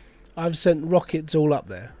I've sent rockets all up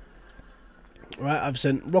there. Right, I've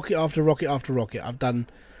sent rocket after rocket after rocket.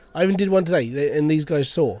 I even did one today, and these guys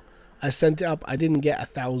saw. I sent it up. I didn't get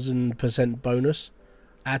 1,000% bonus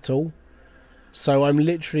at all. So I'm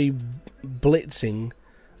literally blitzing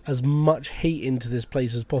as much heat into this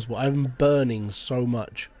place as possible. I'm burning so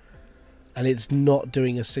much, and it's not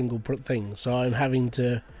doing a single thing. So I'm having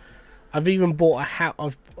to. I've even bought a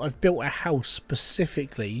house. I've built a house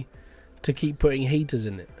specifically to keep putting heaters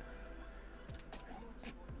in it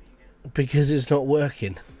because it's not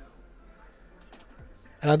working.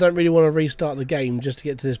 And I don't really want to restart the game just to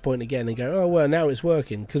get to this point again and go, oh well, now it's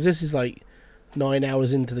working, because this is like 9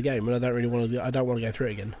 hours into the game, and I don't really want to. I don't want to go through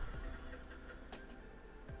it again.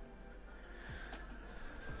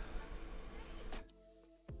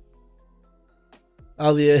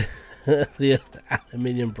 Oh, the the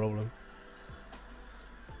aluminium problem.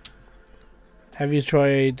 Have you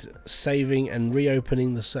tried saving and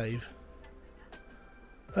reopening the save?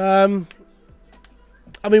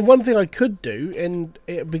 I mean, one thing I could do,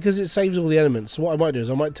 because it saves all the elements, so what I might do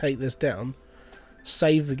is I might take this down,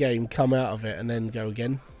 save the game, come out of it, and then go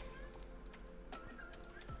again.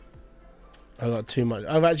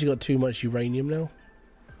 I've actually got too much uranium now.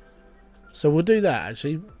 So we'll do that,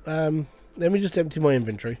 actually. Let me just empty my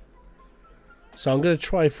inventory. So I'm going to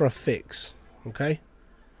try for a fix, okay?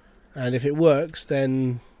 And if it works,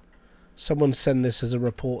 then someone send this as a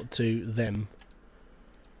report to them.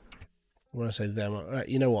 When I say them, right,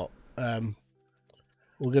 you know what?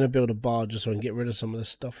 We're going to build a bar just so I can get rid of some of this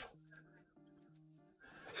stuff.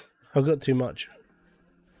 I've got too much.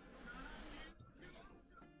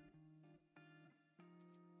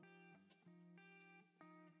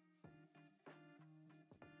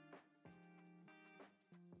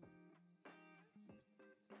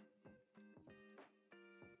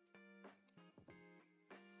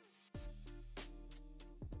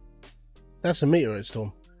 That's a meteorite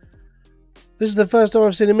storm. This is the first time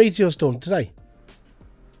I've seen a meteor storm today.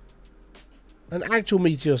 An actual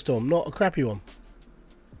meteor storm, not a crappy one.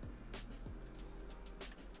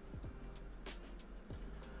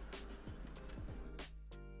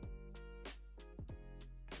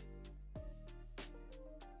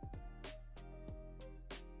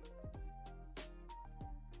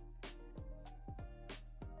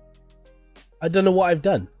 I don't know what I've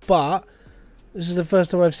done, but this is the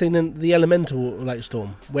first time I've seen the elemental like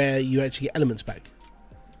storm where you actually get elements back.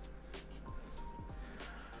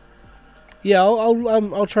 Yeah,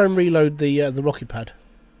 I'll try and reload the rocket pad.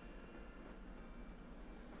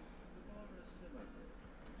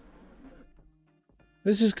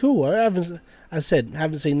 This is cool. As I said,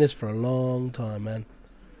 haven't seen this for a long time, man.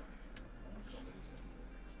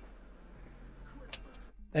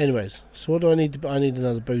 Anyways, so what do I need? I need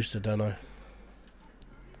another booster, don't I?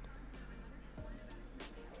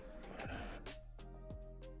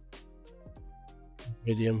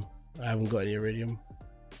 Iridium. I haven't got any iridium.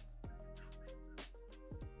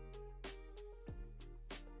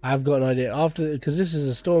 I've got an idea after, because this is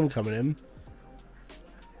a storm coming in.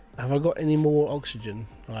 Have I got any more oxygen?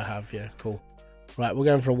 I have, yeah, cool. Right, we're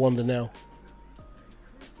going for a wander now.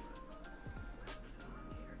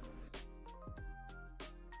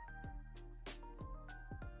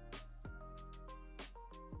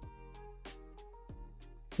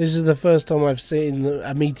 This is the first time I've seen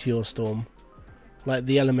a meteor storm, like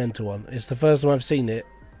the elemental one. It's the first time I've seen it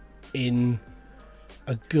in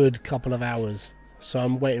a good couple of hours. So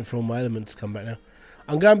I'm waiting for all my elements to come back now.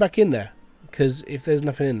 I'm going back in there, because if there's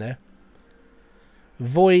nothing in there.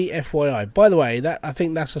 Voy FYI. By the way, that I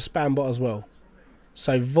think that's a spam bot as well.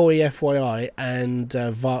 So Voy FYI and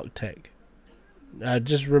VarkTech.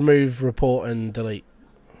 Just remove, report and delete.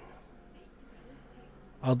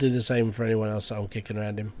 I'll do the same for anyone else that I'm kicking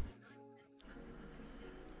around him.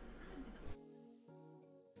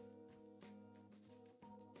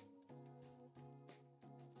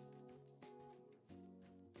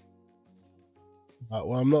 Right,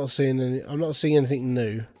 well, I'm not seeing anything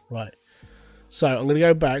new. Right. So I'm going to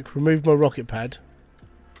go back, remove my rocket pad,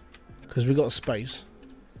 because we got space.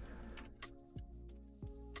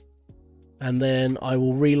 And then I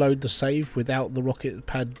will reload the save without the rocket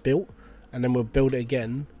pad built, and then we'll build it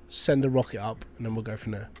again, send a rocket up, and then we'll go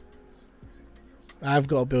from there. I've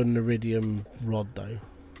got to build an iridium rod though,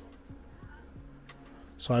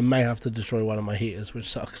 so I may have to destroy one of my heaters, which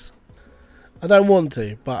sucks. I don't want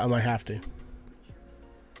to, but I might have to.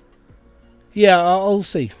 Yeah, I'll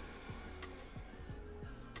see.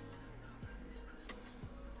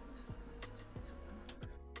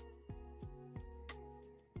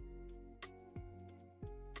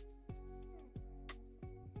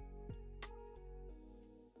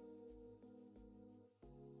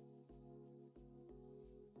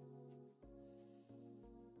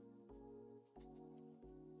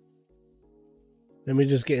 Let me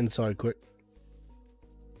just get inside quick.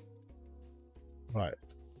 Right.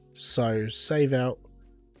 So, save out.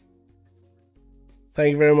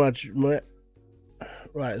 Thank you very much, mate.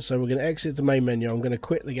 Right, so we're going to exit the main menu. I'm going to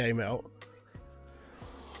quit the game out.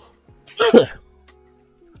 I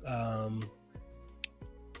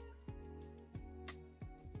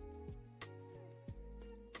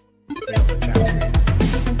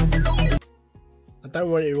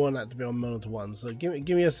don't really want that to be on monitor 1, so give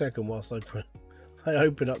me a second whilst I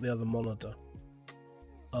open up the other monitor.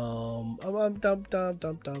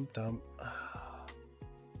 Dump.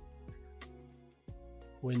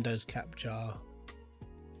 Windows capture.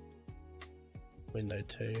 Window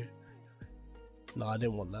 2. No, I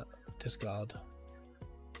didn't want that. Discard.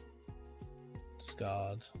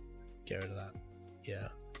 Discard. Get rid of that. Yeah.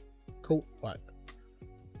 Cool. Right.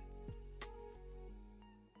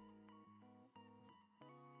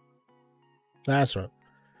 That's right.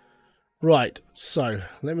 Right, so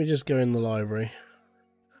let me just go in the library.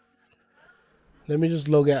 Let me just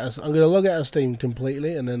log out. I'm going to log out of Steam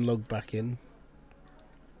completely and then log back in.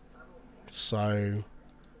 So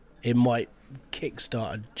it might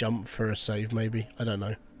kickstart a jump for a save, maybe. I don't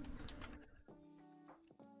know.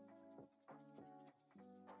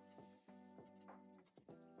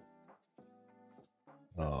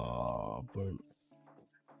 Oh, boom.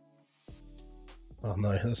 Oh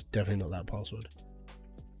no, that's definitely not that password.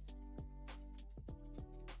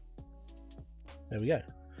 There we go.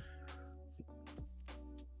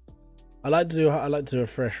 I like to do a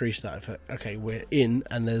fresh restart effect. Okay, we're in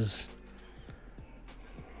and there's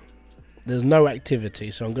no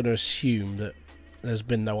activity, so I'm going to assume that there's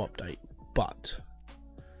been no update, but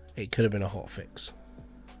it could have been a hotfix.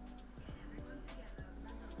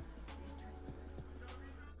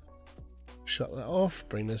 Shut that off,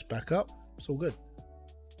 bring this back up. It's all good.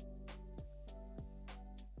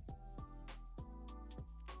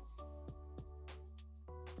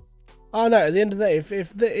 Oh no, at the end of the day,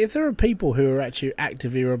 if there are people who are actually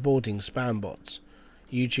actively reporting spam bots,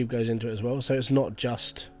 YouTube goes into it as well. So it's not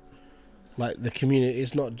just like the community,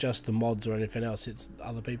 it's not just the mods or anything else, it's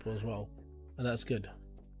other people as well. And that's good.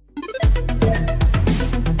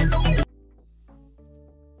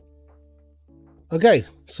 Okay,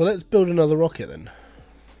 so let's build another rocket then.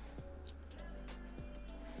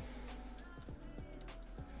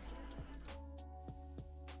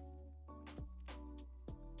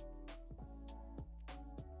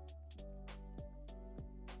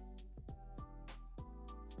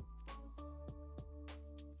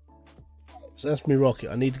 So that's my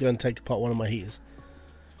rocket. I need to go and take apart one of my heaters.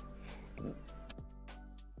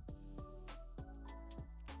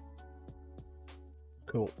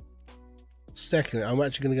 Cool. Second, I'm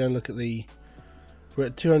actually going to go and look at the... We're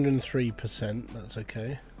at 203%. That's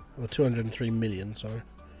okay. Or 203 million, sorry.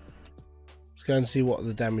 Let's go and see what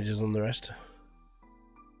the damage is on the rest.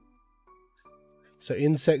 So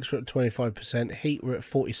insects were at 25%. Heat we're at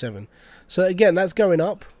 47%. So again, that's going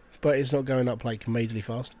up. But it's not going up like majorly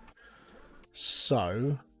fast.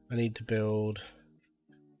 So, I need to build...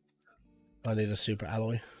 I need a super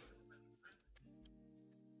alloy.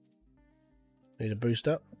 Need a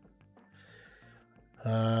booster.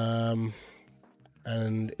 And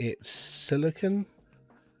it's silicon,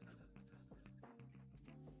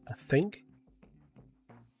 I think.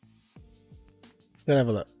 Gonna have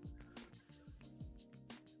a look.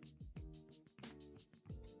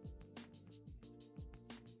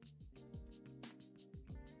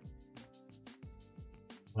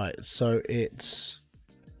 Right, so it's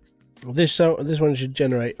this. So this one should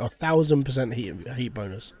generate 1000% heat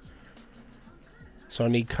bonus. So I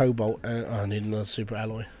need cobalt and I need another super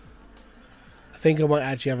alloy. I think I might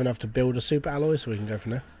actually have enough to build a super alloy, so we can go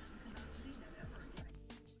from there.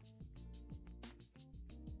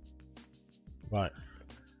 Right.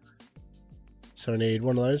 So I need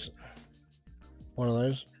one of those. One of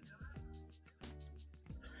those.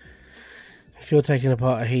 If you're taking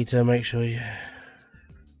apart a heater, make sure you...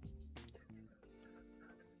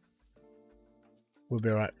 We'll be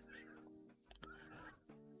alright.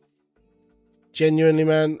 Genuinely,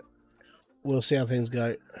 man, we'll see how things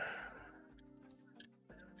go.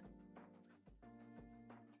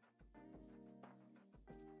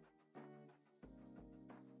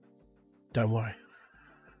 Don't worry.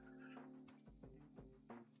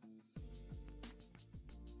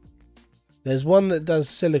 There's one that does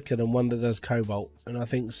silicon and one that does cobalt, and I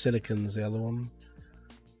think silicon's the other one.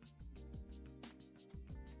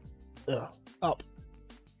 Ugh, up.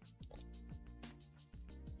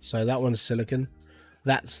 So that one's silicon.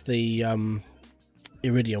 That's the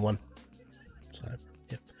iridium one. So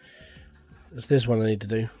yeah, it's this one I need to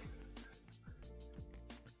do.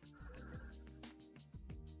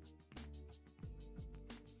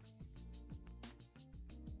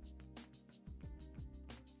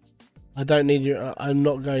 I don't need your. I'm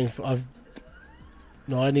not going for.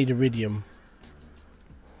 No, I need iridium.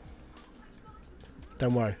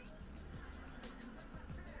 Don't worry.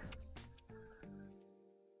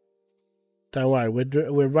 Don't worry.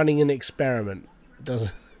 We're running an experiment.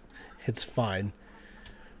 It's fine.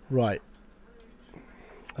 Right.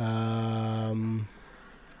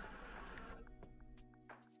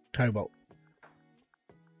 Cobalt.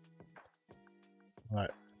 Right.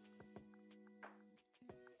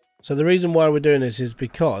 So the reason why we're doing this is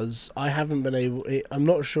because I haven't been able... I'm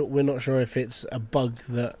not sure... We're not sure if it's a bug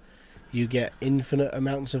that you get infinite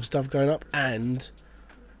amounts of stuff going up, and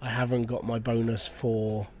I haven't got my bonus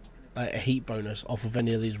for... a heat bonus off of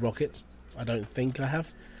any of these rockets. I don't think I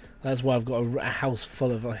have. That's why I've got a house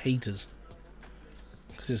full of heaters.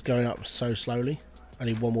 Because it's going up so slowly. I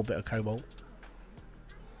need one more bit of cobalt.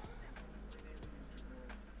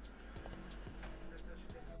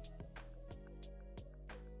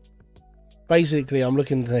 Basically, I'm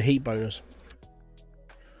looking at the heat bonus.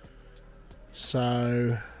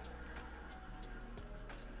 So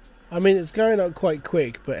I mean, it's going up quite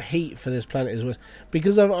quick, but heat for this planet is worse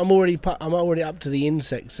because I'm already up to the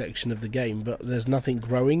insect section of the game, but there's nothing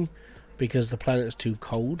growing because the planet's too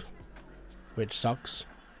cold, which sucks.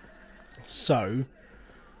 So,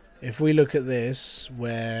 if we look at this,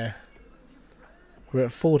 where we're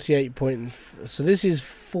at 48 point, so this is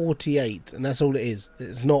 48, and that's all it is.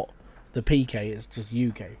 It's not the PK; it's just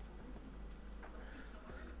UK.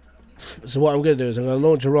 So what I'm going to do is I'm going to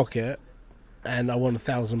launch a rocket, and I want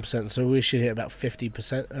 1,000%. So we should hit about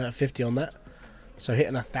 50%, 50 on that. So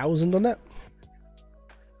hitting 1,000 on that.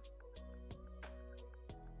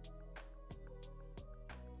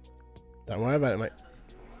 Don't worry about it, mate.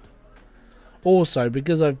 Also,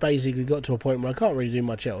 because I've basically got to a point where I can't really do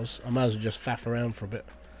much else, I might as well just faff around for a bit.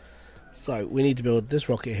 So we need to build this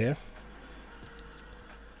rocket here.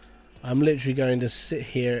 I'm literally going to sit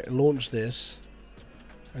here, launch this,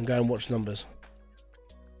 and go and watch numbers.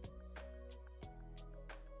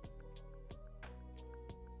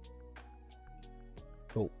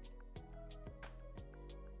 Cool.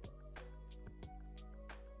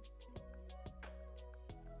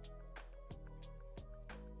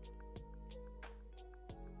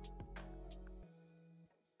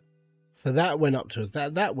 So that went up to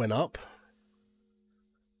that went up.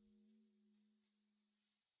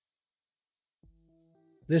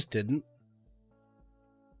 This didn't.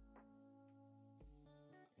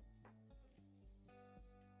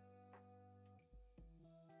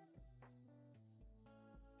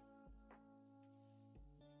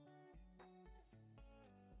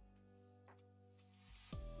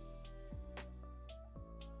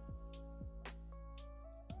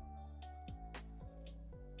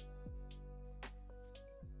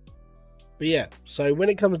 But yeah, so when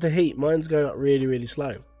it comes to heat, mine's going up really, really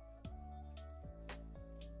slow.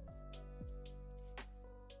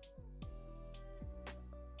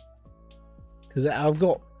 Because I've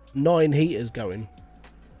got 9 heaters going.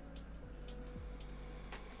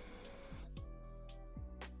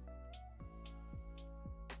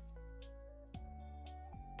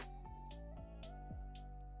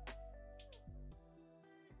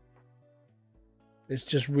 It's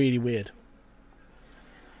just really weird.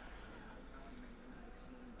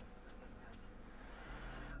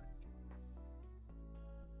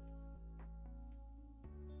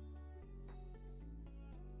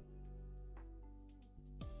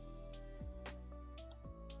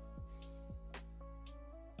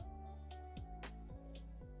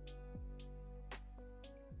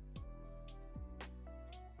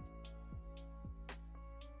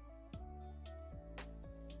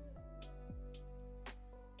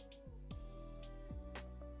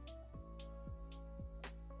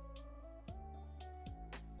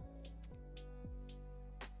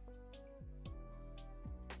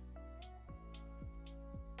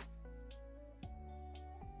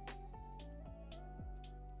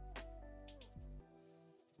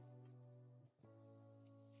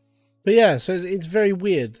 But yeah, so it's very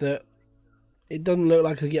weird that it doesn't look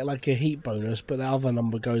like I get like a heat bonus, but the other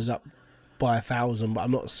number goes up by 1,000, but I'm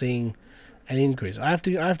not seeing an increase. I have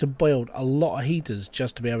to build a lot of heaters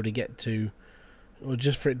just to be able to get to, or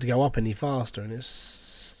just for it to go up any faster, and it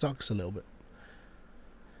sucks a little bit.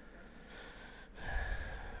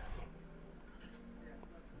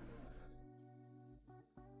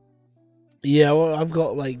 Yeah, well, I've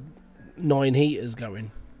got like 9 heaters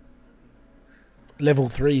going. Level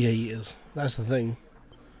 3 heaters. That's the thing.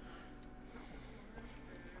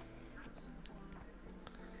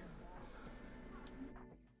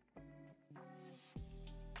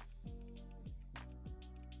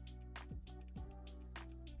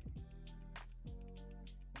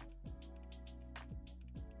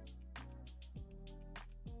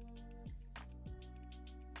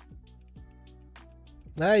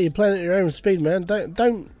 Hey, you're playing at your own speed, man.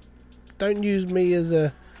 Don't use me as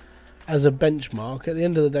a benchmark. At the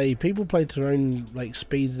end of the day, people play to their own like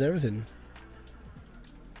speeds and everything.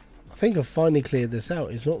 I think I've finally cleared this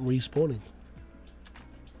out. It's not respawning.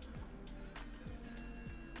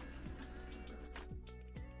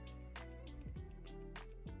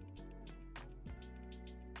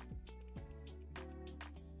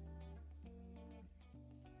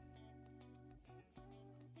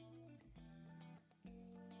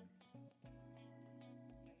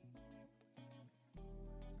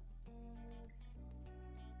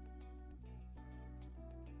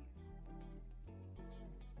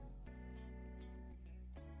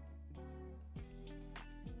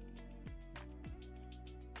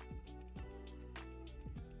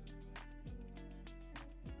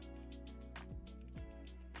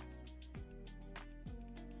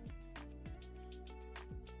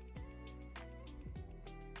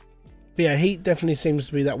 But yeah, heat definitely seems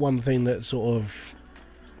to be that one thing that sort of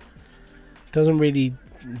doesn't really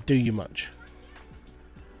do you much.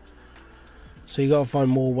 So you got to find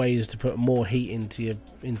more ways to put more heat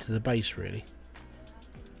into the base, really.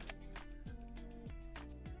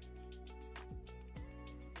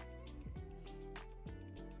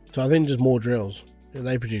 So I think just more drills.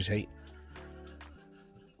 They produce heat.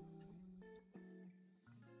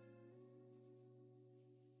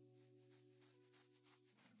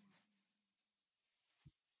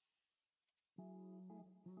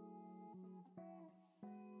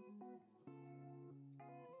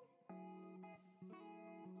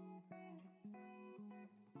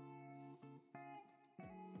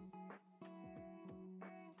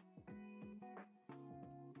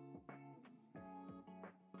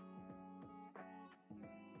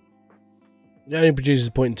 It only produces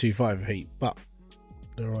 0.25 of heat, but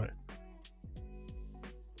they're right.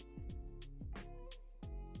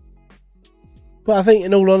 But I think,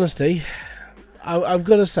 in all honesty, I've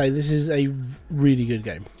got to say this is a really good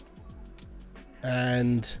game.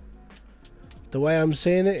 And the way I'm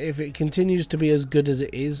seeing it, if it continues to be as good as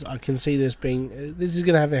it is, I can see this being... This is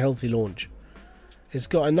going to have a healthy launch. It's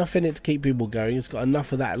got enough in it to keep people going. It's got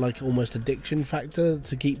enough of that, like, almost addiction factor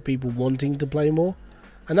to keep people wanting to play more.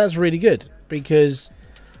 And that's really good, because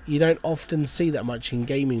you don't often see that much in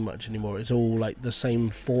gaming much anymore. It's all like the same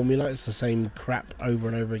formula. It's the same crap over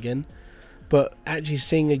and over again. But actually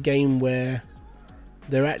seeing a game where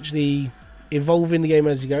they're actually evolving the game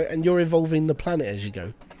as you go, and you're evolving the planet as you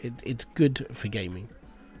go, it's good for gaming.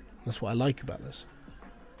 That's what I like about this.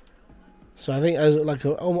 So I think, as like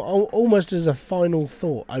almost as a final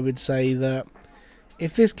thought, I would say that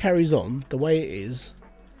if this carries on the way it is,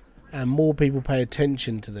 and more people pay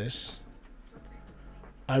attention to this,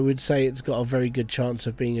 I would say it's got a very good chance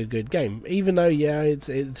of being a good game. Even though, yeah, it's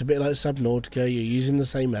a bit like Subnautica, you're using the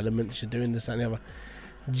same elements, you're doing this and the other.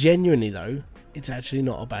 Genuinely, though, it's actually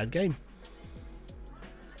not a bad game.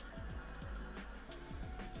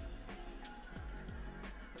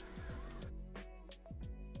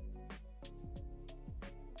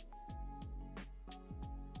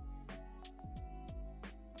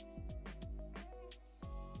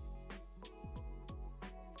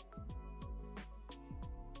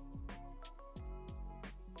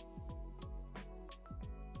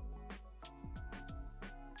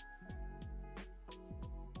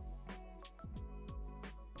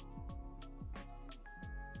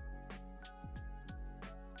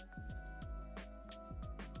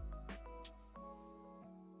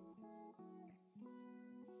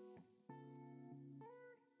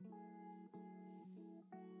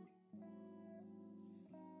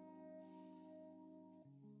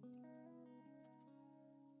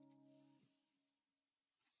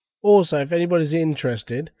 Also, if anybody's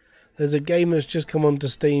interested, there's a game that's just come onto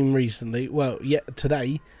Steam recently. Well, yeah,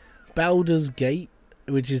 today, Baldur's Gate,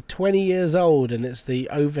 which is 20 years old, and it's the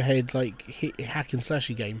overhead like hack and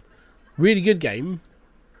slashy game. Really good game.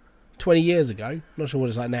 20 years ago. Not sure what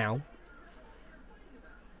it's like now.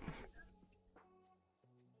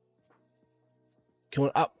 Come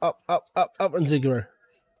on, up, up, up, up, up, and ziggurat.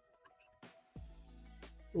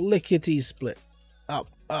 Lickety split. Up,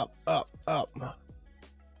 up, up, up.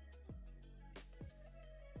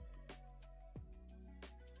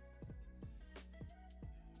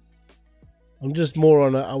 I'm just more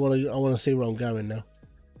on it. I want to see where I'm going now.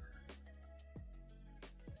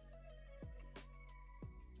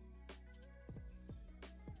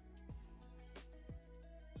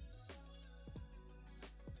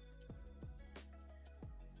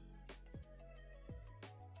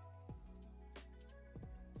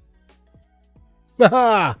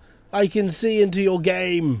 Haha! I can see into your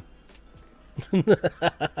game.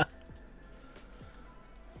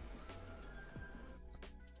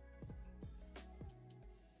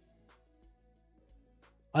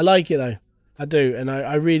 I like it though. I do, and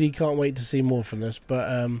I really can't wait to see more from this.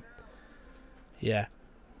 But yeah,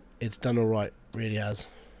 it's done all right. Really has.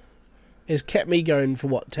 It's kept me going for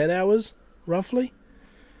what, 10 hours roughly,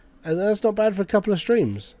 and that's not bad for a couple of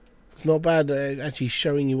streams. It's not bad actually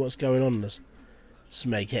showing you what's going on in this.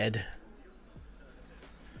 Snakehead.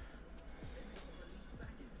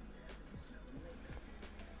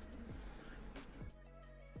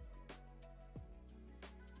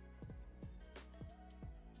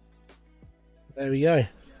 There we go.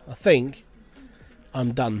 I think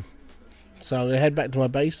I'm done. So I'm going to head back to my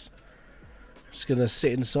base. Just going to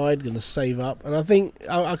sit inside, going to save up. And I think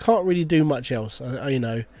I can't really do much else. You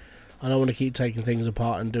know, I don't want to keep taking things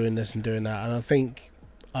apart and doing this and doing that. And I think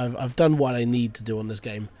I've done what I need to do on this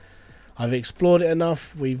game. I've explored it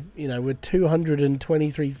enough. We're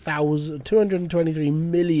 223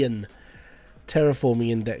 million terraforming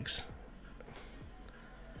index.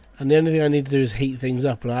 And the only thing I need to do is heat things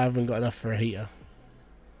up, and I haven't got enough for a heater.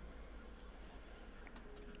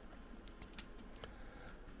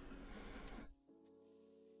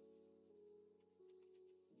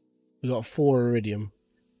 We got 4 iridium.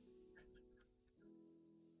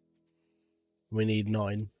 We need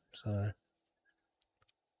 9, so.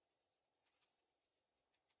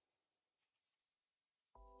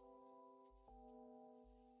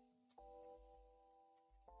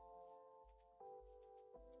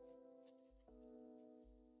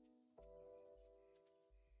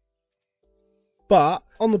 But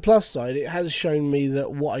on the plus side, it has shown me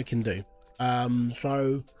that what I can do.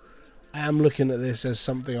 So I am looking at this as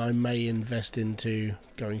something I may invest into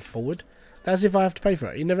going forward. That's if I have to pay for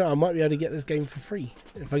it. You never know, I might be able to get this game for free.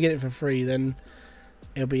 If I get it for free, then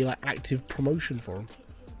it'll be like active promotion for them.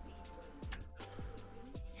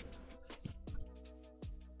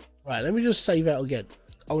 Right, let me just save out again.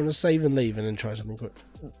 I want to save and leave and then try something quick.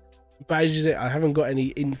 But as you say, I haven't got any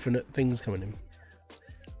infinite things coming in.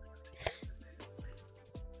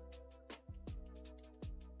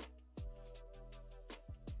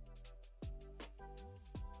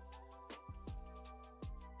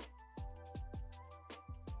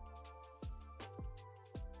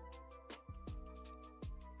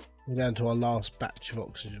 We're down to our last batch of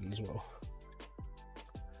oxygen as well.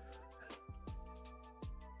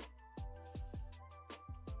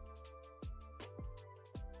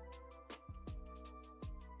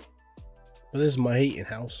 But this is my heating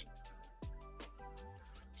house.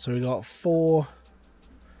 So we got 4,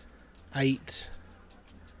 8,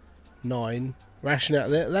 9. Ration out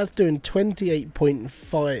there. That's doing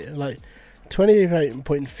 28.5, like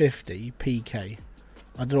 28.50 PK.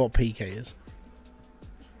 I don't know what PK is.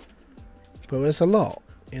 But it's a lot,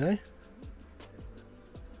 you know?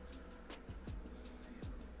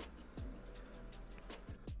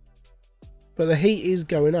 But the heat is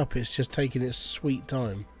going up, it's just taking its sweet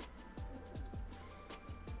time.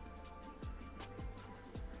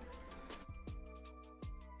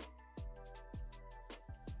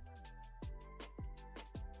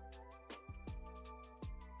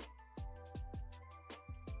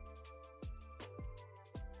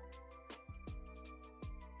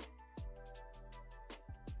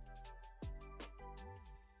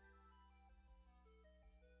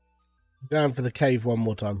 Going for the cave one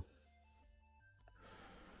more time.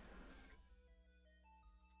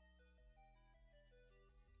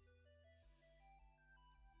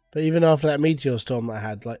 But even after that meteor storm that I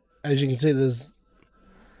had, like, as you can see, there's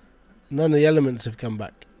none of the elements have come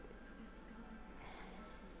back.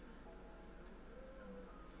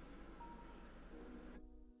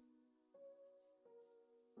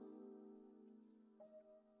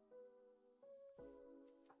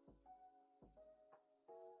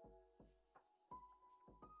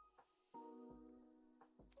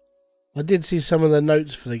 I did see some of the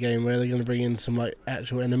notes for the game where they're going to bring in some like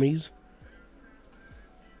actual enemies.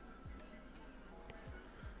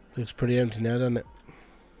 Looks pretty empty now, doesn't it?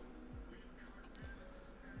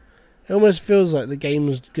 It almost feels like the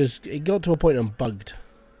game's just, it got to a point and bugged.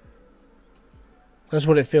 That's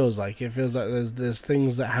what it feels like. It feels like there's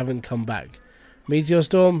things that haven't come back. Meteor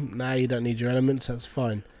storm? Nah, you don't need your elements, that's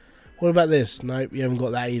fine. What about this? Nope, you haven't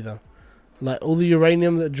got that either. Like all the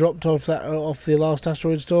uranium that dropped off the last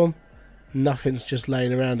asteroid storm, nothing's just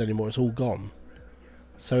laying around anymore. It's all gone.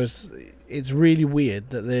 So it's really weird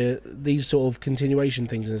that these sort of continuation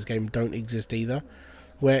things in this game don't exist either.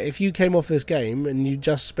 Where if you came off this game and you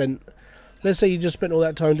just spent, let's say you just spent all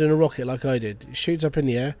that time doing a rocket like I did, it shoots up in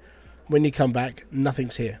the air, when you come back,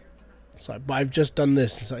 nothing's here. It's like, but I've just done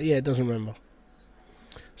this. It's like, yeah, it doesn't remember.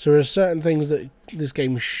 So there are certain things that this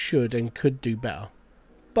game should and could do better.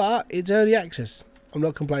 But it's early access. I'm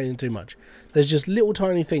not complaining too much. There's just little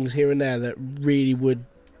tiny things here and there that really would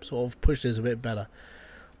sort of push this a bit better.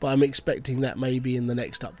 But I'm expecting that maybe in the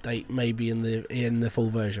next update, maybe in the full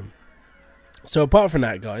version. So apart from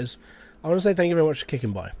that, guys, I want to say thank you very much for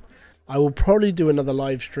kicking by. I will probably do another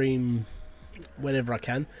live stream whenever I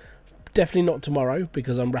can. Definitely not tomorrow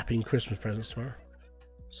because I'm wrapping Christmas presents tomorrow.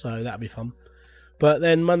 So that'll be fun. But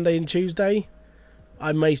then Monday and Tuesday,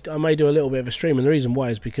 I may do a little bit of a stream, and the reason why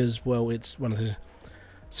is because, well, it's one of the.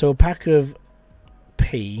 So a pack of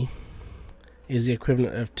P is the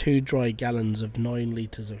equivalent of 2 dry gallons of 9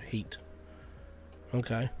 litres of heat.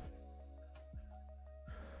 Okay.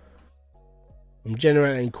 I'm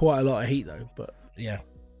generating quite a lot of heat though, but yeah.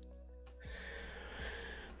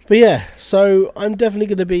 But yeah, so I'm definitely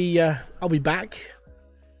going to be, I'll be back.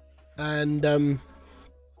 And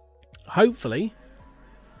hopefully,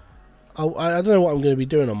 I don't know what I'm going to be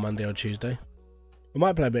doing on Monday or Tuesday. I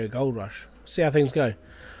might play a bit of Gold Rush. see how things go.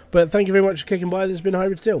 But thank you very much for kicking by. This has been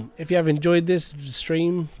Hybridsteel. If you have enjoyed this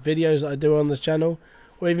stream, videos that I do on this channel,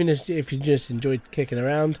 or even if you just enjoyed kicking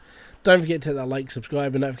around, don't forget to hit that like,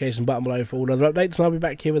 subscribe, and notification button below for all other updates. And I'll be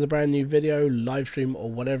back here with a brand new video, live stream,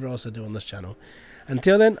 or whatever else I do on this channel.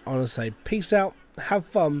 Until then, I want to say peace out, have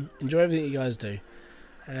fun, enjoy everything you guys do.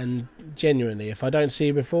 And genuinely, if I don't see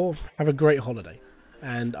you before, have a great holiday.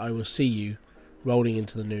 And I will see you rolling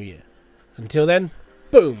into the new year. Until then,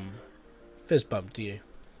 boom! Fist bump to you.